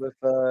dev with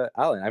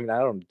Allen. I mean, I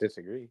don't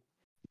disagree.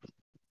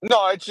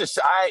 No, it's just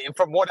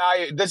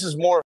this is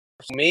more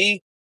for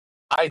me.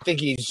 I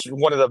think he's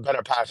one of the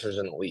better passers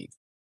in the league.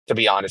 to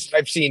be honest.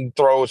 I've seen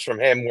throws from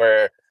him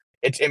where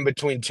it's in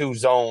between two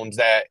zones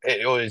that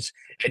it was,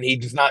 and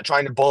he's not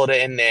trying to bullet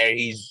it in there.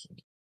 He's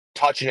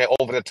touching it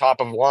over the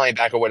top of the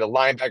linebacker where the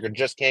linebacker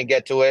just can't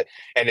get to it,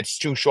 and it's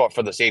too short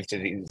for the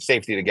safety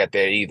to get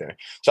there either.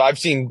 So I've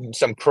seen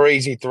some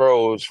crazy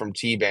throws from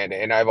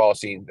T-Bandit, and I've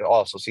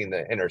also seen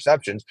the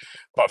interceptions.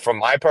 But from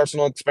my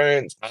personal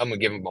experience, I'm gonna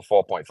give him a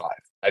 4.5.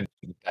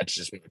 That's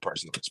just my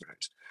personal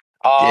experience.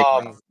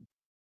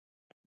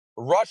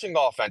 Rushing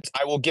offense,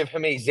 I will give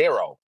him a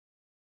 0.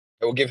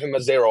 I will give him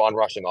a 0 on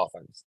rushing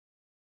offense.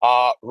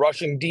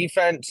 Rushing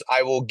defense,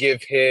 I will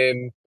give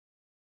him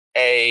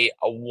a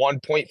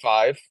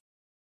 1.5.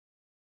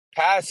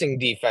 Passing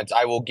defense,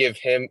 I will give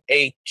him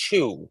a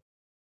 2.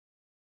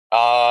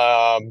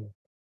 When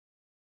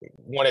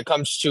it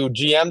comes to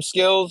GM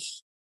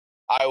skills,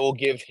 I will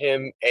give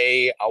him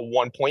a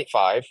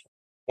 1.5.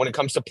 When it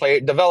comes to player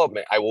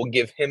development, I will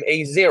give him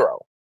a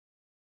 0.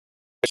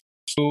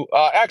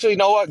 Actually, you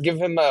know what? Give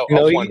him a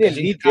No, 1 because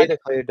he did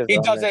player he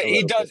does development it. a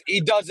little bit.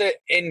 He does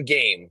it in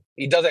game.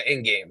 He does it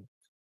in game.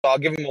 So I'll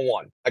give him a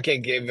 1. I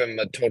can't give him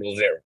a total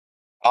 0.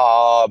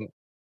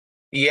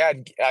 Yeah,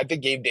 I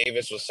think Gabe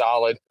Davis was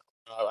solid.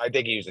 I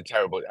think he's a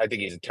terrible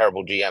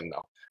GM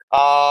though.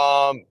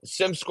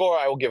 Sim score,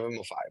 I will give him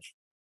a 5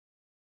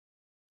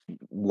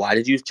 Why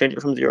did you change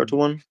it from 0 to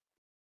 1?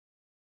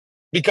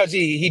 because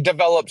he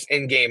develops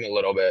in game a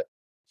little bit.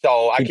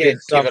 So I He can't did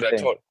give it a something.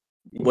 total.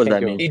 What does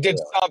that mean? He did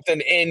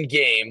something in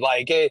game.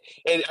 Like I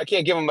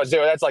can't give him a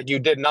 0. That's like you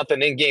did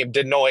nothing in game,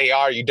 did no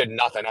AR, you did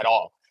nothing at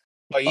all.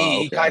 But he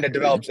Okay, I kind of see.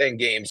 develops in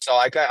game, so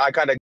I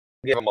kind of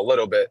give him a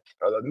little bit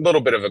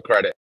of a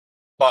credit.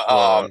 But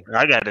Well,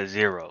 I got a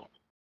 0,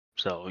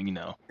 so you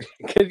know.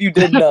 Because you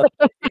did nothing.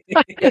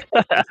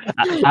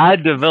 I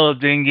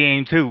developed in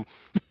game too.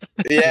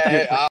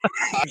 yeah,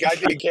 I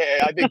think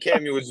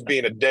Cammy was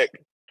being a dick.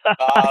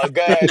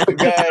 Good.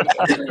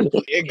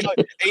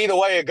 Either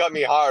way, it got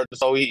me hard,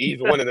 so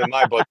he's winning in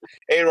my book.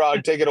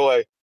 A-Rod, take it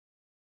away.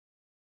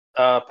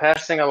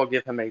 Passing, I will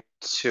give him a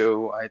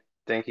 2. I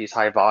think he's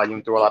high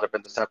volume, threw a lot of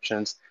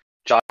interceptions.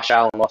 Josh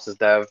Allen lost his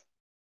dev.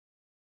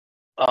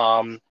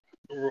 Pass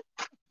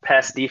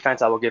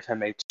defense, I will give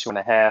him a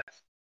 2.5.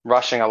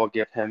 Rushing, I will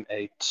give him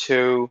a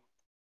 2.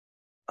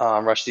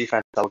 Rush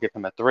defense, I will give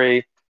him a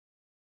 3.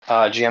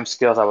 GM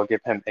skills, I will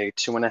give him a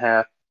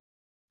 2.5.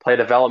 Player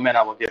development,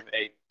 I will give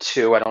a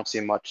 2. I don't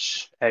see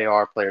much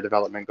AR player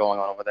development going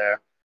on over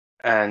there.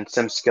 And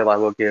sim skill, I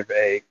will give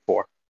a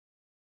 4.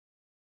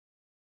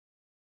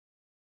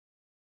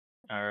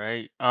 All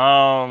right.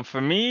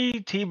 For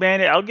me, T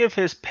Bandit, I'll give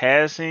his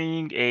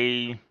passing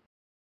a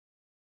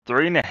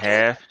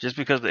 3.5, just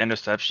because of the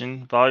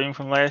interception volume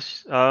from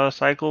last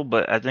cycle.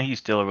 But I think he's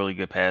still a really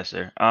good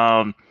passer.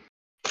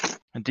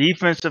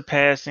 Defensive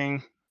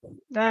passing,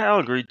 I'll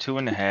agree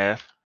 2.5. I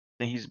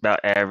think he's about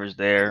average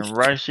there.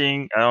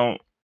 Rushing, I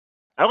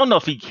don't know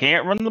if he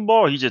can't run the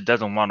ball. Or he just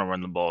doesn't want to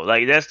run the ball.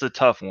 Like that's the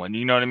tough one.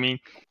 You know what I mean?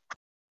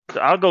 So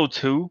I'll go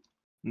 2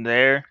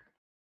 there.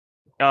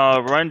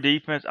 Run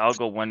defense, I'll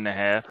go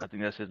 1.5. I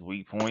think that's his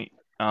weak point.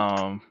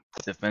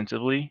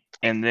 Defensively,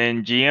 and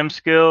then GM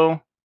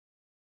skill.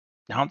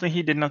 I don't think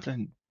he did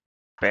nothing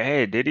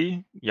bad, did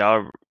he?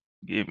 Y'all,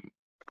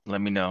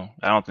 let me know.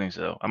 I don't think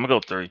so. I'm gonna go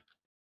 3.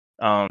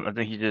 I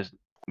think he just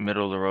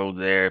middle of the road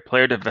there.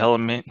 Player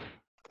development.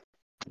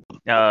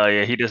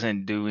 Yeah, he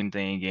doesn't do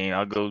anything in game.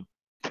 I'll go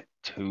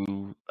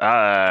 2.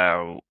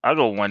 I'll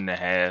go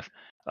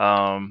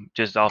 1.5.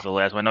 Just off the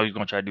last one. I know he's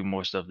gonna try to do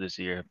more stuff this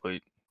year, but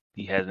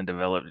he hasn't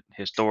developed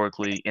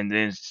historically. And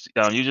then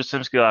user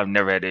sim skill, I've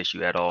never had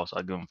issue at all, so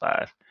I'll give him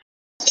 5.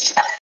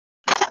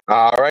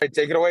 All right,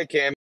 take it away,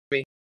 Cammy.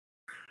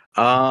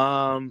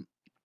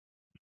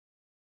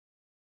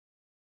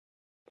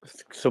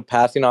 So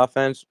passing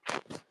offense,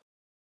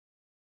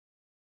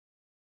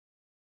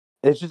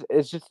 it's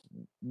just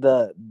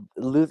the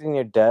losing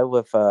your dev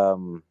with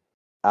Allen.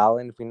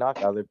 If we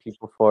knock other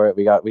people for it,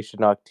 we should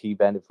knock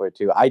T-Bandit for it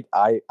too. I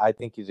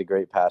think he's a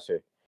great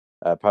passer,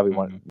 probably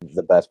one of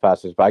the best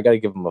passers. But I got to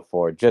give him a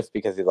 4 just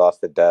because he lost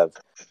the dev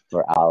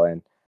for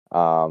Allen.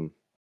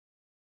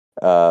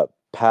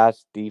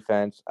 Pass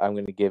defense, I'm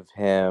going to give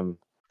him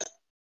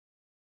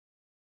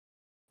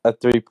a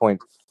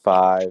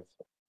 3.5.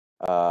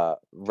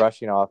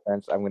 Rushing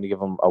offense, I'm going to give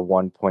him a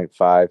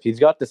 1.5. He's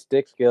got the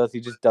stick skills.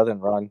 He just doesn't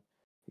run.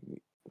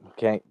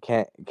 Can't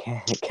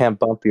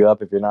bump you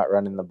up if you're not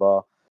running the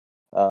ball.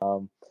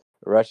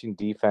 Rushing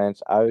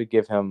defense, I would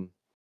give him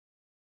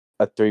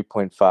a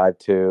 3.5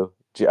 too.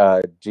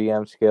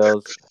 GM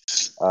skills,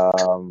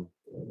 I'll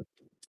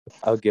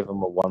give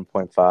him a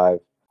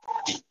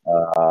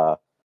 1.5.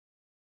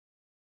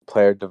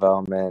 Player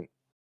development,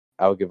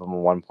 I would give him a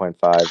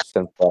 1.5.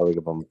 Simple, I would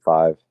give him a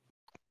 5.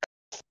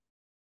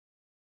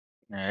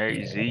 All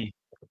right, Z.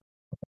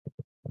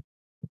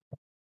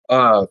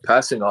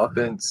 Passing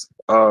offense.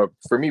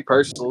 For me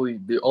personally,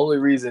 the only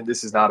reason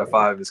this is not a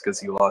 5 is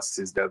because he lost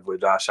his dev with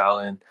Josh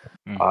Allen.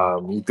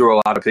 He threw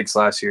a lot of picks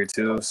last year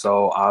too,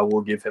 so I will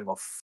give him a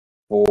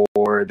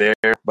 4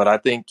 there. But I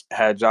think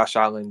had Josh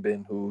Allen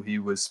been who he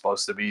was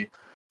supposed to be,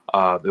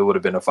 it would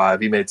have been a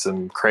 5. He made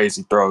some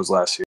crazy throws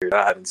last year that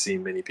I hadn't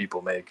seen many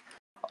people make.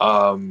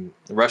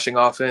 Rushing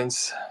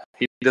offense,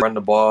 he doesn't run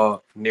the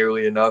ball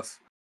nearly enough.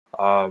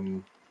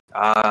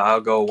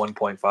 I'll go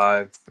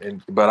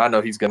 1.5, but I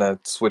know he's gonna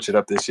switch it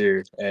up this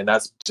year, and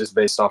that's just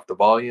based off the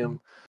volume.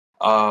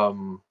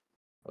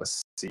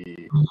 Let's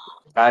see,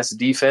 pass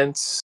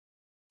defense.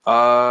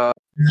 I'll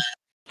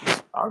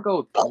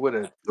go with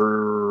a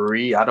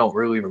 3. I don't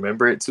really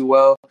remember it too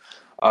well.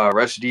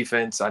 Rush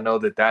defense, I know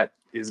that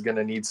is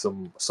gonna need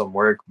some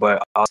work,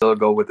 but I'll still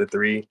go with a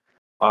 3.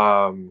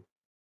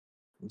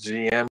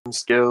 GM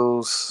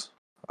skills.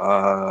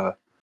 I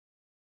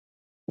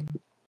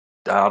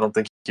don't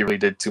think he really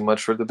did too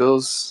much for the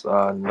Bills.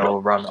 No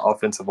around the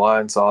offensive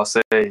line, so I'll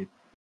say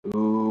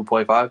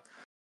 2.5.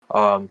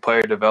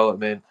 Player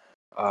development,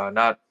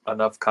 not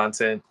enough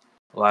content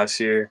last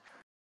year.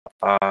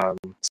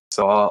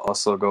 So I'll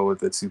also go with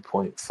the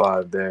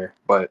 2.5 there.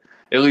 But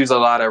it leaves a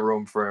lot of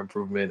room for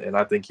improvement, and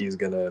I think he's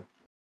gonna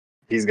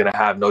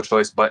have no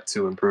choice but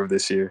to improve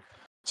this year.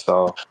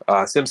 So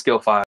sim skill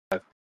 5.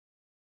 All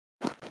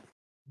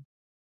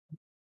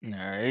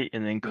right,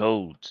 and then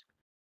codes.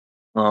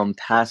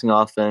 Passing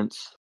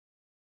offense,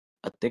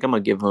 I think I'm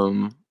gonna give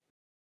him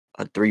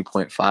a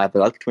 3.5, but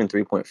I was between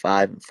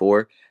 3.5 and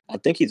 4. I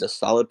think he's a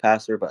solid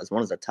passer, but as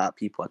one of the top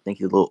people, I think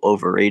he's a little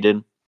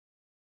overrated.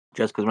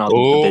 Just because when I was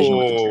in the division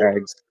with the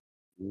Jags.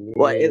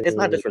 Well, it's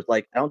not just for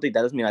like, I don't think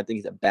that doesn't mean I think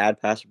he's a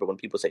bad passer, but when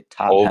people say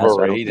top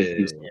passer, I don't think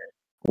he's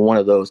one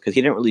of those, because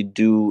he didn't really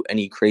do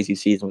any crazy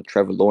season with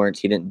Trevor Lawrence.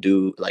 He didn't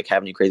do like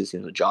have any crazy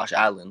seasons with Josh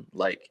Allen.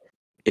 Like,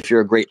 if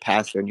you're a great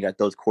passer and you got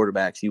those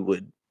quarterbacks, you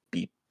would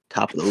be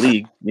top of the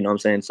league. You know what I'm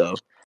saying? So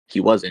he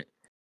wasn't.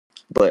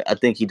 But I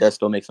think he does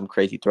still make some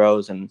crazy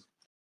throws, and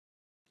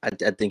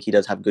I think he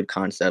does have good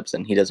concepts,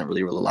 and he doesn't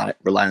really rely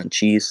on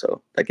cheese,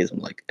 so that gives him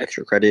like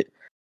extra credit.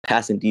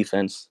 Passing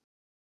defense,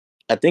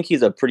 I think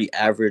he's a pretty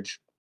average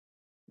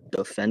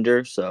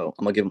defender, so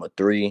I'm gonna give him a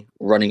 3.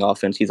 Running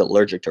offense, he's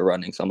allergic to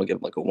running, so I'm gonna give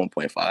him like a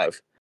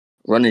 1.5.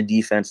 Running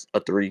defense,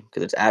 a 3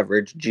 because it's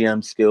average.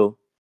 GM skill,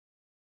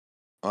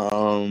 he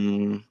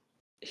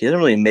doesn't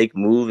really make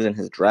moves, and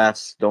his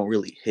drafts don't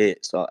really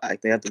hit, so I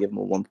think I have to give him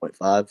a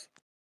 1.5.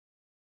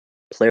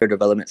 Player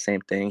development,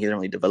 same thing. He doesn't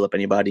really develop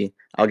anybody.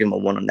 I'll give him a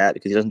 1 on that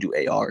because he doesn't do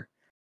AR.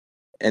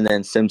 And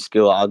then sim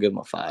skill, I'll give him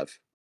a 5.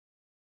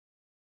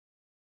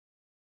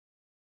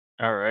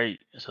 All right,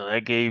 so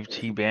that gave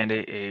T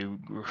Bandit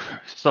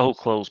so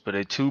close, but a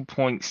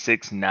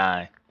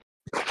 2.69.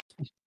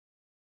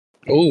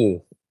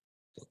 Ooh.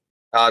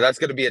 That's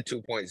gonna be a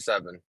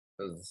 2.7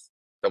 because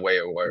the way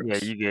it works. Yeah,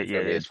 you get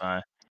that's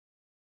fine.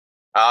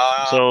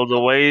 So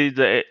the way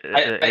the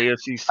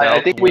AFC South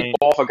I think we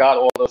all forgot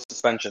all those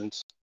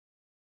suspensions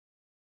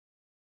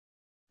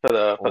for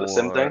the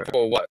sim thing.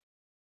 For what?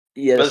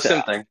 Yeah, for the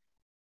sim thing.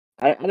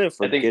 I didn't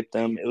forget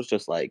them. It was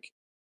just like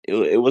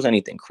it wasn't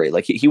anything crazy.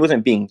 Like he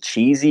wasn't being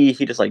cheesy.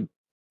 He just like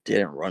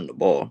didn't run the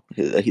ball.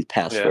 He's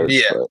pass first.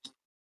 Yeah. But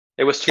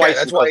it was twice.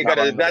 That's why you got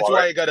a. That's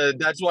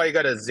why you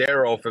got a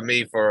 0 for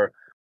me for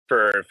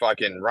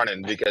fucking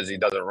running, because he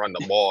doesn't run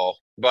the ball.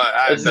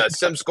 But the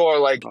sim score,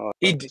 like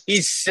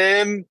he's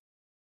sim.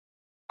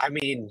 I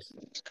mean,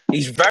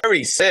 he's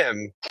very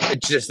sim.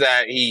 It's just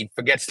that he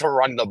forgets to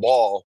run the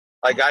ball.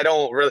 Like, I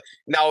don't really...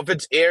 Now, if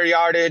it's air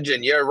yardage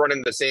and you're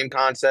running the same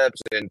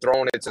concepts and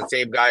throwing it to the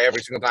same guy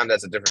every single time,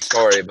 that's a different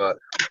story. But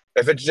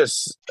if it's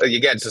just,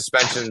 again,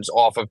 suspensions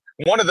off of...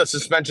 One of the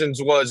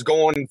suspensions was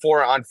going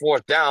for it on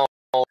 4th down,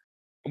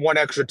 1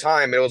 extra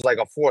time. It was like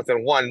a 4th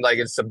and 1. Like,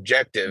 it's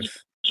subjective.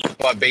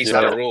 But based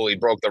on a rule, he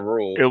broke the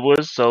rule. It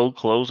was so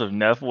close. If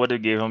Neff would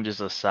have given him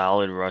just a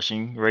solid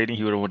rushing rating,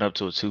 he would have went up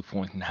to a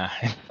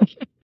 2.9.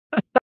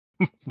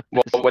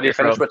 Well, what do you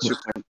finish with?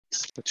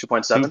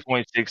 2.7?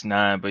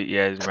 2.69, but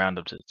yeah, it's round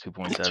up to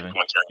 2.7.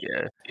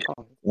 Yeah.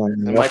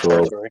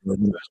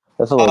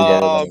 That's a little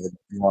better than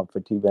you want for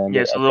T-Bandit.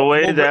 Yeah, so the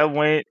way that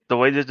went, the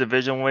way this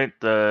division went,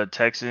 the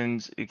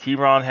Texans,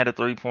 Keyron had a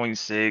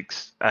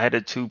 3.6, I had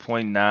a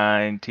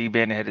 2.9,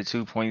 T-Bandit had a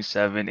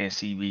 2.7, and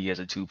CB has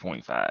a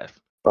 2.5.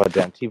 Oh,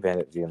 damn,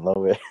 T-Bandit being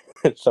lower.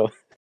 So...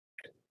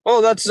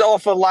 Well, that's all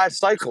for last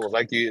cycle,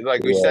 like we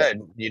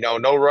said.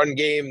 No run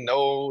game,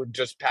 no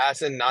just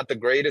passing, not the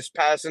greatest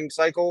passing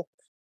cycle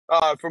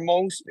for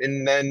most,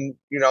 and then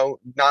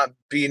not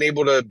being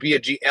able to be a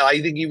GM.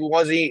 I think he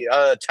was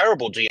a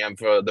terrible GM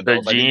for the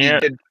Bills.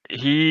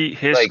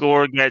 His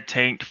score got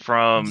tanked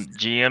from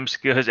GM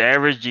skill. His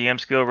average GM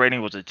skill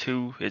rating was a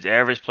 2. His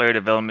average player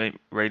development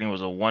rating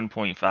was a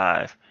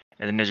 1.5.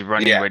 And then his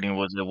running rating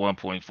was a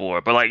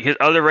 1.4. But like his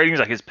other ratings,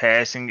 like his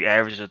passing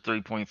average is a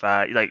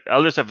 3.5. Like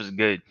other stuff is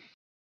good.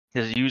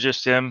 His user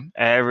sim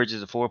average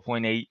is a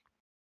 4.8.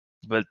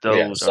 But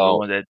those are the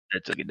ones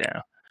that took it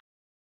down.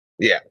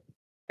 Yeah.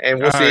 And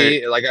we'll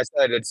see. Like I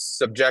said, it's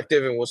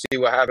subjective, and we'll see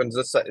what happens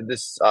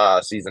this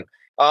season.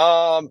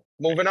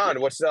 Moving on.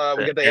 We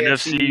get the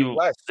AFC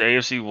West. The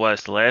AFC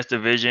West, the last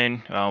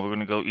division. We're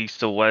gonna go east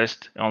to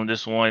west on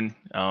this one.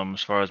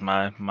 As far as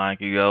my mind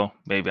can go,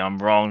 maybe I'm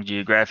wrong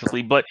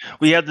geographically, but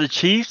we have the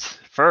Chiefs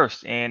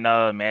first and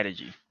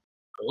Mataji.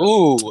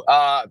 Ooh,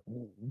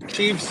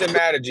 Chiefs and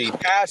Mataji.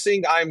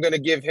 Passing, I'm gonna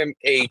give him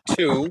a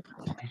 2.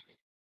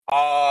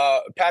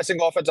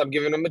 Passing offense, I'm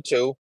giving him a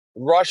 2.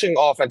 Rushing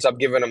offense, I'm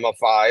giving him a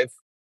 5.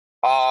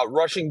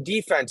 Rushing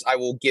defense, I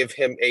will give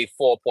him a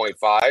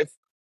 4.5.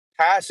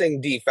 Passing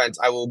defense,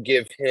 I will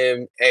give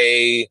him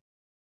a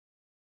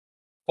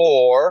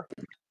 4.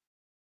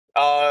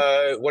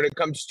 When it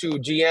comes to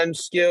GM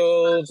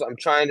skills, I'm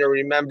trying to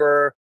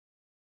remember.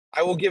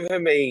 I will give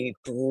him a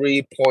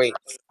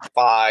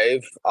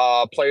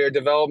 3.5. Player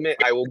development,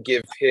 I will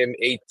give him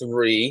a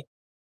 3.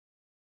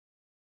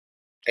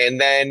 And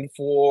then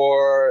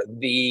for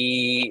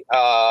the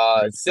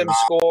sim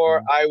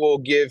score, I will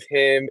give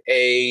him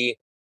a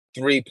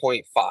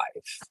 3.5.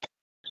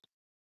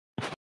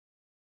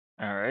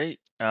 All right.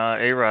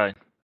 A-Rod.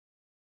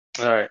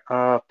 All right.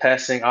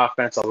 Passing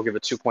offense, I will give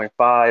a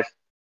 2.5.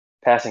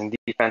 Passing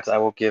defense, I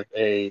will give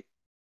a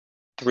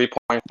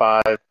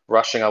 3.5.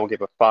 Rushing, I will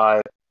give a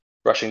 5.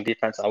 Rushing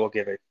defense, I will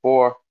give a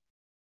 4.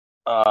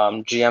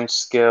 GM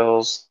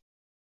skills.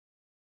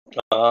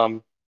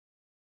 Did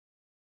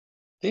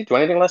he do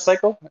anything last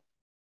cycle?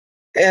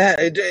 Yeah,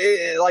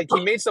 like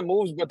he made some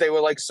moves, but they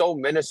were like so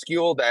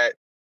minuscule that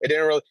it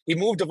didn't really. He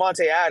moved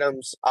Devontae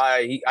Adams.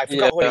 I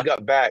forgot what he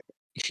got back.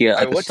 Yeah,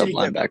 like a what did sub he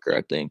get? linebacker,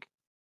 I think.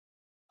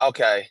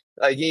 Okay,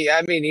 like he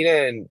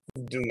didn't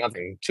do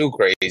nothing too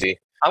crazy.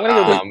 I'm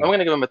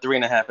gonna give him a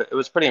 3.5. It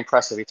was pretty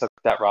impressive. He took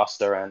that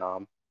roster and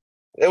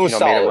It was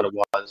made it what solid. it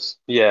was.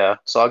 Yeah,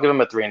 so I'll give him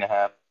a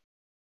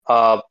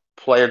 3.5.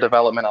 Player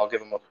development, I'll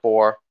give him a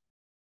 4.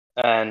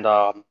 And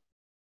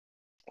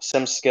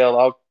sim skill,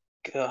 I'll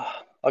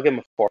give him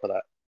a 4 for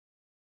that.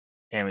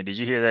 Amy, did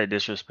you hear that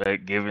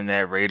disrespect given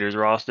that Raiders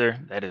roster?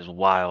 That is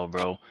wild,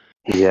 bro.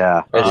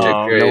 Yeah. That shit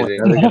crazy.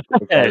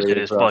 That shit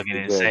is fucking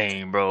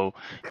insane, bro.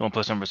 Gonna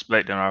put some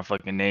respect on our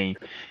fucking name.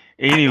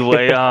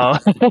 Anyway, for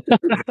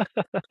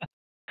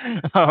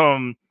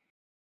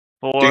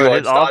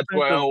his Start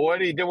offensive, what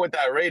did he do with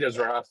that Raiders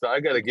roster? I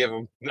gotta give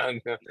him.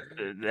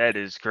 that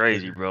is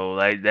crazy, bro.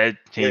 Like that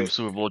team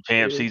Super Bowl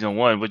champ season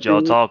 1. What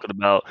y'all talking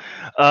about?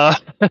 Uh,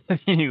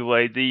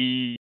 anyway,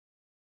 the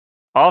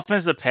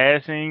offensive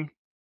passing.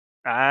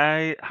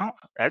 I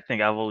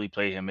think I've only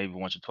played him maybe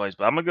once or twice,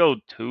 but I'm gonna go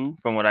 2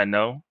 from what I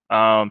know.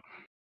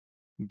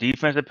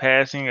 Defensive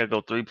passing, I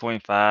go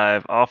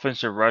 3.5.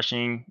 Offensive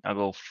rushing, I'll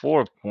go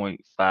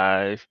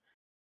 4.5.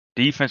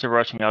 Defensive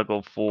rushing, I'll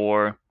go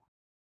 4.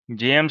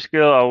 GM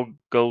skill, I'll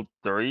go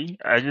 3.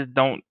 I just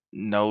don't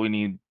know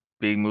any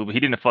big move. He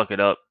didn't fuck it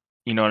up.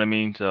 You know what I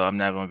mean? So I'm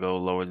not gonna go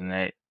lower than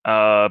that.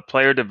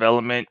 Player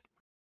development.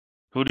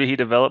 Who did he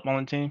develop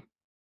on the team?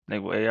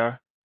 Like with AR?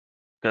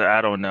 Because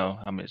I don't know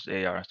how much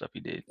AR and stuff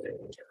he did.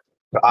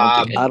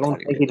 I don't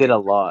think he did a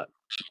lot.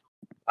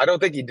 I don't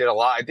think he did a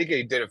lot. I think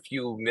he did a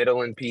few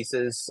middling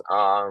pieces.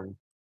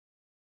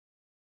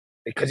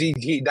 Because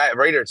that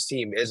Raiders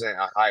team isn't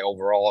a high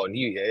overall, and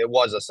it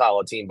was a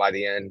solid team by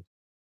the end.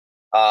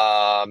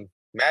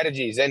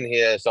 Mataji's in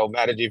here, so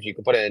Mataji, if you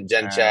could put it in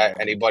Gen Chat,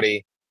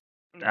 anybody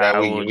that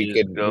we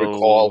could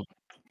recall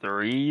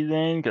 3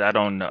 then, because I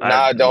don't know.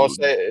 Nah, don't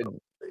say.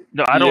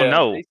 No, I don't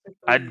know.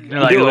 I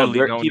literally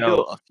don't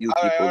know. A few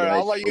people. All right,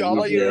 I'll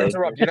let you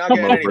interrupt. You're not Come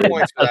getting any over.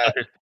 points for that.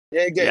 You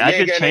ain't I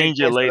could getting any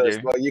change it points for this,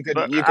 later. but you could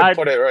I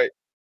put it right.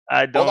 I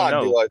Hold don't on,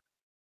 know. D-Lloyd.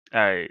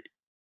 All right.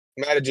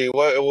 Mataji,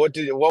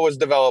 what was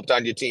developed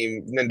on your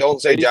team? And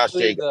don't say Josh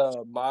Basically, Jacobs.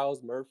 the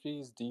Miles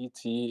Murphy's,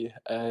 DT,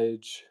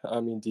 Edge,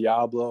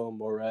 Diablo,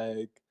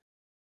 Moreg,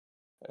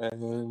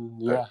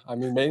 and yeah,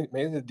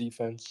 mainly the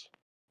defense.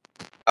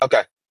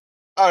 Okay.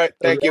 All right.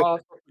 Thank you.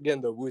 Also,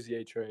 again, the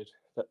Woozier trade,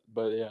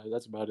 but yeah,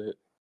 that's about it.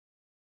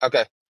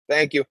 Okay.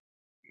 Thank you.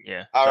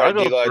 Yeah. All so right, I'll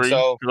go D-Lloyd. 3.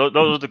 So Those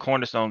are the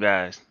cornerstone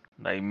guys,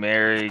 like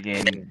Merrick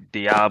and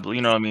Diablo.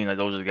 You know what I mean? Like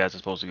those are the guys that are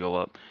supposed to go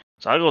up.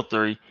 So I'll go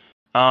 3.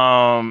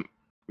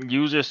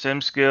 User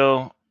sim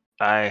skill.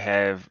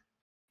 I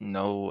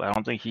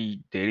don't think he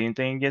did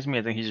anything against me.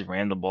 I think he just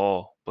ran the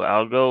ball. But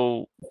I'll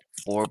go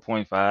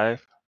 4.5.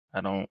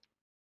 I don't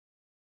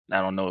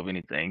know of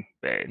anything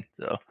bad.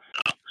 So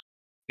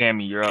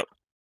Cammy, you're up.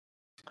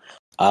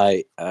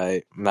 I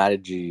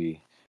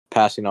Mataji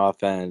passing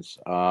offense.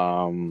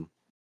 I'm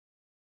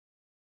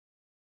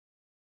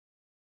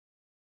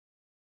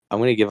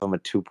gonna give him a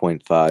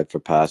 2.5 for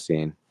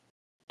passing.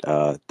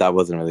 That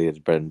wasn't really his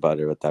bread and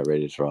butter with that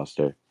Raiders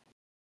roster.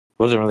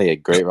 It wasn't really a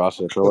great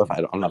roster to throw with.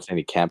 I'm not saying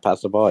he can't pass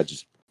the ball. It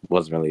just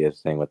wasn't really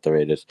his thing with the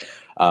Raiders.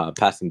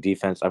 Passing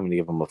defense, I'm gonna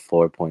give him a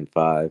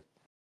 4.5.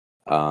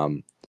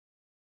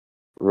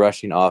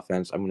 Rushing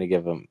offense, I'm gonna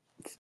give him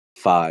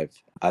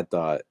 5. I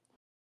thought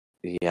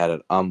he had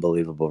an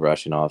unbelievable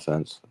rushing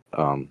offense,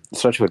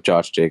 especially with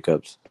Josh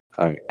Jacobs.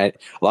 And a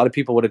lot of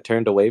people would have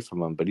turned away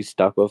from him, but he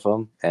stuck with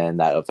him, and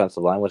that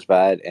offensive line was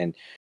bad. And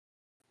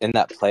in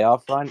that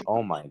playoff run,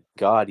 oh my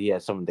God, he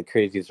had some of the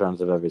craziest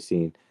runs I've ever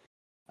seen.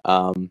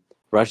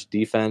 Rush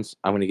defense,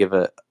 I'm going to give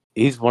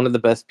he's one of the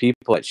best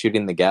people at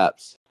shooting the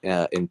gaps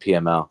in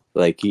PML.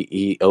 Like,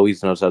 he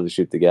always knows how to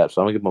shoot the gaps.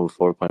 So I'm going to give him a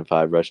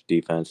 4.5 rush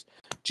defense.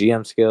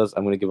 GM skills,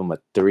 I'm going to give him a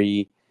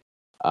 3.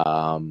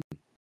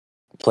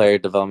 Player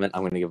development,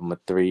 I'm going to give him a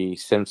 3.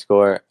 Sim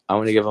score, I'm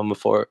going to give him a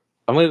 4.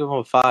 I'm going to give him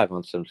a 5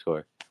 on sim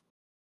score.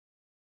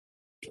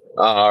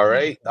 All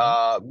right.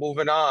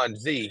 Moving on.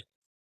 Z.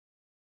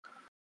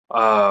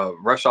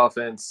 Rush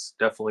offense,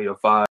 definitely a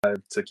 5.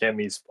 To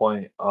Kemi's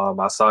point,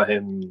 I saw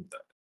him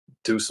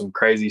do some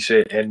crazy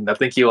shit, and I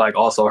think he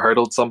also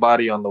hurdled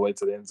somebody on the way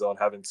to the end zone.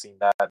 Haven't seen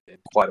that in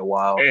quite a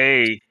while.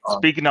 Hey,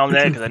 speaking on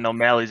that, because I know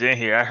Mally's in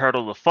here, I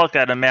hurdled the fuck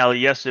out of Mally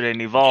yesterday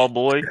in Evolve,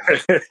 boy.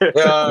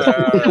 We're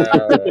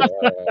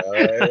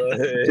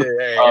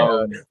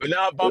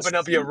not bumping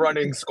up your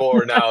running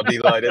score now,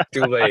 D-Light. It's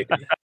too late.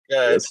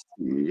 Yes.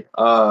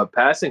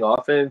 Passing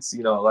offense,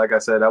 like I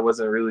said, that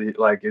wasn't really,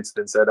 like it's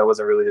been said, that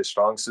wasn't really his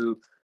strong suit.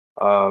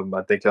 I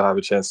think he'll have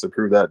a chance to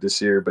prove that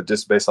this year, but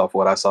just based off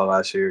what I saw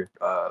last year,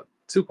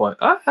 2 point.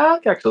 I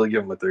can actually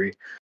give him a 3.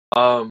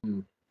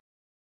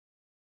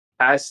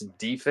 Pass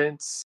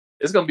defense,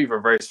 it's gonna be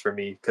reversed for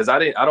me because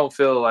I don't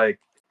feel like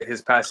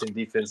his passing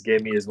defense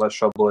gave me as much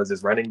trouble as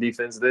his running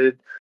defense did.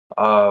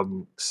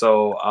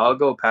 So I'll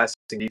go passing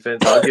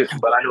defense. But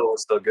I know it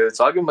was still good,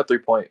 so I'll give him a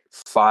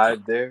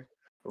 3.5 there.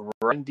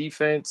 Run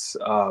defense,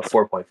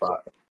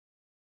 4.5,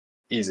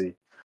 easy.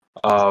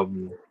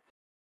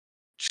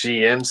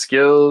 GM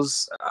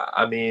skills,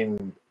 I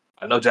mean,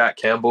 I know Jack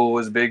Campbell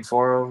was big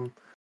for him.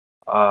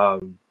 I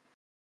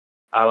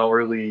don't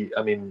really.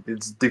 I mean,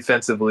 it's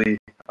defensively.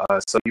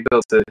 So he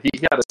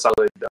had a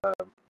solid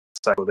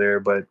cycle there,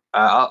 but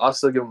I'll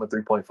still give him a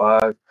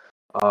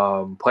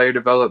 3.5. Player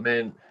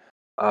development.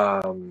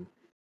 I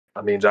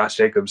mean, Josh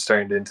Jacobs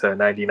turned into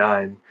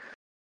 99.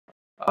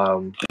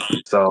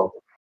 So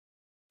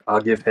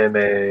I'll give him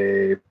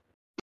a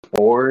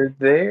 4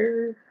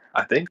 there.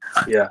 I think.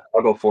 Yeah,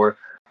 I'll go 4.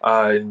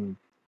 And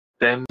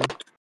then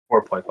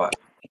 4.5. All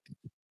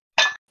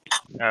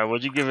right,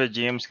 would you give it a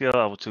GM skill?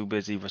 I was too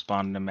busy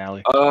responding to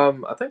Mally.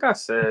 I think I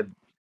said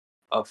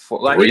a 4.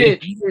 Like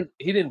he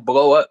didn't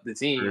blow up the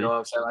team. 3. You know what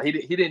I'm saying? Like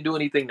he didn't do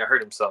anything to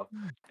hurt himself.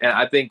 And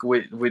I think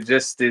with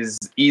just as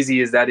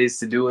easy as that is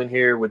to do in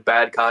here with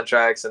bad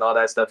contracts and all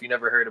that stuff, you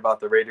never heard about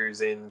the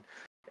Raiders in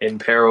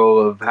peril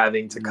of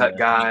having to cut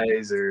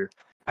guys or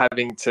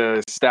having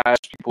to stash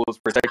people's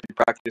protected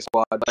practice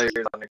squad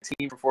players on their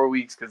team for 4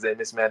 weeks because they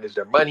mismanaged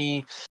their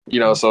money.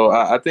 So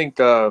I think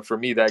for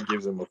me that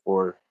gives them a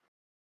 4.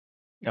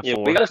 Yeah,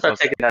 we got to start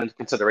taking that into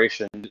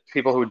consideration.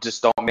 People who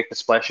just don't make the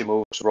splashy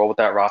moves, roll with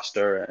that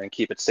roster, and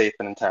keep it safe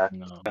and intact.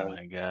 Oh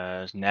my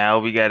gosh! Now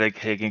we got to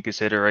take in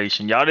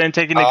consideration. Y'all didn't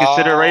take into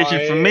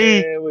consideration for me.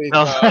 Here we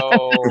go.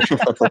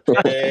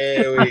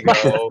 Here we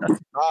go.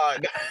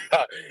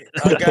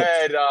 Go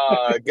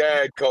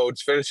ahead,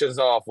 Coach. Finish us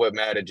off with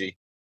Mataji.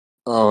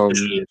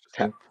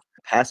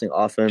 Passing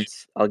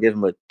offense, I'll give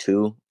him a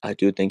 2. I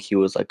do think he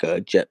was like a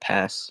jet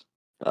pass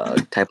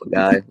type of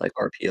guy, like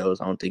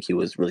RPOs. I don't think he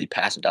was really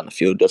passing down the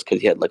field just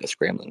because he had like a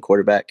scrambling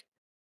quarterback.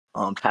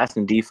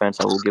 Passing defense,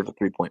 I will give a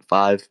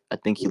 3.5. I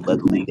think he led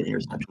the league in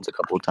interceptions a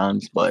couple of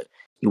times, but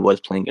he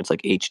was playing against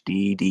like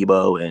HD,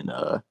 Debo,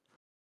 and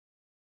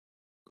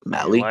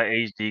Mally. Why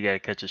HD got to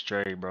catch a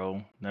stray,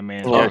 bro? That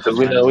man. Because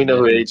we know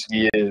who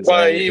HD is. But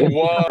right? he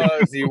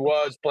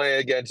was playing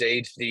against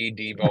HD,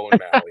 Debo, and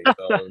Mally.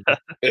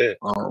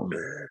 So.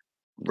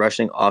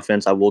 Rushing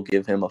offense, I will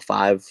give him a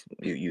 5.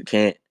 You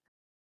can't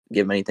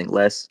give him anything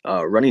less.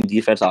 Running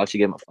defense, I'll actually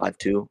give him a 5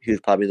 too. He was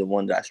probably the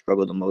one that I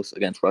struggled the most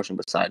against rushing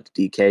besides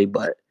DK,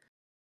 but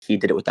he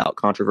did it without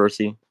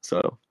controversy.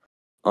 So,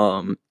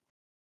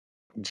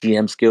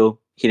 GM skill,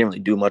 he didn't really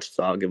do much,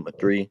 so I'll give him a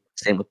 3.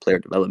 Same with player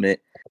development.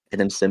 And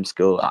then sim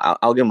skill,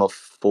 I'll give him a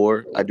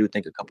 4. I do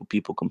think a couple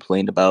people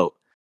complained about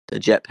the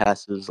jet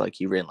passes, like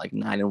he ran like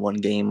 9 in one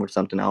game or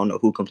something. I don't know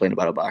who complained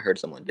about it, but I heard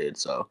someone did.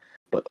 So,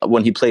 but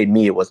when he played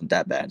me, it wasn't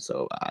that bad.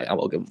 So I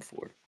will give him a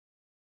 4.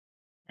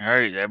 All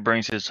right, that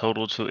brings his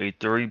total to a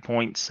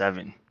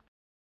 3.7.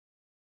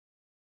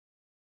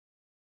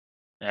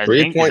 I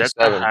think that's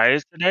the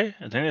highest today.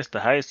 I think it's the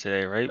highest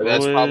today, right?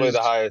 That's probably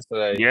the highest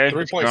today. Yeah,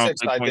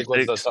 3.6. I think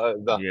was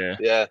the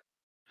yeah.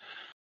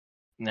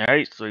 All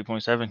right,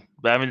 3.7.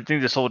 But I mean, I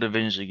think this whole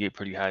division should get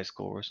pretty high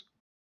scores.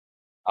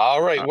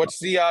 All right, what's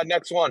the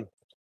next one?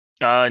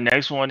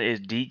 Next one is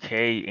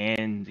DK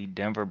and the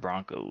Denver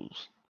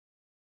Broncos.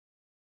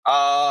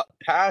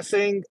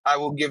 Passing, I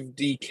will give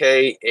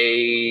DK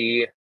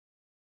a.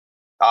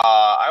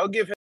 I will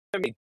give him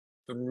a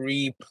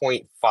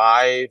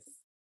 3.5.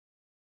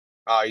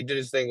 He did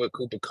his thing with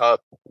Cooper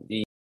Kupp.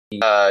 He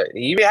had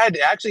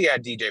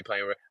DJ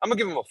playing. I'm gonna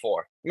give him a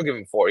 4.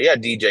 He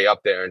had DJ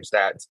up there in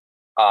stats.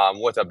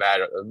 With a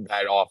bad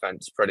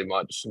offense, pretty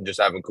much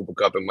just having Cooper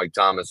Kupp and Mike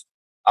Thomas.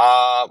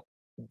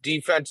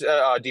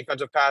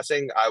 Defensive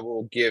passing, I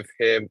will give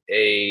him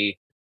a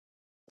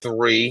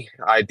 3.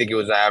 I think it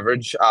was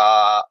average.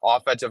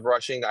 Offensive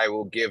rushing, I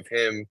will give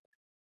him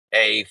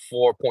a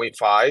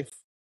 4.5.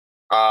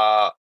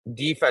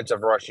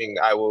 Defensive rushing,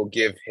 I will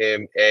give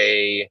him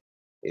a.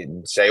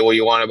 Say what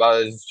you want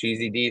about his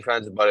cheesy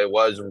defense, but it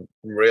was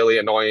really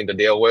annoying to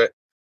deal with.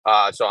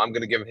 So I'm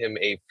going to give him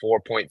a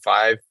 4.5.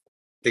 I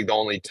think the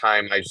only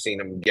time I've seen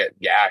him get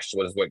gashed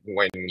was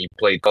when he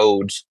played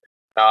Codes.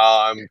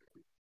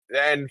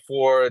 then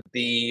for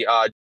the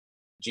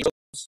Jesus,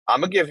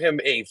 I'm gonna give him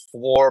a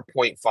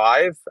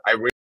 4.5. I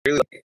really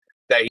like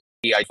that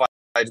he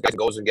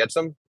goes and gets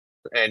him,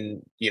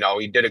 and he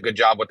did a good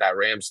job with that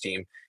Rams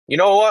team. You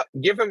know what?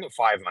 Give him a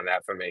 5 on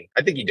that for me.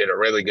 I think he did a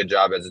really good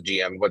job as a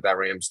GM with that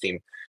Rams team.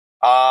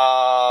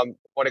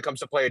 When it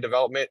comes to player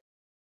development,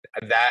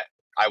 that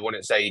I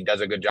wouldn't say he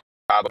does a good job.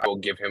 I will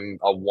give him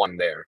a 1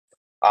 there.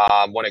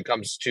 When it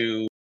comes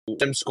to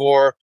sim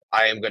score,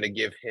 I am going to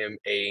give him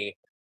a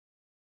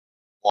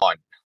 1.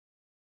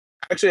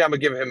 Actually, I'm going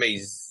to give him a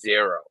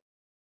 0.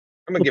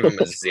 I'm going to give him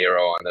a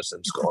 0 on the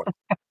sim score.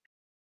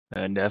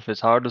 And if it's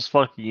hard as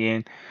fuck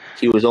again.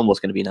 He was almost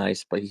going to be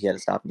nice, but he had to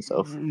stop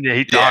himself. Yeah,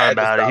 he thought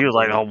about it. He was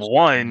like, a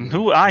 1.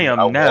 Who I am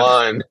a now.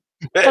 1.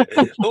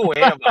 Who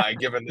am I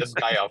giving this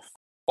guy a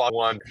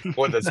 1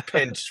 with his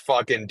pinch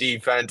fucking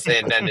defense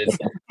and then his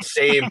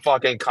same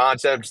fucking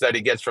concepts that he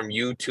gets from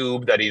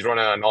YouTube that he's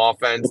running on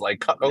offense?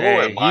 Like, who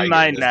am He I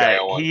might giving this guy a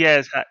not. 1?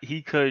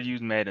 He could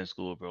use Madden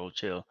school, bro.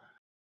 Chill.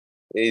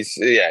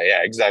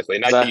 Yeah, exactly.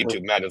 Not Exactly.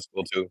 YouTube, Madden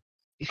school too.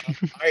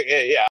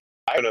 I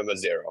give him a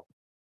 0.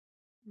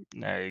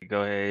 Hey,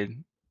 go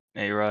ahead.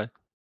 Hey, Rod.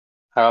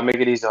 I'll make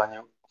it easy on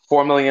you.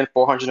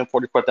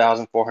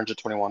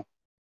 4,444,421.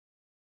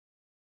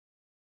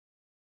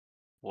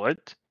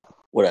 What?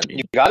 What I mean?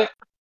 You got it?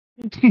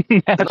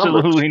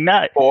 Absolutely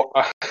not. All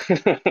right,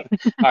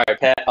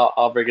 Pat.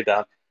 I'll break it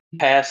down.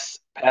 Pass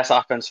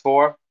offense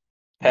 4,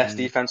 pass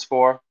defense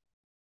 4,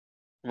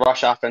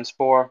 rush offense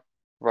 4,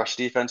 rush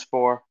defense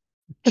 4,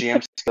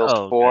 GM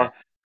skills 4.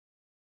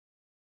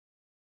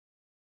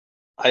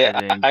 Okay.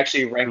 I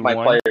actually rank my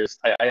 2-1. players.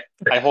 I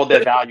hold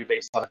their value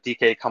based on if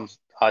DK comes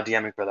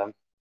DMing for them.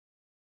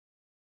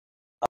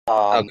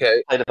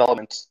 Okay.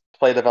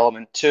 Play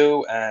development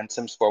 2, and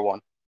sim score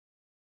 1.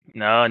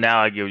 No,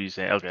 now I get what you're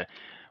saying. Okay.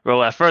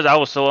 Bro, at first I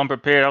was so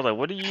unprepared. I was like,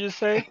 what did you just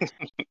say?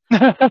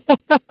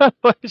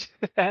 What just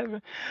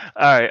happened?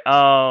 All right.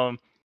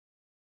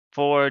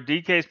 For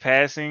DK's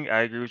passing,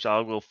 I agree with you.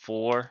 I'll go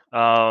 4.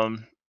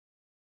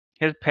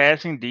 His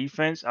passing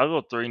defense,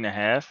 I'll go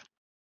 3.5.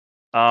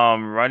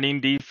 Running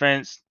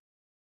defense,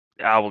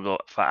 I will go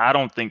 5. I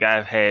don't think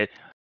I've had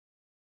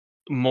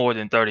more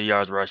than 30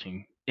 yards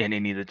rushing in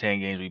any of the 10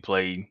 games we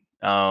played.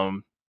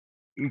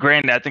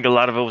 Granted, I think a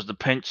lot of it was the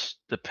pinch,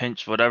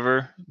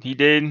 whatever he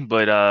did,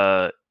 but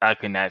I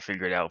could not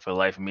figure it out for the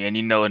life of me. And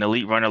an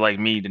elite runner like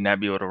me to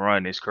not be able to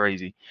run is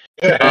crazy.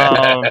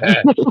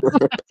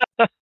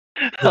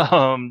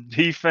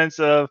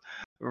 Defensive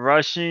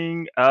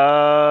rushing.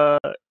 Oh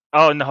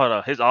no, hold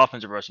on. His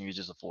offensive rushing is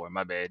just a 4.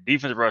 My bad.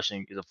 Defensive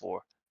rushing is a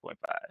 4.5.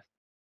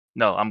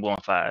 No, I'm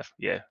going 5.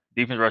 Yeah,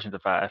 defense rushing to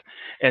 5,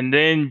 and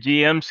then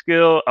GM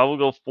skill, I will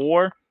go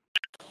 4.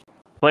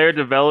 Player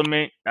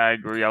development, I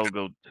agree. I will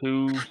go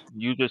 2.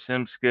 User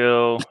sim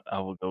skill,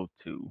 I will go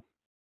 2.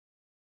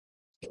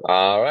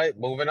 All right,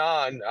 moving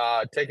on.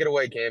 Take it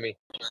away, Cammy.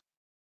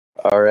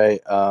 All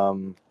right.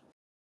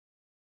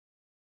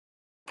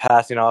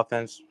 Passing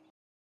offense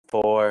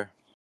 4,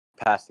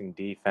 passing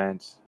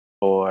defense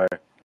 4,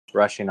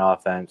 rushing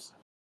offense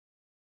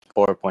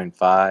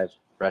 4.5,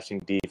 rushing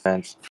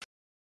defense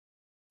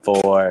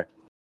 4,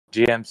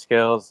 GM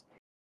skills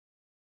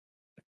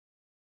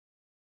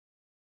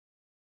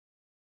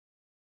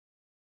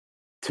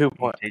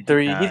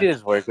 2.3. He did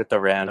his work with the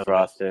Rams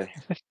roster.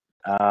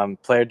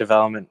 Player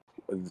development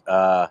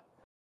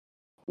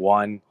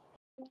 1,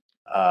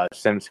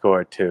 sim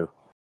score 2.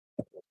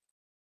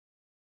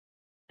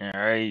 All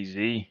right,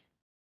 Z.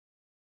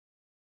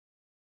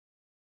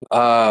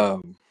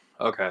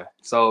 Okay.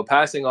 So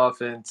passing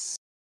offense,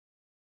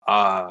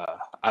 I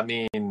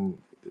mean,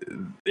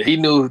 he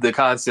knew the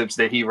concepts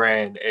that he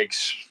ran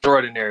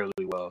extraordinarily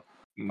well.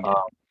 Yeah.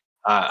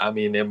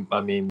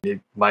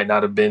 It might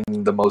not have been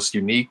the most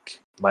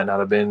unique, might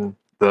not have been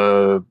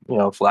the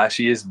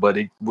flashiest, but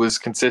it was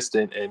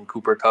consistent. And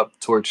Cooper Kupp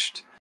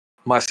torched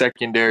my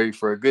secondary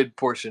for a good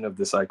portion of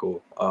the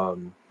cycle.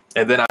 And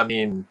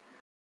then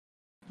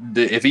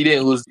if he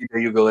didn't lose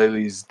DJ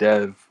Ugalele's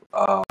dev,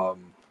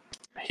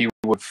 he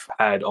would have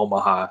had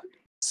Omaha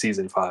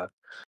season 5.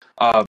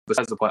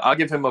 Besides the point, I'll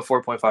give him a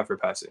 4.5 for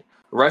passing.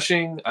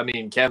 Rushing,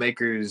 Cam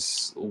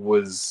Akers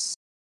was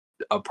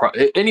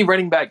any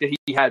running back that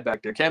he had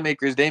back there. Cam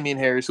Akers, Damian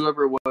Harris,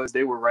 whoever it was,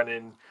 they were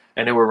running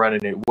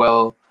it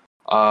well.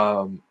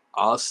 I'll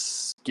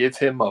give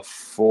him a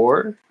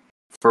 4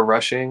 for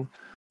rushing.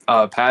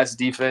 Pass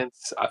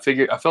defense, I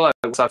feel like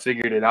once I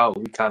figured it out,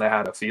 we kind of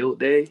had a field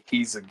day.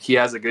 He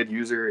has a good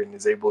user and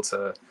is able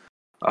to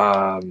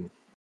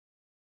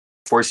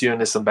force you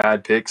into some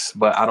bad picks,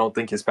 but I don't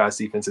think his pass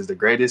defense is the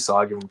greatest, so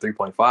I'll give him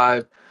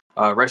 3.5.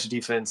 Rush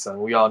defense,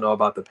 we all know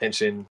about the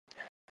pension,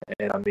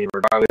 and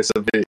regardless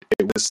of it,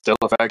 it was still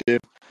effective.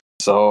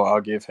 So I'll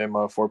give him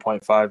a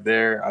 4.5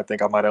 there. I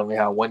think I might only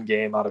have one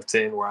game out of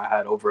 10 where I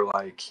had over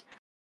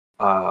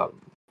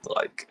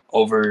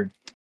over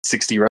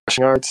 60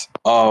 rushing yards.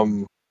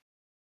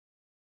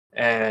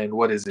 And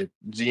what is it?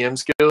 GM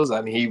skills.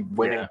 He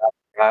went and got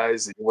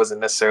guys. It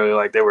wasn't necessarily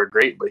like they were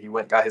great, but he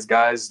went, got his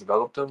guys,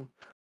 developed them.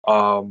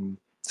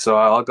 So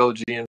I'll go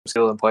GM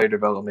skill and player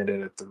development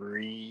at a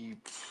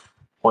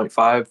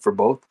 3.5 for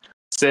both.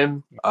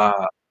 Sim,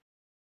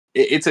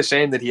 it's a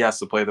shame that he has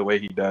to play the way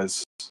he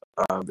does.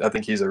 I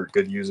think he's a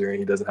good user and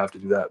he doesn't have to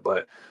do that.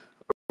 But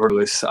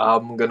regardless,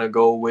 I'm gonna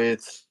go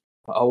with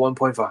a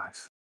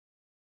 1.5.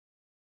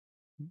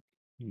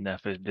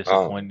 Neff is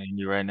disappointing in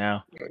you right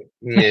now.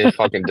 Yeah,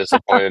 fucking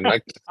disappointed.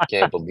 I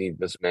can't believe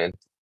this man.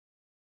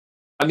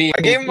 I mean,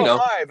 I gave him a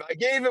 5. I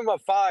gave him a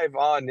 5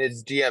 on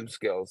his GM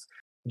skills.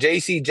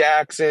 J.C.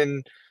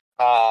 Jackson,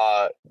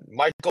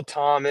 Michael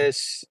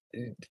Thomas.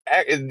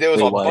 There was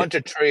Trey a White. bunch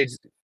of trades.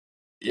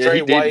 yeah, Trey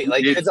he did. White,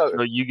 like it's a,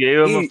 So you gave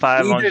him a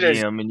 5 he on did his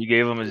GM and you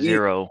gave him a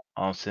 0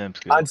 on Sim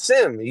skills. on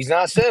Sim. He's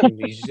not Sim.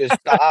 He's just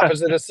the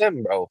opposite of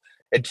Sim, bro.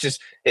 It's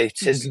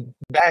his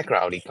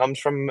background. He comes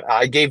from.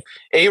 I gave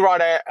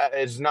A-Rod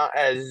is not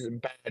as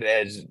bad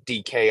as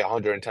DK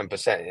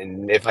 110%.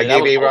 And if I Yeah,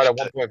 that gave was A-Rod a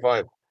bullshit.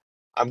 1.5,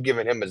 I'm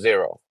giving him a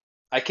 0.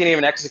 I can't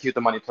even execute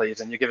the money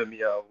plays, and you're giving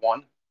me a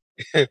 1.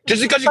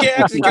 Just because you can't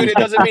execute it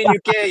doesn't mean you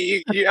can't.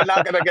 You're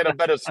not gonna get a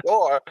better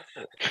score.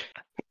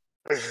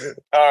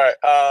 All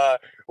right.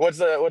 What's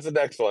the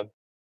next one?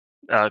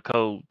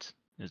 Codes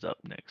is up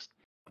next.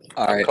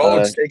 All right.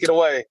 Codes, take it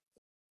away.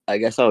 I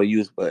guess I'll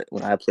use, but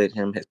when I played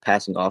him, his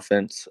passing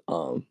offense,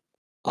 I'll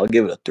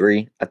give it a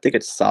 3. I think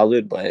it's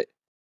solid, but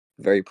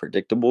very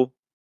predictable.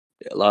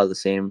 A lot of the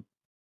same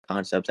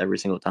concepts every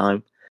single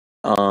time.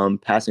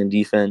 Passing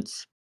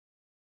defense,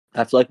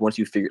 I feel like once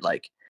you figure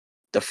like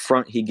the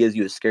front he gives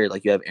you is scary.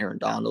 Like you have Aaron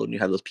Donald and you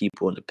have those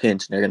people in the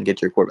pinch and they're gonna get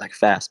to your quarterback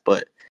fast.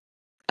 But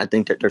I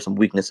think that there's some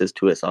weaknesses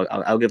to it, so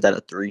I'll give that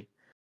a 3.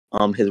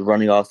 His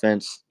running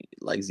offense,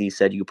 like Z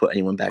said, you could put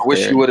anyone back I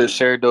wish there. you would have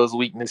shared those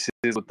weaknesses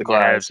with the Yeah,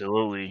 class.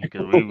 absolutely,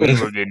 because we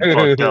were getting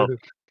fucked up.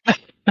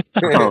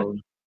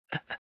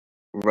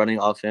 Running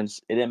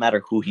offense, it didn't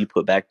matter who he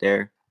put back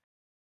there.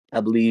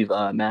 I believe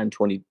Madden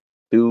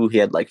 22, he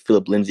had like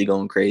Philip Lindsay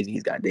going crazy.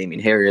 He's got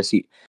Damian Harris.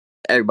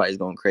 Everybody's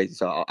going crazy.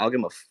 So I'll give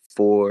him a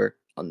 4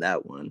 on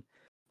that one.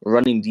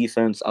 Running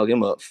defense, I'll give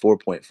him a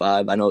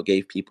 4.5. I know it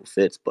gave people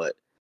fits, but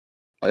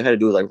all you had to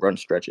do was like run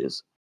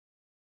stretches.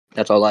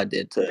 That's all I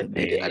did to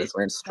beat it. I just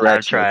ran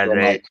stretch. tried run,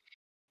 that. like,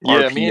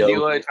 Yeah, me and RPO.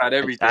 Eli tried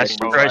everything, I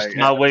bro. stretched Like,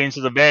 my way into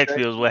the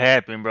backfield. What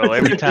happened, bro?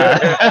 Every time.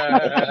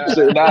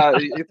 nah,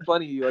 it's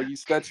funny. Like you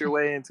stretch your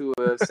way into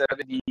a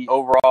 70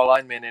 overall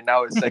lineman, and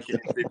now it's 2nd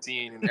and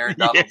 15, and Aaron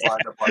Donald's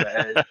lined up on the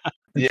edge.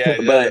 Yeah,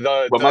 But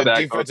my the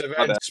bad, Coach. defensive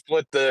My end bad.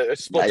 split the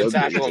Nah, you're good,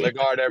 tackle you're and the good.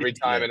 guard every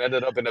time Yeah. and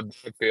ended up in the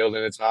backfield,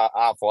 and it's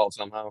our fault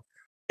somehow.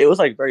 It was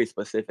like very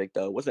specific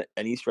though. It wasn't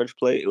any stretch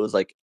play. It was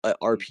like an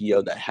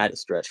RPO that had a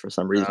stretch for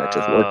some reason. It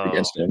just worked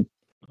against him.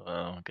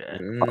 Oh, okay.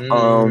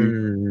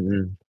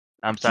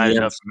 I'm signing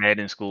GM up for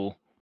Madden school.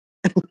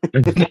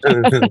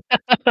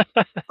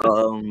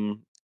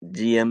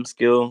 GM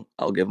skill,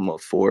 I'll give him a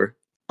 4.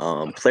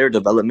 Player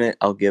development,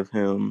 I'll give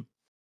him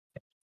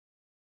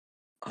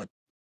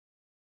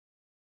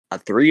a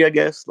 3, I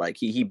guess. Like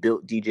he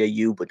built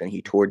DJU, but then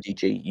he tore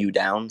DJU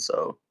down,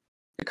 so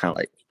it kind of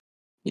like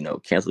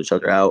cancel each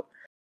other out.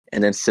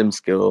 And then sim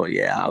skill,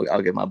 yeah,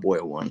 I'll give my boy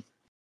a 1.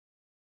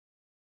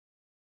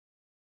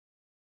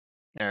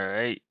 All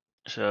right.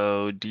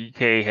 So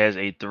DK has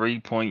a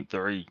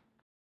 3.3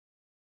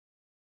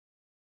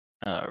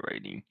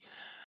 rating.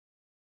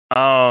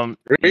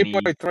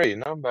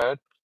 3.3, not bad.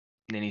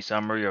 Any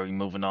summary? Or are we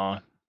moving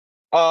on?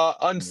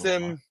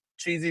 Unsim,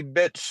 cheesy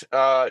bitch.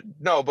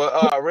 No,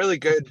 but really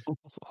good.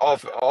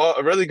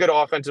 Really good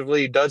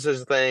offensively. Does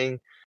his thing.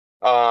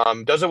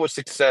 Does it with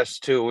success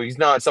too. He's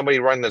not somebody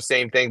running the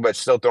same thing, but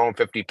still throwing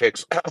 50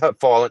 picks,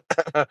 falling,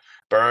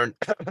 burn,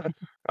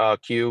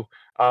 Q.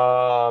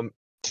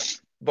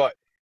 But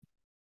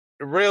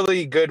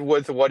really good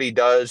with what he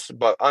does.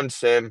 But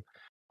unsim,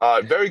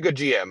 very good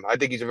GM. I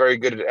think he's very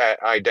good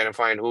at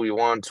identifying who he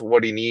wants,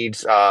 what he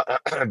needs.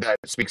 That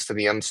speaks to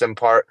the unsim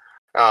part,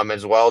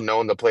 as well,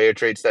 knowing the player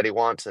traits that he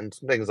wants and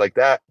things like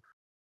that.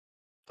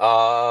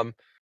 But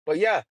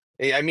yeah,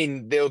 I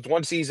mean, there was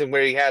one season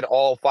where he had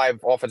all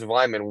 5 offensive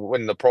linemen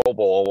win the Pro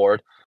Bowl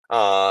award,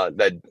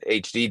 that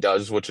HD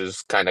does, which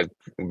is kind of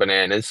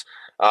bananas.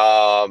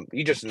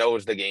 He just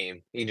knows the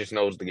game. He just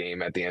knows the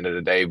game at the end of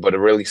the day, but a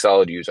really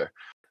solid user.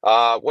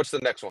 What's the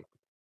next one?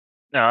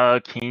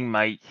 King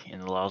Mike in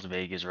the Las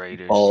Vegas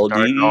Raiders. Baldy.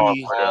 Starting off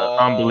with an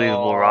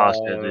unbelievable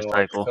roster this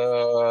cycle.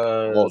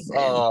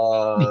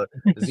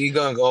 Is he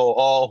gonna go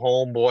all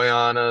homeboy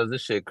on us?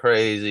 This shit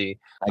crazy.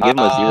 I give him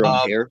a 0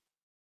 on here.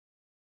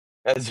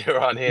 A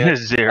 0 on here.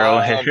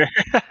 0 here.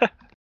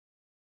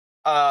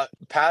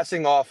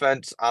 Passing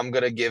offense, I'm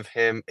gonna give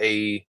him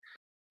a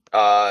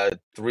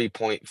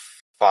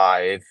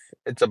 3.5.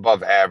 It's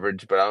above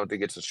average, but I don't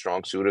think it's a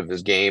strong suit of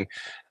his game.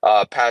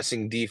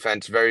 Passing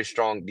defense, very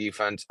strong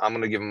defense. I'm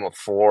gonna give him a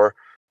 4.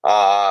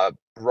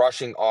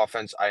 Rushing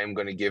offense, I am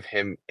gonna give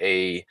him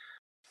a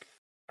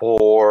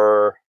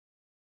 4.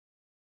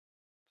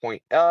 I'm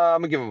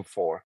gonna give him a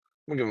 4. I'm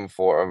gonna give him a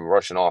 4 of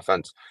rushing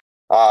offense.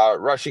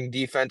 Rushing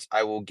defense,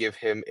 I will give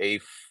him a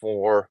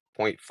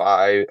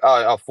 4.5.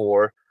 A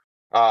 4.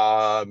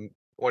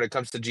 When it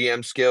comes to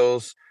GM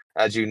skills,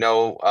 as you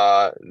know,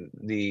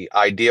 the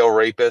ideal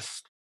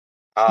rapist.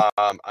 I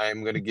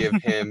am gonna give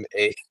him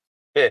a.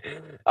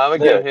 I'm gonna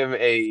give him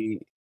a.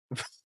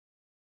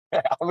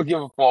 I'm gonna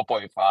give him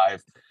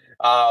 4.5.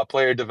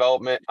 Player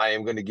development, I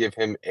am gonna give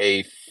him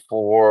a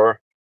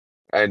 4,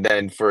 and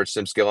then for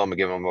sim skill, I'm gonna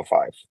give him a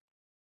 5.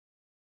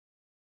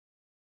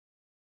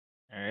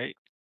 All right.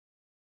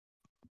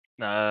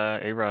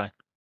 A-Rod.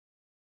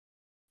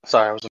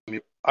 Sorry, I was on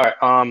mute. All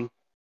right.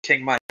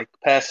 King Mike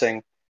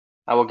passing,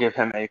 I will give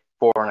him a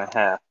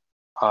 4.5.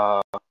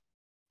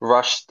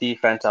 Rush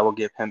defense, I will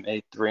give him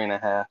a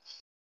 3.5.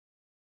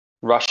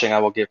 Rushing, I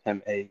will give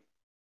him a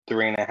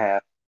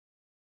 3.5.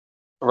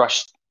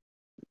 Rush.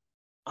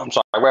 I'm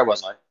sorry. Where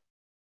was I?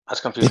 I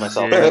just confused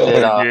myself.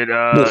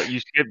 You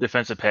skipped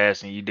defensive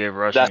passing. You did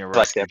rushing That's and what I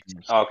rush skipped.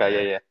 defense.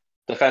 Okay, yeah.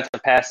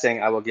 Defensive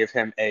passing, I will give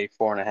him a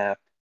 4.5.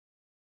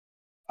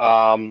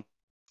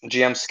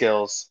 GM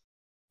skills.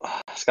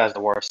 This guy's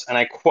the worst. And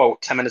I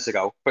quote 10 minutes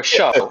ago, for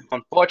show,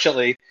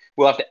 unfortunately,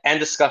 we'll have to end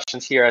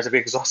discussions here as we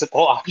exhausted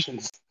all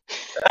options.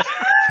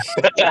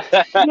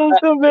 No,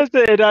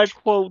 and I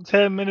quote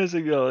 10 minutes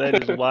ago.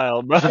 That is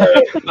wild, bro.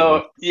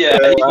 So,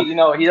 yeah,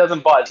 he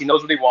doesn't budge. He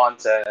knows what he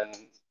wants. And,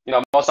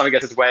 most time he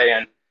gets his way.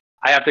 And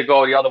I have to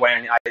go the other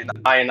way. And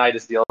I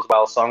this deal as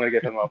well. So I'm going to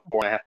give him a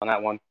 4.5 on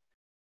that one.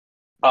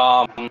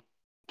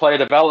 Player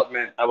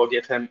development, I will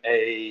give him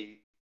a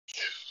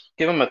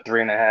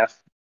 3.5.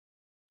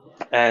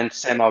 And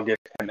Sam, I'll give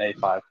him a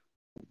 5.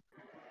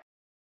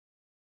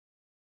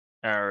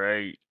 All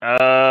right.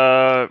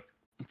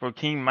 For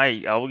King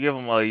Mike, I will give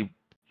him a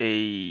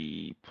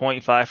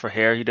 0.5 for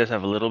hair. He does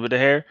have a little bit of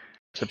hair,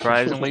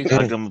 surprisingly, so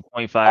I'll give him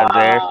a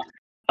 0.5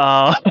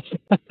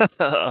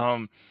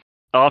 there.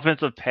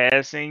 Offensive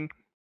passing,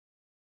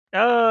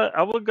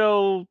 I would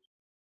go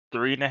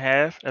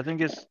 3.5. I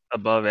think it's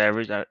above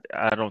average. I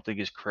don't think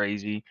it's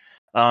crazy.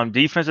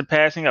 Defensive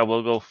passing, I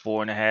will go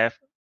 4.5.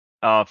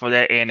 For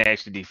that and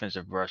actually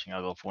defensive rushing,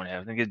 I'll go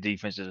 4.5. I think his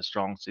defense is a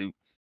strong suit.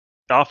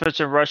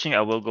 Offensive rushing,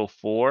 I will go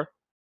 4.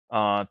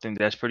 I think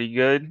that's pretty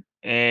good.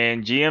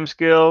 And GM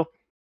skill,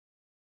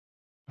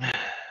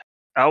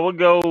 I would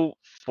go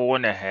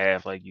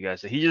 4.5, like you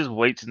guys said. He just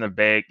waits in the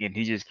back and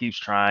he just keeps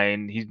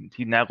trying. He's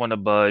not going to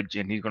budge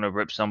and he's going to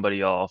rip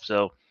somebody off.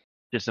 So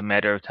just a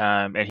matter of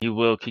time, and he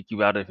will kick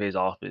you out of his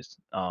office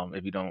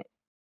if you don't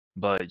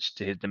budge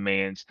to his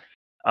demands.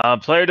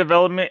 Player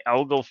development, I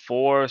will go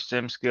 4.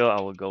 Sim skill, I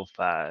will go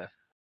 5.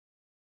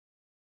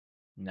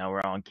 Now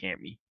we're on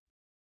Cammy.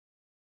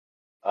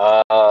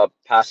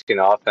 Passing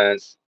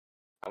offense,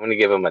 I'm gonna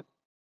give him a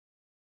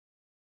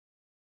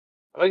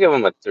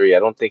 3. I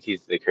don't think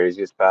he's the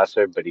craziest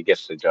passer, but he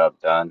gets the job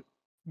done.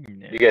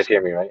 Yeah. You guys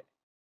hear me, right?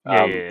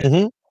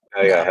 Yeah.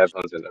 I got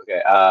headphones in.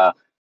 Okay.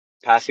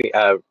 Passing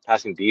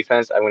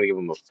defense, I'm gonna give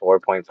him a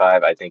 4.5.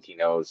 I think he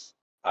knows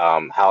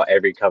how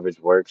every coverage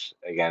works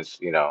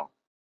against, or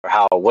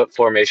what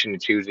formation to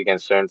choose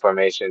against certain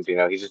formations.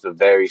 He's just a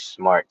very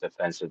smart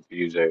defensive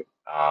user.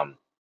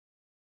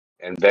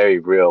 And very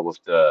real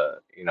with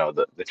the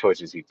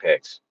choices he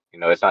picks.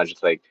 It's not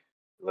just like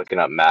looking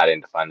up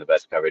Madden to find the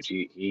best coverage.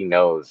 He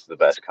knows the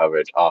best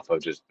coverage off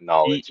of just He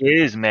knowledge.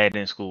 is mad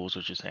in school, is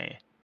what you're saying.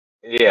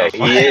 Yeah,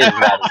 he is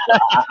Madden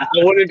School.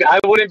 I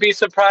wouldn't be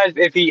surprised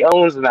if he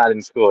owns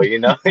Madden School.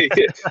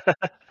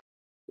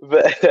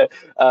 But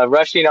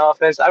rushing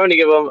offense, I'm gonna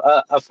give him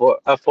a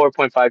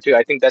 4.52.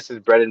 I think that's his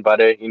bread and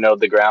butter.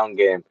 The ground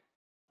game.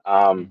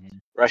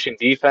 Rushing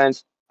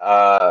defense,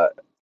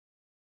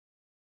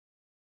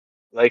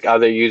 like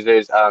other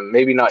users,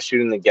 maybe not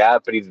shooting the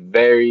gap, but he's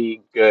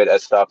very good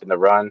at stopping the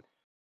run.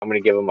 I'm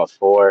gonna give him a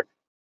 4.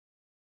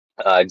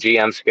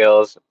 GM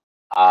skills,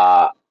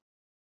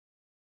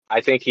 I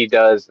think he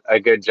does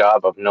a good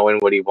job of knowing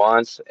what he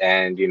wants,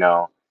 and he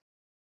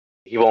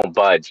won't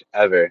budge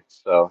ever.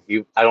 So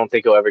I don't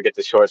think he'll ever get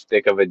the short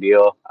stick of a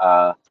deal.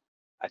 I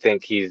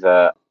think he's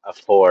a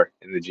 4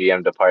 in the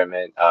GM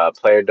department.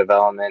 Player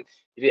development,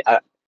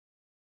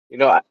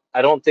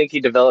 I don't think he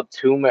developed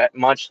too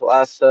much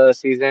last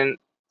season.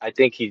 I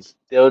think he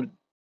still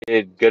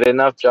did good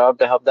enough job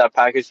to help that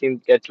Packers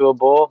team get to a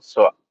bowl.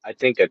 So I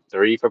think a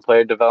 3 for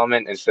player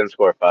development and sim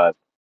score 5.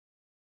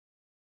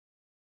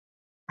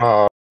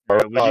 What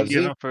did you give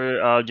Z? him for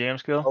GM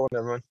skill? Oh,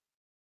 never mind.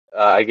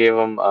 I gave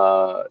him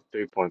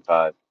 3.5.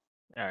 All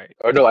right.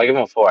 Or no, I give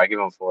him a 4. I give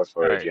him a 4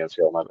 for All right. GM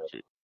skill. My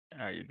bad. All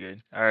right, you're good.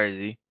 All right,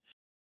 Z.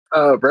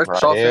 Rush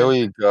Right, offense. here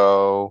we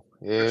go.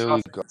 I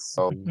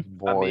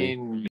Boy.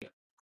 mean,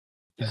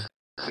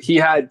 he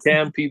had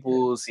Cam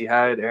Peoples, he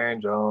had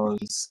Aaron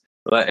Jones,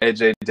 let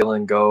AJ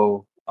Dillon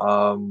go.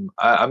 I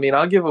mean,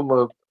 I'll give him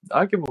a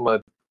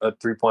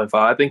 3.5.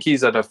 I think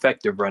he's an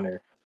effective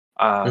runner.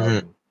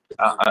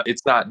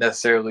 It's not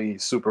necessarily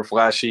super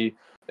flashy.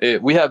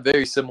 We have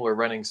very similar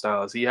running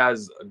styles. He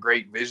has a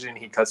great vision.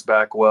 He cuts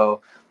back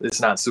well.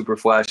 It's not super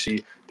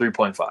flashy.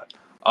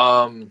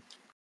 3.5.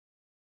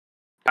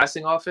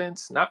 Passing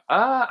offense,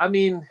 I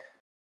mean,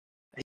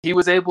 he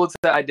was able to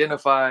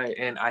identify,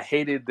 and I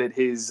hated that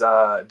his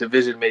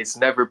division mates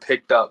never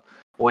picked up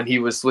when he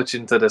was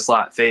switching to the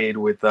slot fade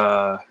with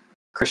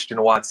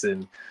Christian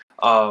Watson.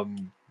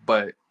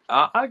 But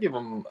I give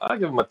him a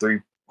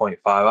 3.5.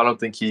 I don't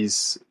think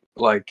he's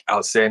like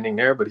outstanding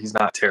there, but he's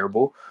not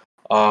terrible.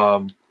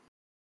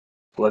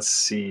 Let's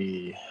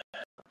see.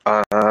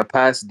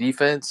 Pass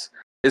defense.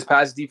 His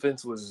pass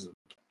defense was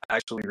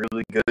actually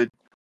really good.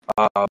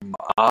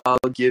 I'll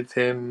give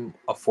him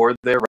a 4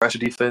 there. Rush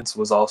defense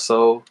was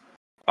also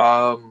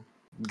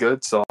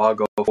good, so I'll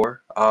go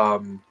 4.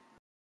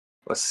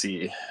 Let's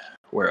see.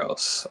 Where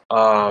else?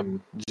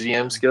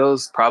 GM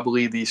skills,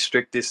 probably the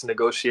strictest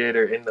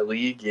negotiator in the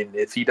league, and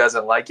if he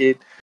doesn't like it,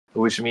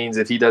 which means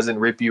if he doesn't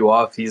rip you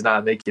off, he's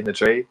not making the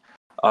trade.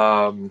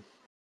 I'll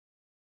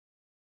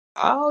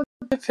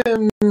give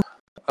him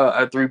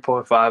a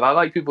 3.5. I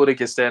like people that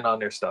can stand on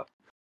their stuff.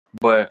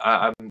 But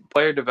I'm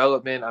player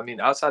development. I mean,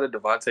 outside of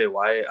Devontae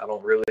Wyatt, I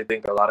don't really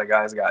think a lot of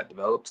guys got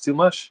developed too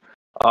much.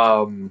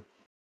 So I'm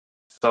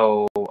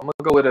gonna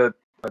go with a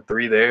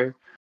 3 there.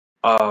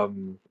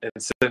 And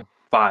then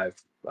 5.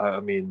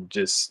 I mean,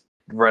 just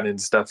running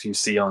stuff you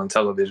see on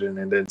television,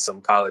 and then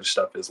some college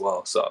stuff as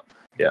well. So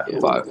yeah,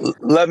 5.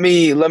 Let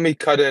me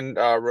cut in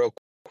real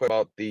quick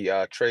about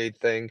the trade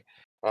thing.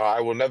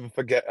 I will never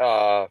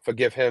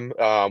forgive him.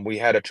 We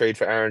had a trade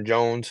for Aaron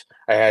Jones.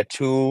 I had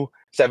 2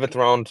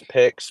 7th-round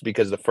picks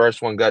because the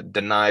first one got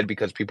denied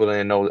because people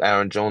didn't know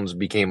Aaron Jones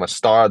became a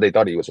star. They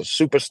thought he was a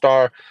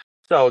superstar.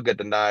 So it got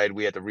denied.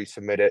 We had to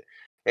resubmit it.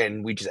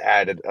 And we just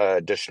added an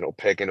additional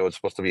pick, and it was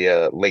supposed to be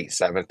a late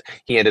 7th.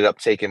 He ended up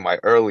taking my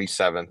early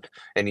 7th,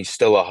 and he's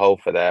still a hoe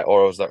for that.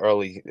 Or it was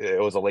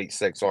a late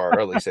 6th or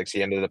early 6th.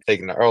 He ended up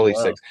taking the early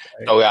 6th.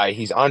 So yeah,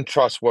 he's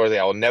untrustworthy.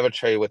 I will never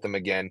trade with him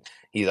again.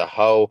 He's a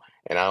hoe,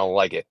 and I don't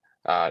like it.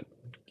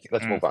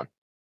 Let's move on.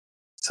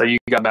 So you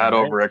got mad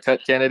over a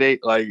cut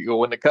candidate? Like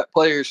when the cut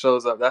player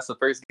shows up, that's the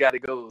first guy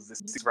that goes.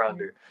 This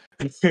 6th-rounder.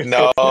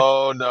 No.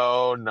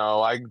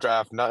 I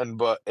draft nothing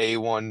but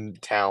A1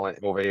 talent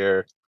over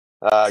here.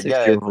 60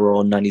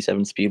 overall,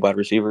 97 speed wide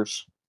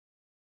receivers.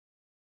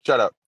 Shut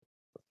up.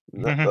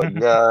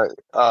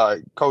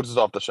 Coach is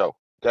off the show.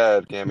 Go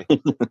ahead, Cammy.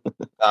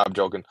 I'm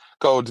joking.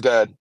 Coach,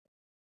 go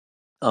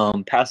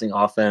ahead. Passing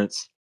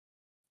offense.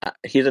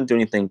 He doesn't do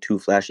anything too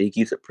flashy. He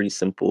keeps it pretty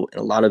simple,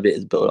 and a lot of it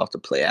is built off the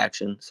play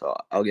action. So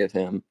I'll give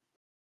him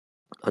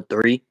a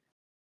 3.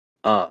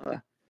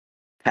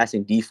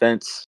 Passing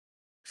defense,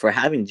 for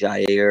having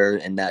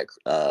Jair and that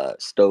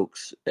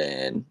Stokes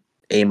and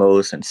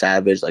Amos and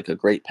Savage, like a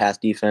great pass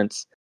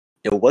defense,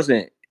 it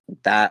wasn't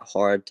that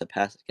hard to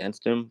pass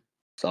against him.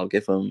 So I'll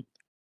give him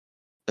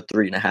a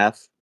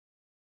 3.5.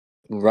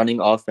 Running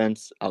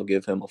offense, I'll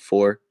give him a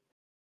 4.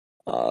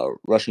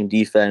 Rushing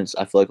defense,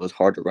 I feel like it was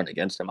hard to run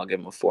against him. I'll give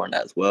him a 4 on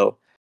that as well.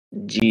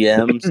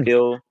 GM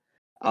skill,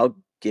 I'll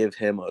give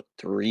him a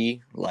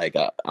 3. Like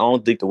I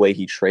don't think the way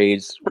he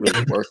trades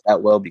really works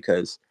that well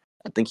because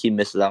I think he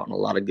misses out on a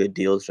lot of good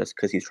deals just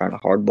because he's trying to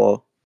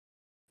hardball.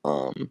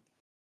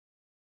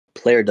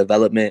 Player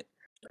development,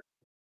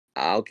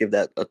 I'll give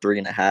that a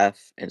 3.5,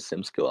 and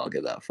sim skill, I'll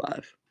give that a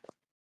 5.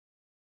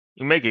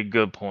 You make a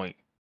good point.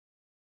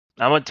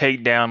 I'm gonna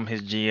take down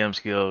his GM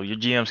skill. Your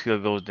GM skill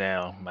goes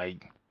down,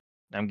 Mike.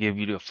 I'm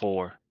giving you the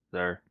 4,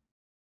 sir.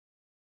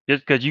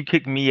 Just because you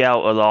kicked me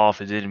out of the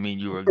office didn't mean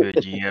you were a good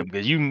GM.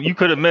 Because you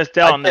could have missed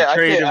out on the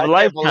trade of a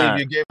I can't believe lifetime.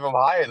 you gave him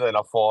higher than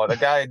a 4. The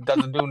guy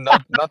doesn't do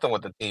nothing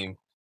with the team.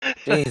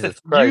 Jesus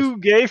Christ. You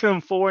gave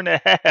him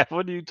 4.5.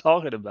 What are you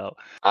talking about?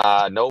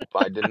 Nope,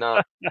 I did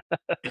not.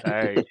 All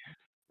right.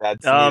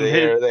 That's neither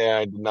here or there.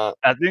 I did not.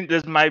 I think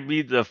this might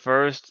be the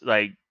first,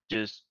 like,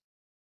 just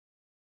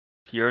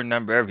pure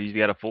number ever. He's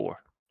got a 4.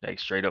 Like,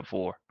 straight up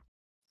 4.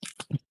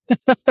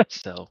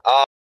 So.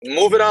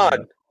 Moving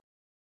on.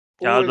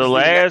 Now, the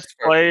last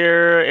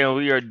player, and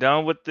we are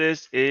done with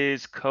this,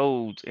 is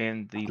Codes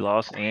in the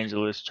Los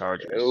Angeles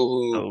Chargers.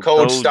 So,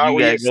 Codes, start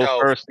with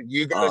yourself.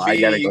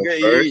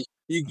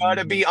 You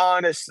gotta be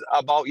honest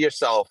about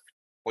yourself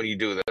when you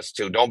do this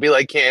too. Don't be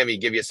like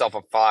Cammy. Give yourself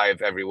a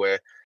 5 everywhere,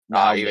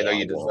 even though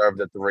you deserve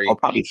the 3. I'll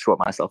probably short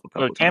myself a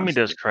couple times. Cammy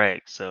does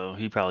crack, so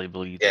he probably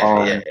believes.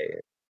 Yeah.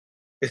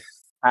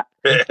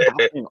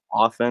 Passing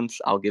offense,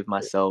 I'll give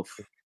myself.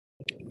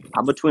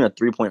 I'm between a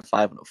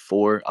 3.5 and a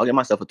 4. I'll give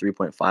myself a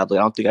 3.5. Like, I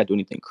don't think I do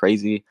anything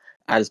crazy.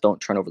 I just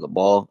don't turn over the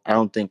ball. I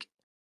don't think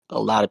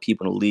a lot of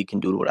people in the league can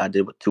do what I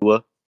did with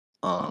Tua.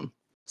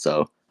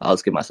 So I'll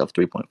just give myself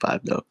 3.5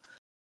 though.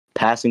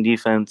 Passing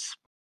defense,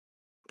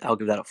 I'll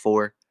give that a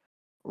 4.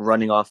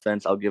 Running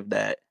offense, I'll give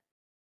that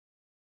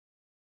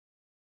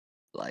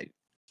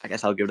I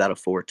guess I'll give that a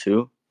 4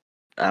 too.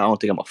 I don't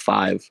think I'm a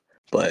 5,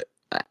 but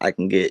I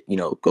can get,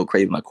 go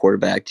crazy with my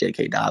quarterback,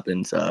 J.K.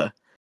 Dobbins,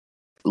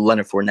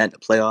 Leonard Fournette in the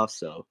playoffs.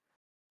 So,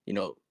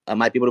 I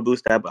might be able to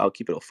boost that, but I'll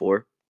keep it a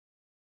 4.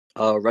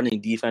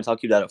 Running defense, I'll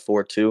keep that at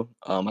 4 too.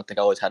 I think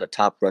I always had a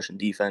top rushing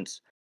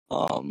defense,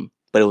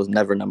 but it was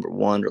never number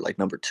 1 or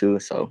number 2,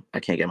 so I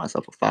can't get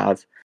myself a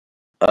 5.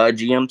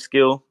 GM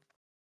skill,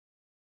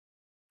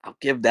 I'm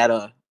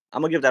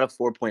gonna give that a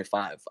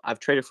 4.5. I've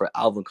traded for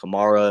Alvin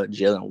Kamara,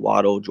 Jalen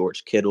Waddle,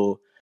 George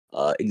Kittle,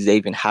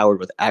 Xavier Howard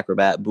with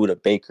Acrobat, Buda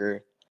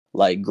Baker,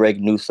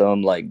 Greg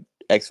Newsome,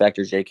 X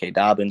Factor J.K.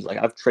 Dobbins. Like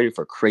I've traded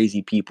for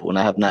crazy people, and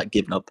I have not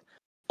given up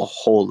a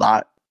whole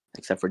lot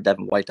except for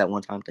Devin White that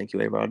one time. Thank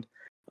you, A-Rod.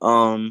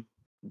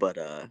 But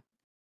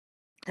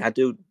I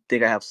do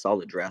think I have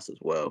solid drafts as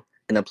well.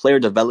 In the player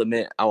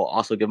development, I will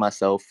also give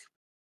myself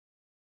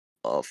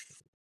a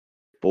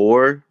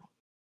 4,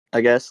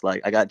 I guess.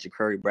 Like I got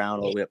Ja'Cory Brown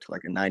all the way up to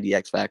like a 90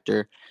 X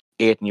Factor,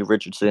 Anthony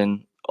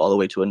Richardson all the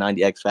way to a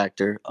 90 X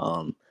Factor.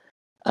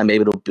 I'm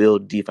able to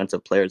build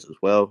defensive players as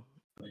well.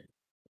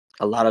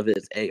 A lot of it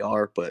is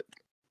AR, but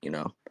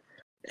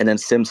and then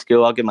sim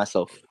skill, I'll give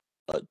myself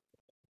a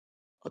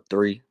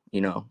 3.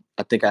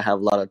 I think I have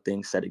a lot of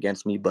things set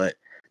against me, but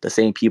the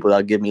same people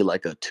that'll give me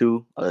like a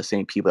 2 are the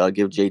same people that'll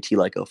give JT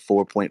like a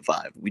 4.5.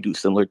 We do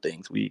similar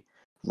things. We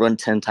run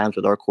 10 times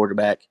with our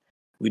quarterback.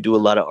 We do a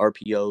lot of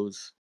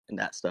RPOs and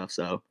that stuff.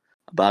 So,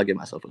 but I'll give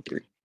myself a 3.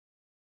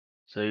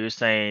 So you're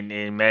saying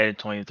in Madden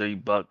 23,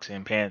 Bucks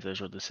and Panthers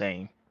were the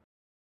same?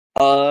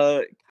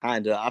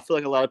 Kinda. I feel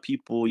like a lot of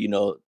people,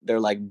 they're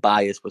like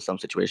biased with some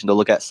situation. They'll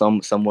look at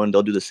someone,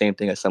 they'll do the same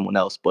thing as someone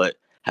else, but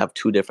have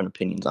 2 different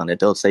opinions on it.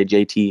 They'll say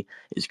JT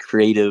is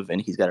creative and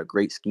he's got a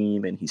great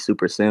scheme and he's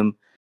super sim.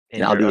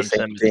 And I'll do the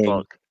same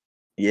thing.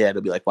 Yeah,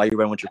 they'll be like, "Why you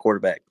run with your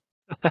quarterback?"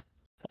 All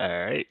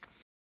right.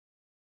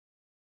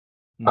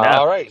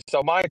 All right,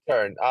 so my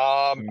turn.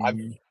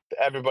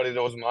 Everybody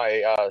knows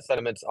my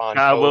sentiments on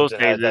I will Codes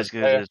and say has this that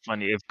because player. it's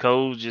funny. If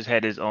Codes just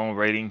had his own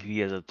rating, he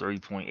has a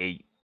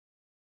 3.8.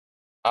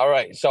 All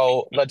right,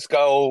 so let's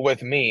go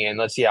with me and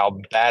let's see how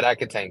bad I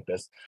can tank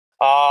this.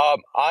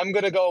 I'm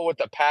gonna go with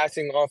the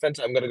passing offense.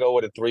 I'm gonna go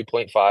with a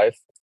 3.5.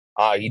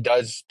 He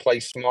does play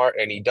smart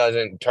and he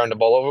doesn't turn the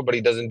ball over, but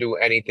he doesn't do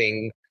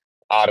anything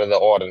out of the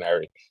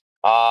ordinary.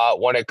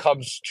 When it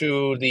comes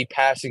to the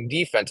passing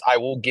defense, I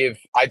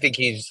think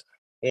he's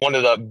one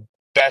of the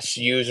best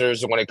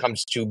users when it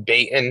comes to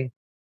baiting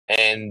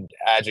and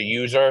as a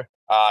user.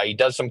 He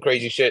does some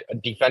crazy shit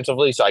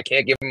defensively, so I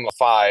can't give him a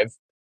 5.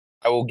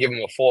 I will give him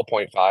a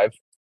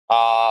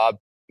 4.5.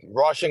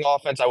 Rushing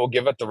offense, I will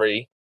give a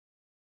 3.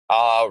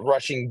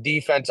 Rushing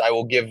defense, I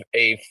will give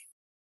a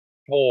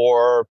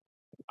 4.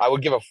 I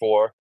would give a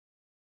 4.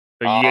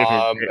 So you gave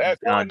his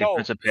No,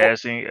 defensive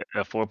passing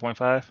a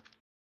 4.5?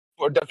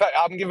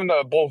 I'm giving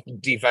both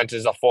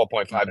defenses a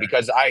 4.5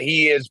 because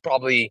he is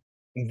probably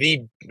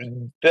the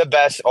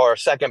best or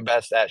second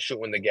best at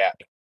shooting the gap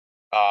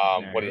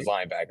with his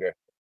linebacker.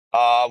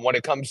 When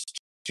it comes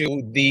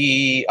to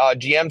the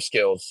GM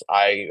skills,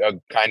 I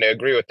kind of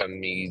agree with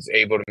him. He's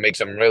able to make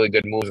some really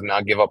good moves and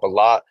not give up a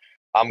lot.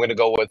 I'm going to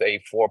go with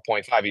a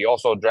 4.5. He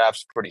also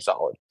drafts pretty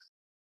solid.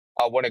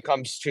 When it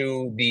comes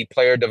to the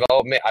player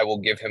development, I will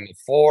give him a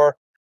 4.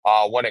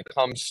 When it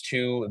comes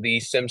to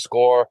the sim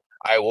score,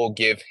 I will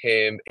give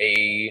him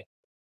a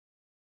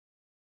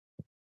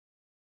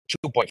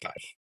 2.5.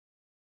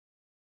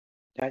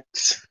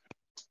 Yikes.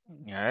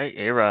 All right,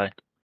 A-Rod.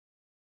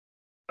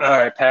 All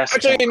right, passing.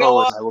 Actually, you know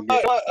what? I will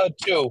give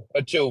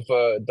A 2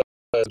 for the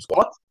score.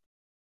 What?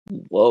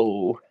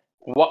 Whoa.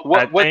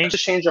 What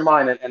just changed your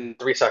mind in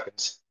 3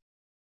 seconds?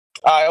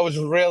 I was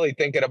really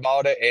thinking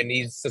about it, and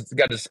he's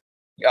got his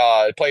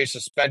player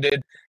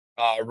suspended.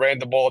 Ran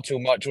the ball too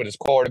much with his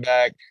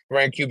quarterback.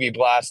 Ran QB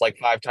blast like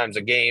 5 times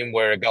a game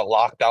where it got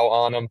locked out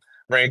on him.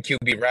 Ran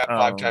QB wrap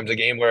 5 times a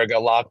game where it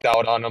got locked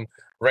out on him.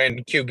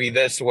 Ran QB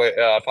this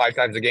 5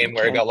 times a game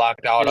where it got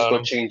locked out on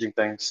him. Changing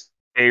things.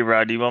 Hey,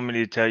 Rod, do you want me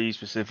to tell you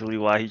specifically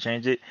why he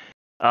changed it?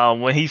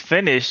 When he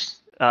finished,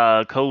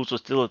 Codes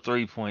was still a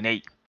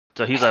 3.8.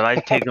 So he's like, I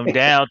take him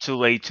down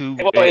to a 2.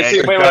 Is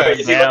he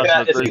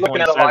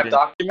looking at a live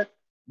document?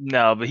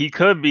 No, but he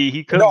could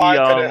be.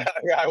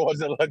 I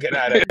wasn't looking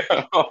at it.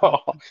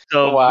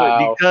 So,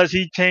 wow. because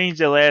he changed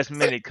the last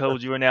minute,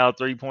 Codes, you are now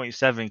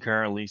 3.7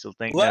 currently. So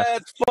thank you.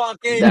 Let's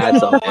fucking That's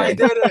go! okay. I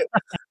did it.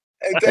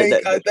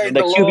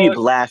 The QB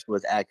blast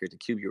was accurate. The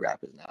QB rap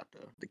is not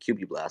though. The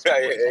QB blast.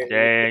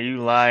 Yeah, you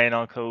lying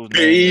on Code's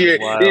He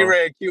name.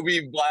 ran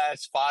QB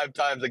blast 5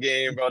 times a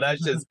game, bro.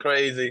 That's just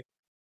crazy.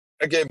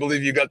 I can't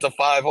believe you got to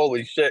 5.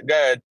 Holy shit, go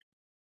ahead.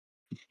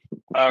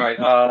 All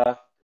right.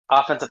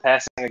 Offensive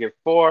passing, I give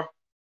 4.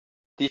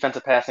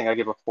 Defensive passing, I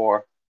give a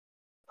 4.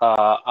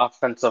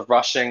 Offensive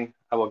rushing,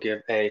 I will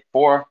give a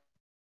 4.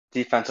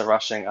 Defensive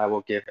rushing, I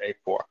will give a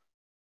 4.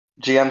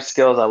 GM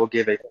skills, I will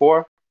give a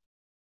 4.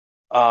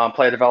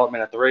 Player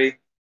development, a 3.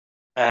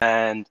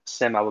 And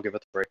sim, I will give a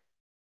 3.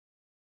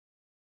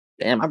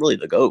 Damn, I'm really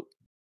the GOAT.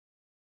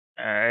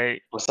 All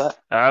right. What's that?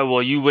 All right.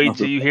 Well, you wait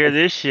till you hear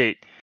this shit.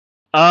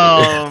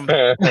 No,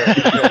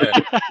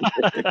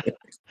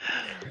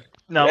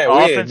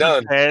 yeah,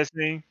 offensive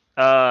passing.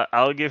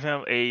 I'll give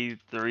him a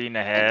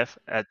 3.5.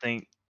 I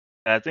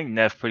think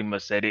Neff pretty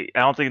much said it. I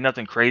don't think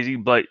nothing crazy,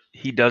 but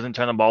he doesn't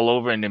turn the ball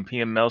over, and then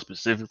PML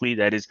specifically,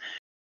 that is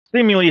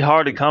seemingly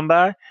hard to come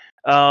by.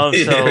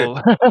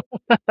 So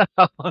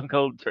I'll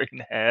go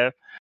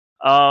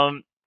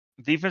 3.5.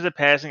 Defensive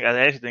passing, I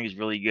actually think is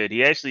really good.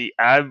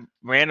 I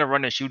ran a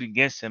run and shoot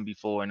against him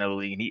before in the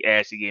league, and he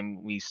actually gave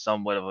me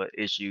somewhat of an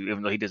issue,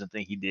 even though he doesn't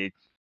think he did.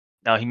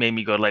 Now he made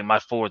me go like my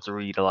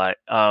 4-3 a lot.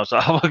 So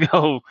I will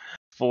go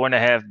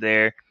 4.5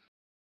 there.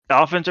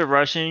 Offensive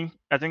rushing,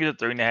 I think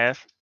it's a 3.5. I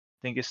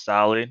think it's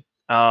solid.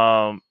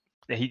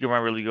 He can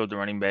run really good with the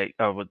running back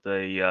with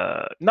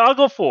the no, I'll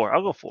go 4.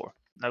 I'll go 4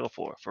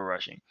 for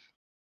rushing.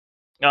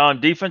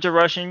 Defensive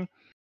rushing,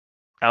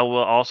 I will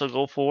also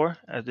go 4.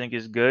 I think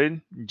it's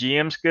good.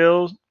 GM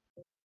skills,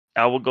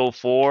 I will go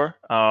 4.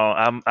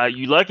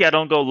 You lucky I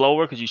don't go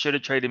lower because you should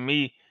have traded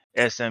me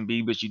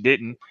SMB, but you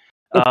didn't.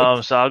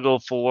 So I'll go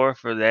 4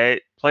 for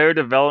that. Player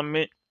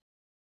development,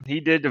 he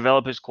did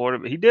develop his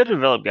quarterback. He did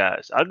develop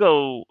guys. I'll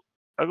go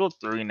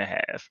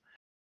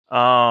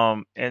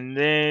 3.5. And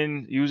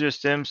then user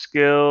sim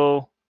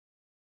skill,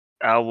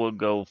 I will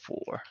go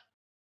 4.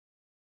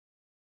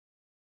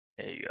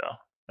 There you go.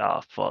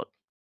 Oh fuck.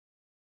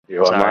 You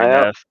want Sorry, my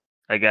out? Neff.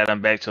 I got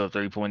him back to a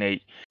 3.8. You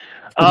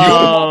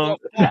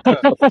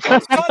motherfucker!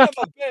 Son of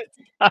a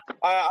bitch!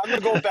 I'm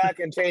gonna go back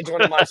and change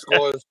one of my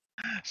scores.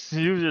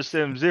 User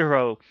sim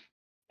 0.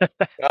 All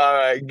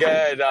right,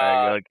 good.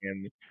 All right, go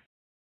Cammy.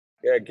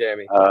 Good,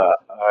 Cammy. All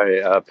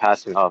right,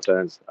 passing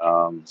offense.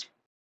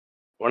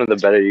 One of the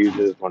better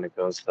users when it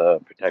comes to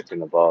protecting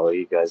the ball, like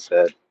you guys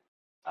said.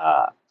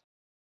 Uh,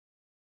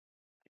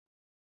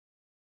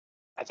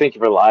 I think he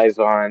relies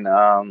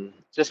on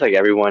just like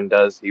everyone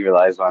does. He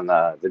relies on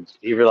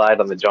he relied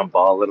on the jump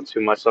ball a little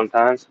too much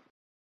sometimes.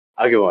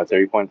 I'll give him a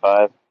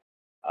 3.5.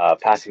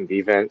 Passing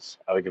defense,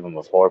 I would give him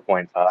a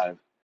 4.5.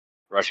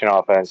 Rushing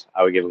offense,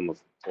 I would give him a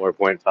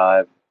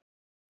 4.5.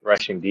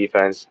 Rushing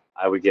defense,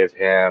 I would give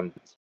him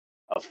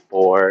a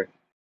 4.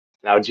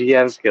 Now,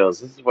 GM skills,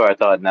 this is where I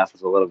thought Neff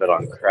was a little bit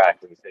on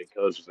crack when he said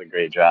Coach was a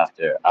great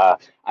drafter.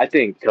 I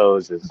think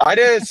Coach is. I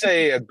didn't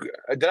say.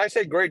 Did I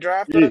say great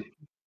drafter?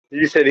 You,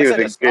 you said I he was said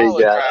a a great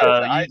solid drafter.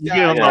 drafter. You Yeah,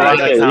 give him a Yeah, I lot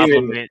of did.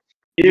 compliments.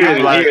 You give him a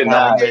even lot of even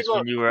that, I gave compliments him.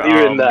 when you were even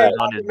when you that, was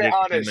on this Compliment dick a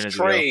on few his minutes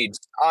ago. trades.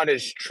 On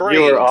his you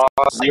were trades.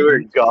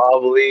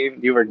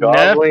 you were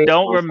gobbling, Neff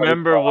don't on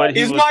remember what 25. he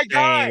He's was my saying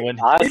guy. when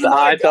He's my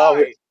I thought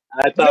guy.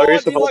 You know we were what? Do you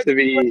supposed like to what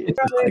be. you My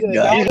change it? God.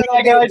 Now He's that my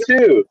I'm being guy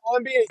too,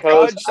 I'm being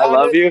Coach. judged I on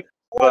love this, you, I want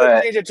to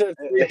but change it to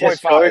 3.5.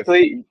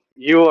 historically,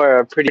 you are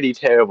a pretty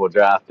terrible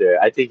drafter.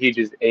 I think you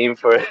just aim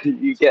for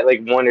you get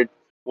like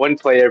one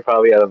player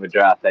probably out of a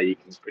draft that you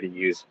can pretty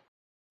use.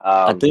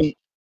 I Um, think.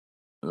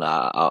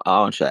 Nah,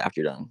 I'll answer that after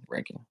you're done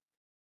ranking.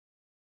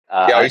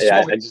 Yeah, he's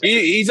yeah, smoking.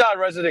 He's not a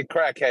resident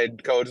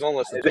crackhead, coach. Don't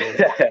listen to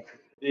him.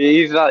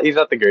 he's not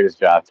the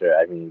greatest drafter.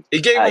 I mean, He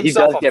gave he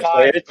himself does a get 5,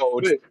 players,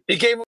 coach. He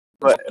gave him a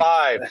but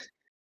 5.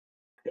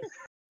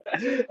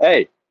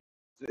 hey,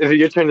 is it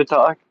your turn to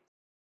talk?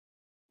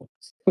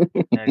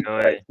 yeah, go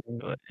ahead.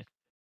 Go ahead.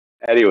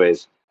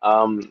 Anyways,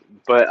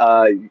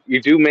 but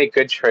you do make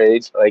good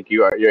trades. Like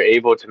you're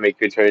able to make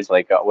good trades.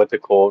 Like with the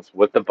Colts,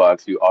 with the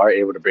Bucks, you are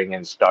able to bring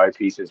in star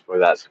pieces for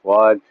that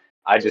squad.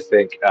 I just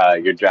think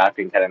your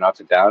drafting kind of knocks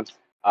it down.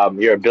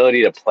 Your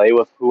ability to play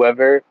with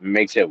whoever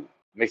makes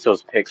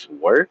those picks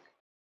work.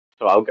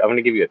 So I'm going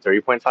to give you a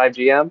 3.5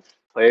 GM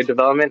player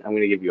development. I'm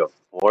going to give you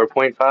a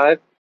 4.5,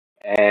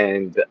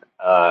 and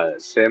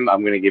Sim,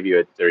 I'm going to give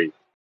you a 3.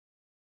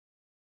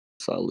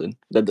 Solid.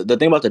 The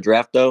thing about the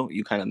draft though,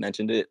 you kind of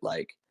mentioned it.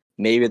 Like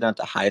maybe they're not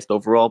the highest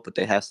overall, but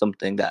they have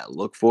something that I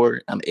look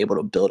for. I'm able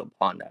to build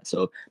upon that.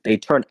 So they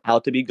turn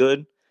out to be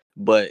good.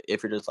 But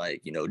if you're just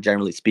like,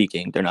 generally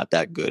speaking, they're not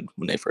that good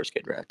when they first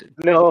get drafted.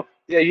 No,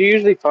 yeah, you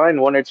usually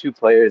find one or two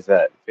players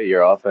that fit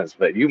your offense,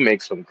 but you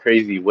make some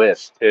crazy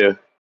whiffs too.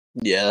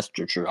 Yeah, that's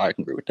true. I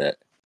can agree with that.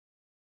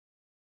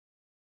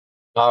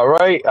 All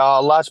right.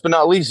 Last but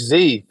not least,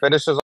 Z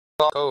finishes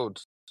off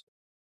codes.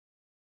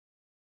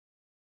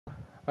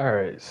 All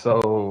right,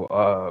 so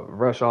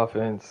rush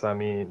offense. I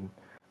mean,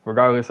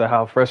 regardless of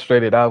how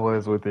frustrated I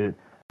was with it,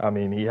 I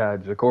mean, he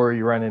had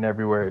Ja'Cory running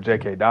everywhere,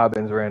 J.K.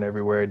 Dobbins ran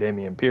everywhere,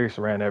 Damian Pierce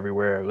ran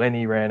everywhere,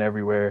 Lenny ran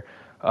everywhere.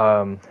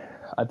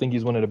 I think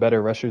he's one of the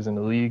better rushers in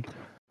the league.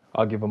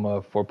 I'll give him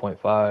a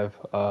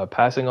 4.5.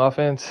 Passing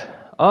offense.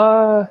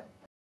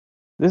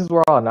 This is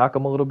where I'll knock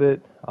him a little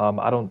bit.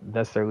 I don't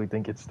necessarily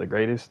think it's the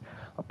greatest,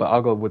 but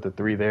I'll go with the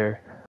 3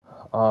 there.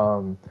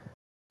 Um,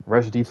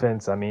 Rush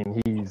defense, I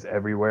mean, he's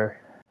everywhere.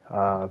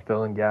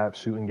 Filling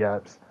gaps, shooting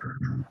gaps.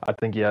 I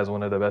think he has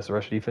one of the best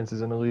rush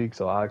defenses in the league,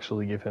 so I'll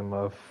actually give him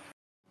a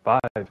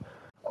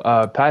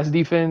 5. Pass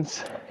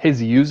defense,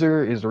 his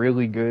user is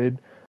really good,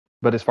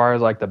 but as far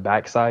as like the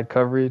backside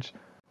coverage,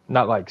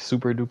 not like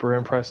super duper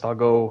impressed. I'll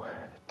go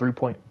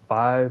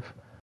 3.5.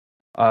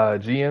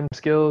 GM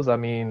skills, I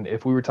mean,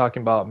 if we were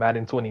talking about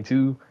Madden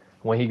 22,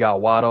 when he got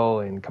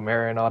Waddle and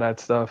Kamara and all that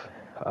stuff,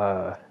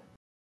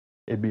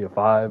 it'd be a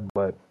 5,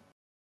 but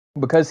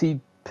because he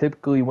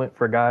typically went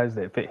for guys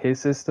that fit his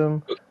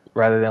system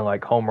rather than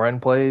like home run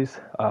players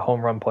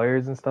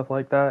and stuff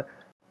like that,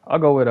 I'll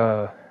go with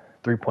a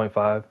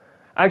 3.5.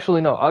 Actually,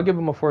 no, I'll give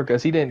him a 4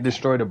 because he didn't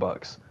destroy the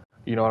Bucks.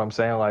 You know what I'm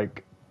saying?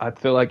 Like, I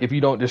feel like if you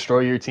don't destroy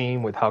your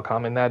team with how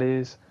common that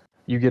is,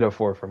 you get a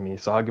 4 from me.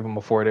 So I'll give him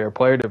a 4 there.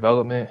 Player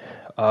development,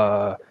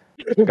 guys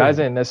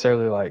didn't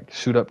necessarily like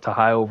shoot up to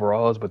high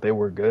overalls, but they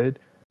were good.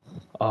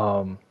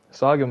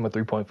 So I'll give him a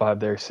 3.5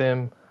 there.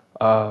 Sim,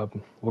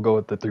 we'll go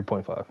with the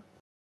 3.5.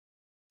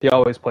 He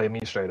always played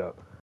me straight up.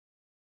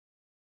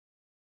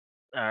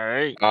 All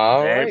right.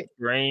 All That right.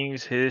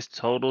 brings his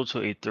total to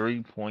a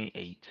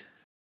 3.8.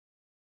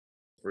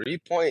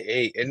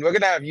 3.8. And we're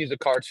gonna have user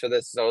cards for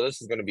this, so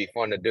this is gonna be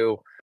fun to do.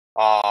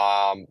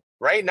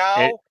 Right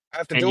now,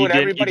 after And you doing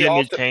everybody didn't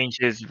off the change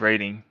his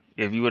rating.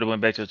 If you would have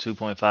went back to a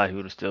 2.5, he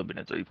would have still been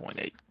a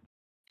 3.8.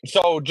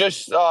 so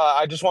just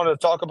I just wanted to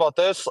talk about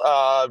this.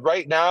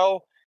 Right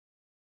now,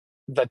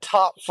 the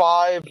top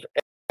 5, if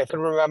I can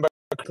remember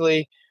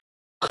correctly,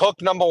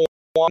 Cook number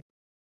 1.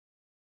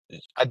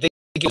 I think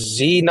it's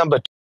Z number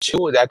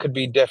 2. That could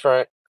be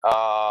different.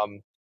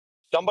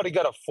 Somebody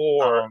got a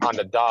 4 on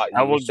the dot.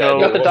 I You would said, You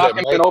got go. the was it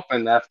document Mike?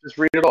 open, F. Just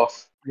read it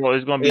off. Well,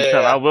 it's gonna be tough.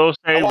 I Yeah. will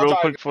say I'm gonna real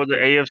try quick to for the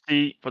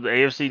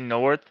AFC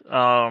North.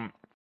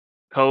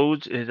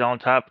 Codes is on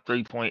top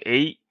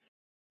 3.8.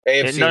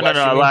 AFC No, West,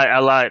 I you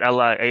mean? lied.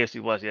 AFC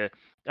West,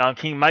 yeah.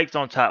 King Mike's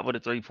on top with a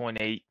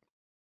 3.8.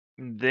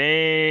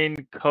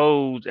 Then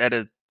Codes at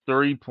a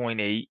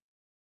 3.8.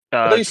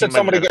 I thought you King said Mike's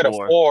somebody at a got a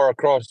 4. 4 Yeah,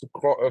 across the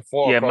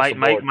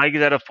board. Mike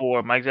is at a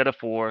 4. Mike's at a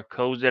 4.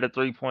 Codes at a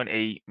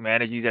 3.8.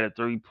 Manager's at a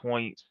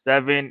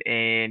 3.7,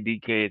 and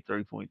DK at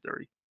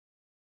 3.3.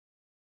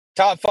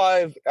 Top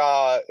 5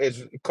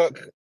 is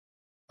Cook,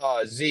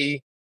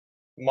 Z,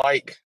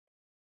 Mike,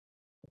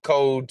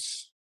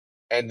 Codes,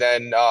 and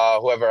then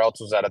whoever else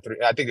was at a 3.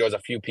 I think there was a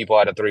few people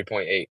at a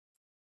 3.8.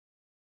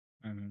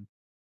 Mm-hmm.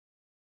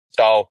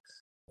 So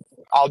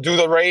I'll do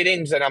the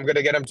ratings, and I'm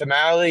gonna get them to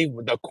Mally.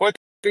 The quicker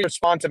you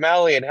respond to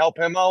Mally and help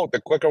him out,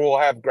 the quicker we'll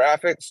have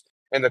graphics,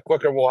 and the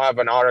quicker we'll have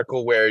an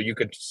article where you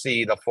could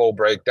see the full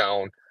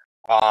breakdown.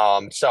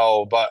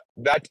 But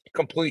that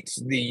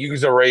completes the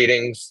user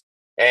ratings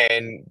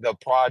and the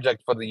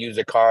project for the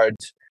user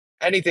cards.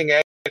 Anything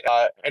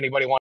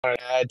anybody want to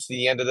add to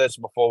the end of this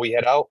before we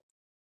head out?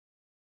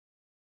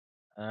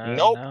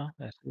 Nope. No,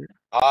 that's it.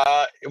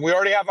 We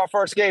already have our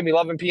first game,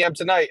 11 p.m.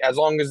 tonight. As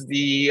long as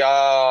the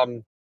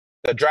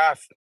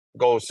draft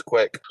goes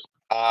quick,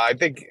 I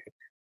think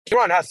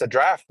Kieran has to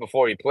draft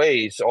before he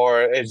plays,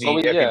 or is he?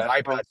 If he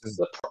bypasses,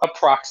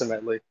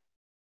 approximately.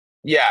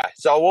 Yeah,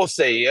 so we'll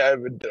see.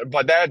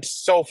 But that's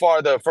so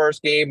far the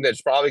first game.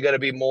 There's probably going to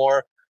be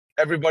more.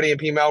 Everybody in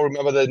PML,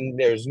 remember that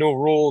there's new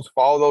rules.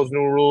 Follow those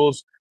new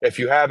rules. If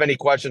you have any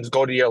questions,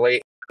 go to your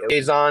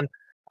liaison.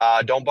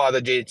 Don't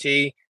bother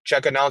JT.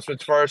 Check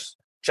announcements first.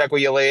 Check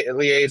with your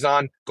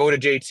liaison. Go to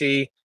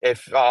JT.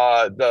 If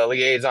the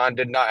liaison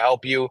did not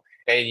help you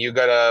and you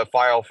got to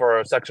file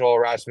for sexual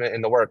harassment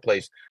in the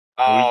workplace.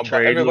 We But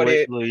trade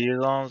everybody,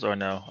 liaisons or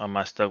no? Am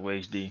I stuck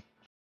with HD?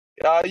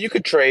 you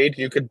could trade.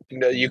 You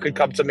could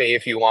come to me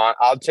if you want.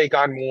 I'll take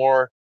on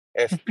more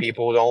if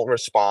people don't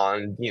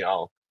respond.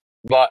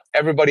 But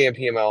everybody in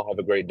PML have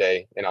a great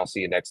day, and I'll see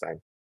you next time.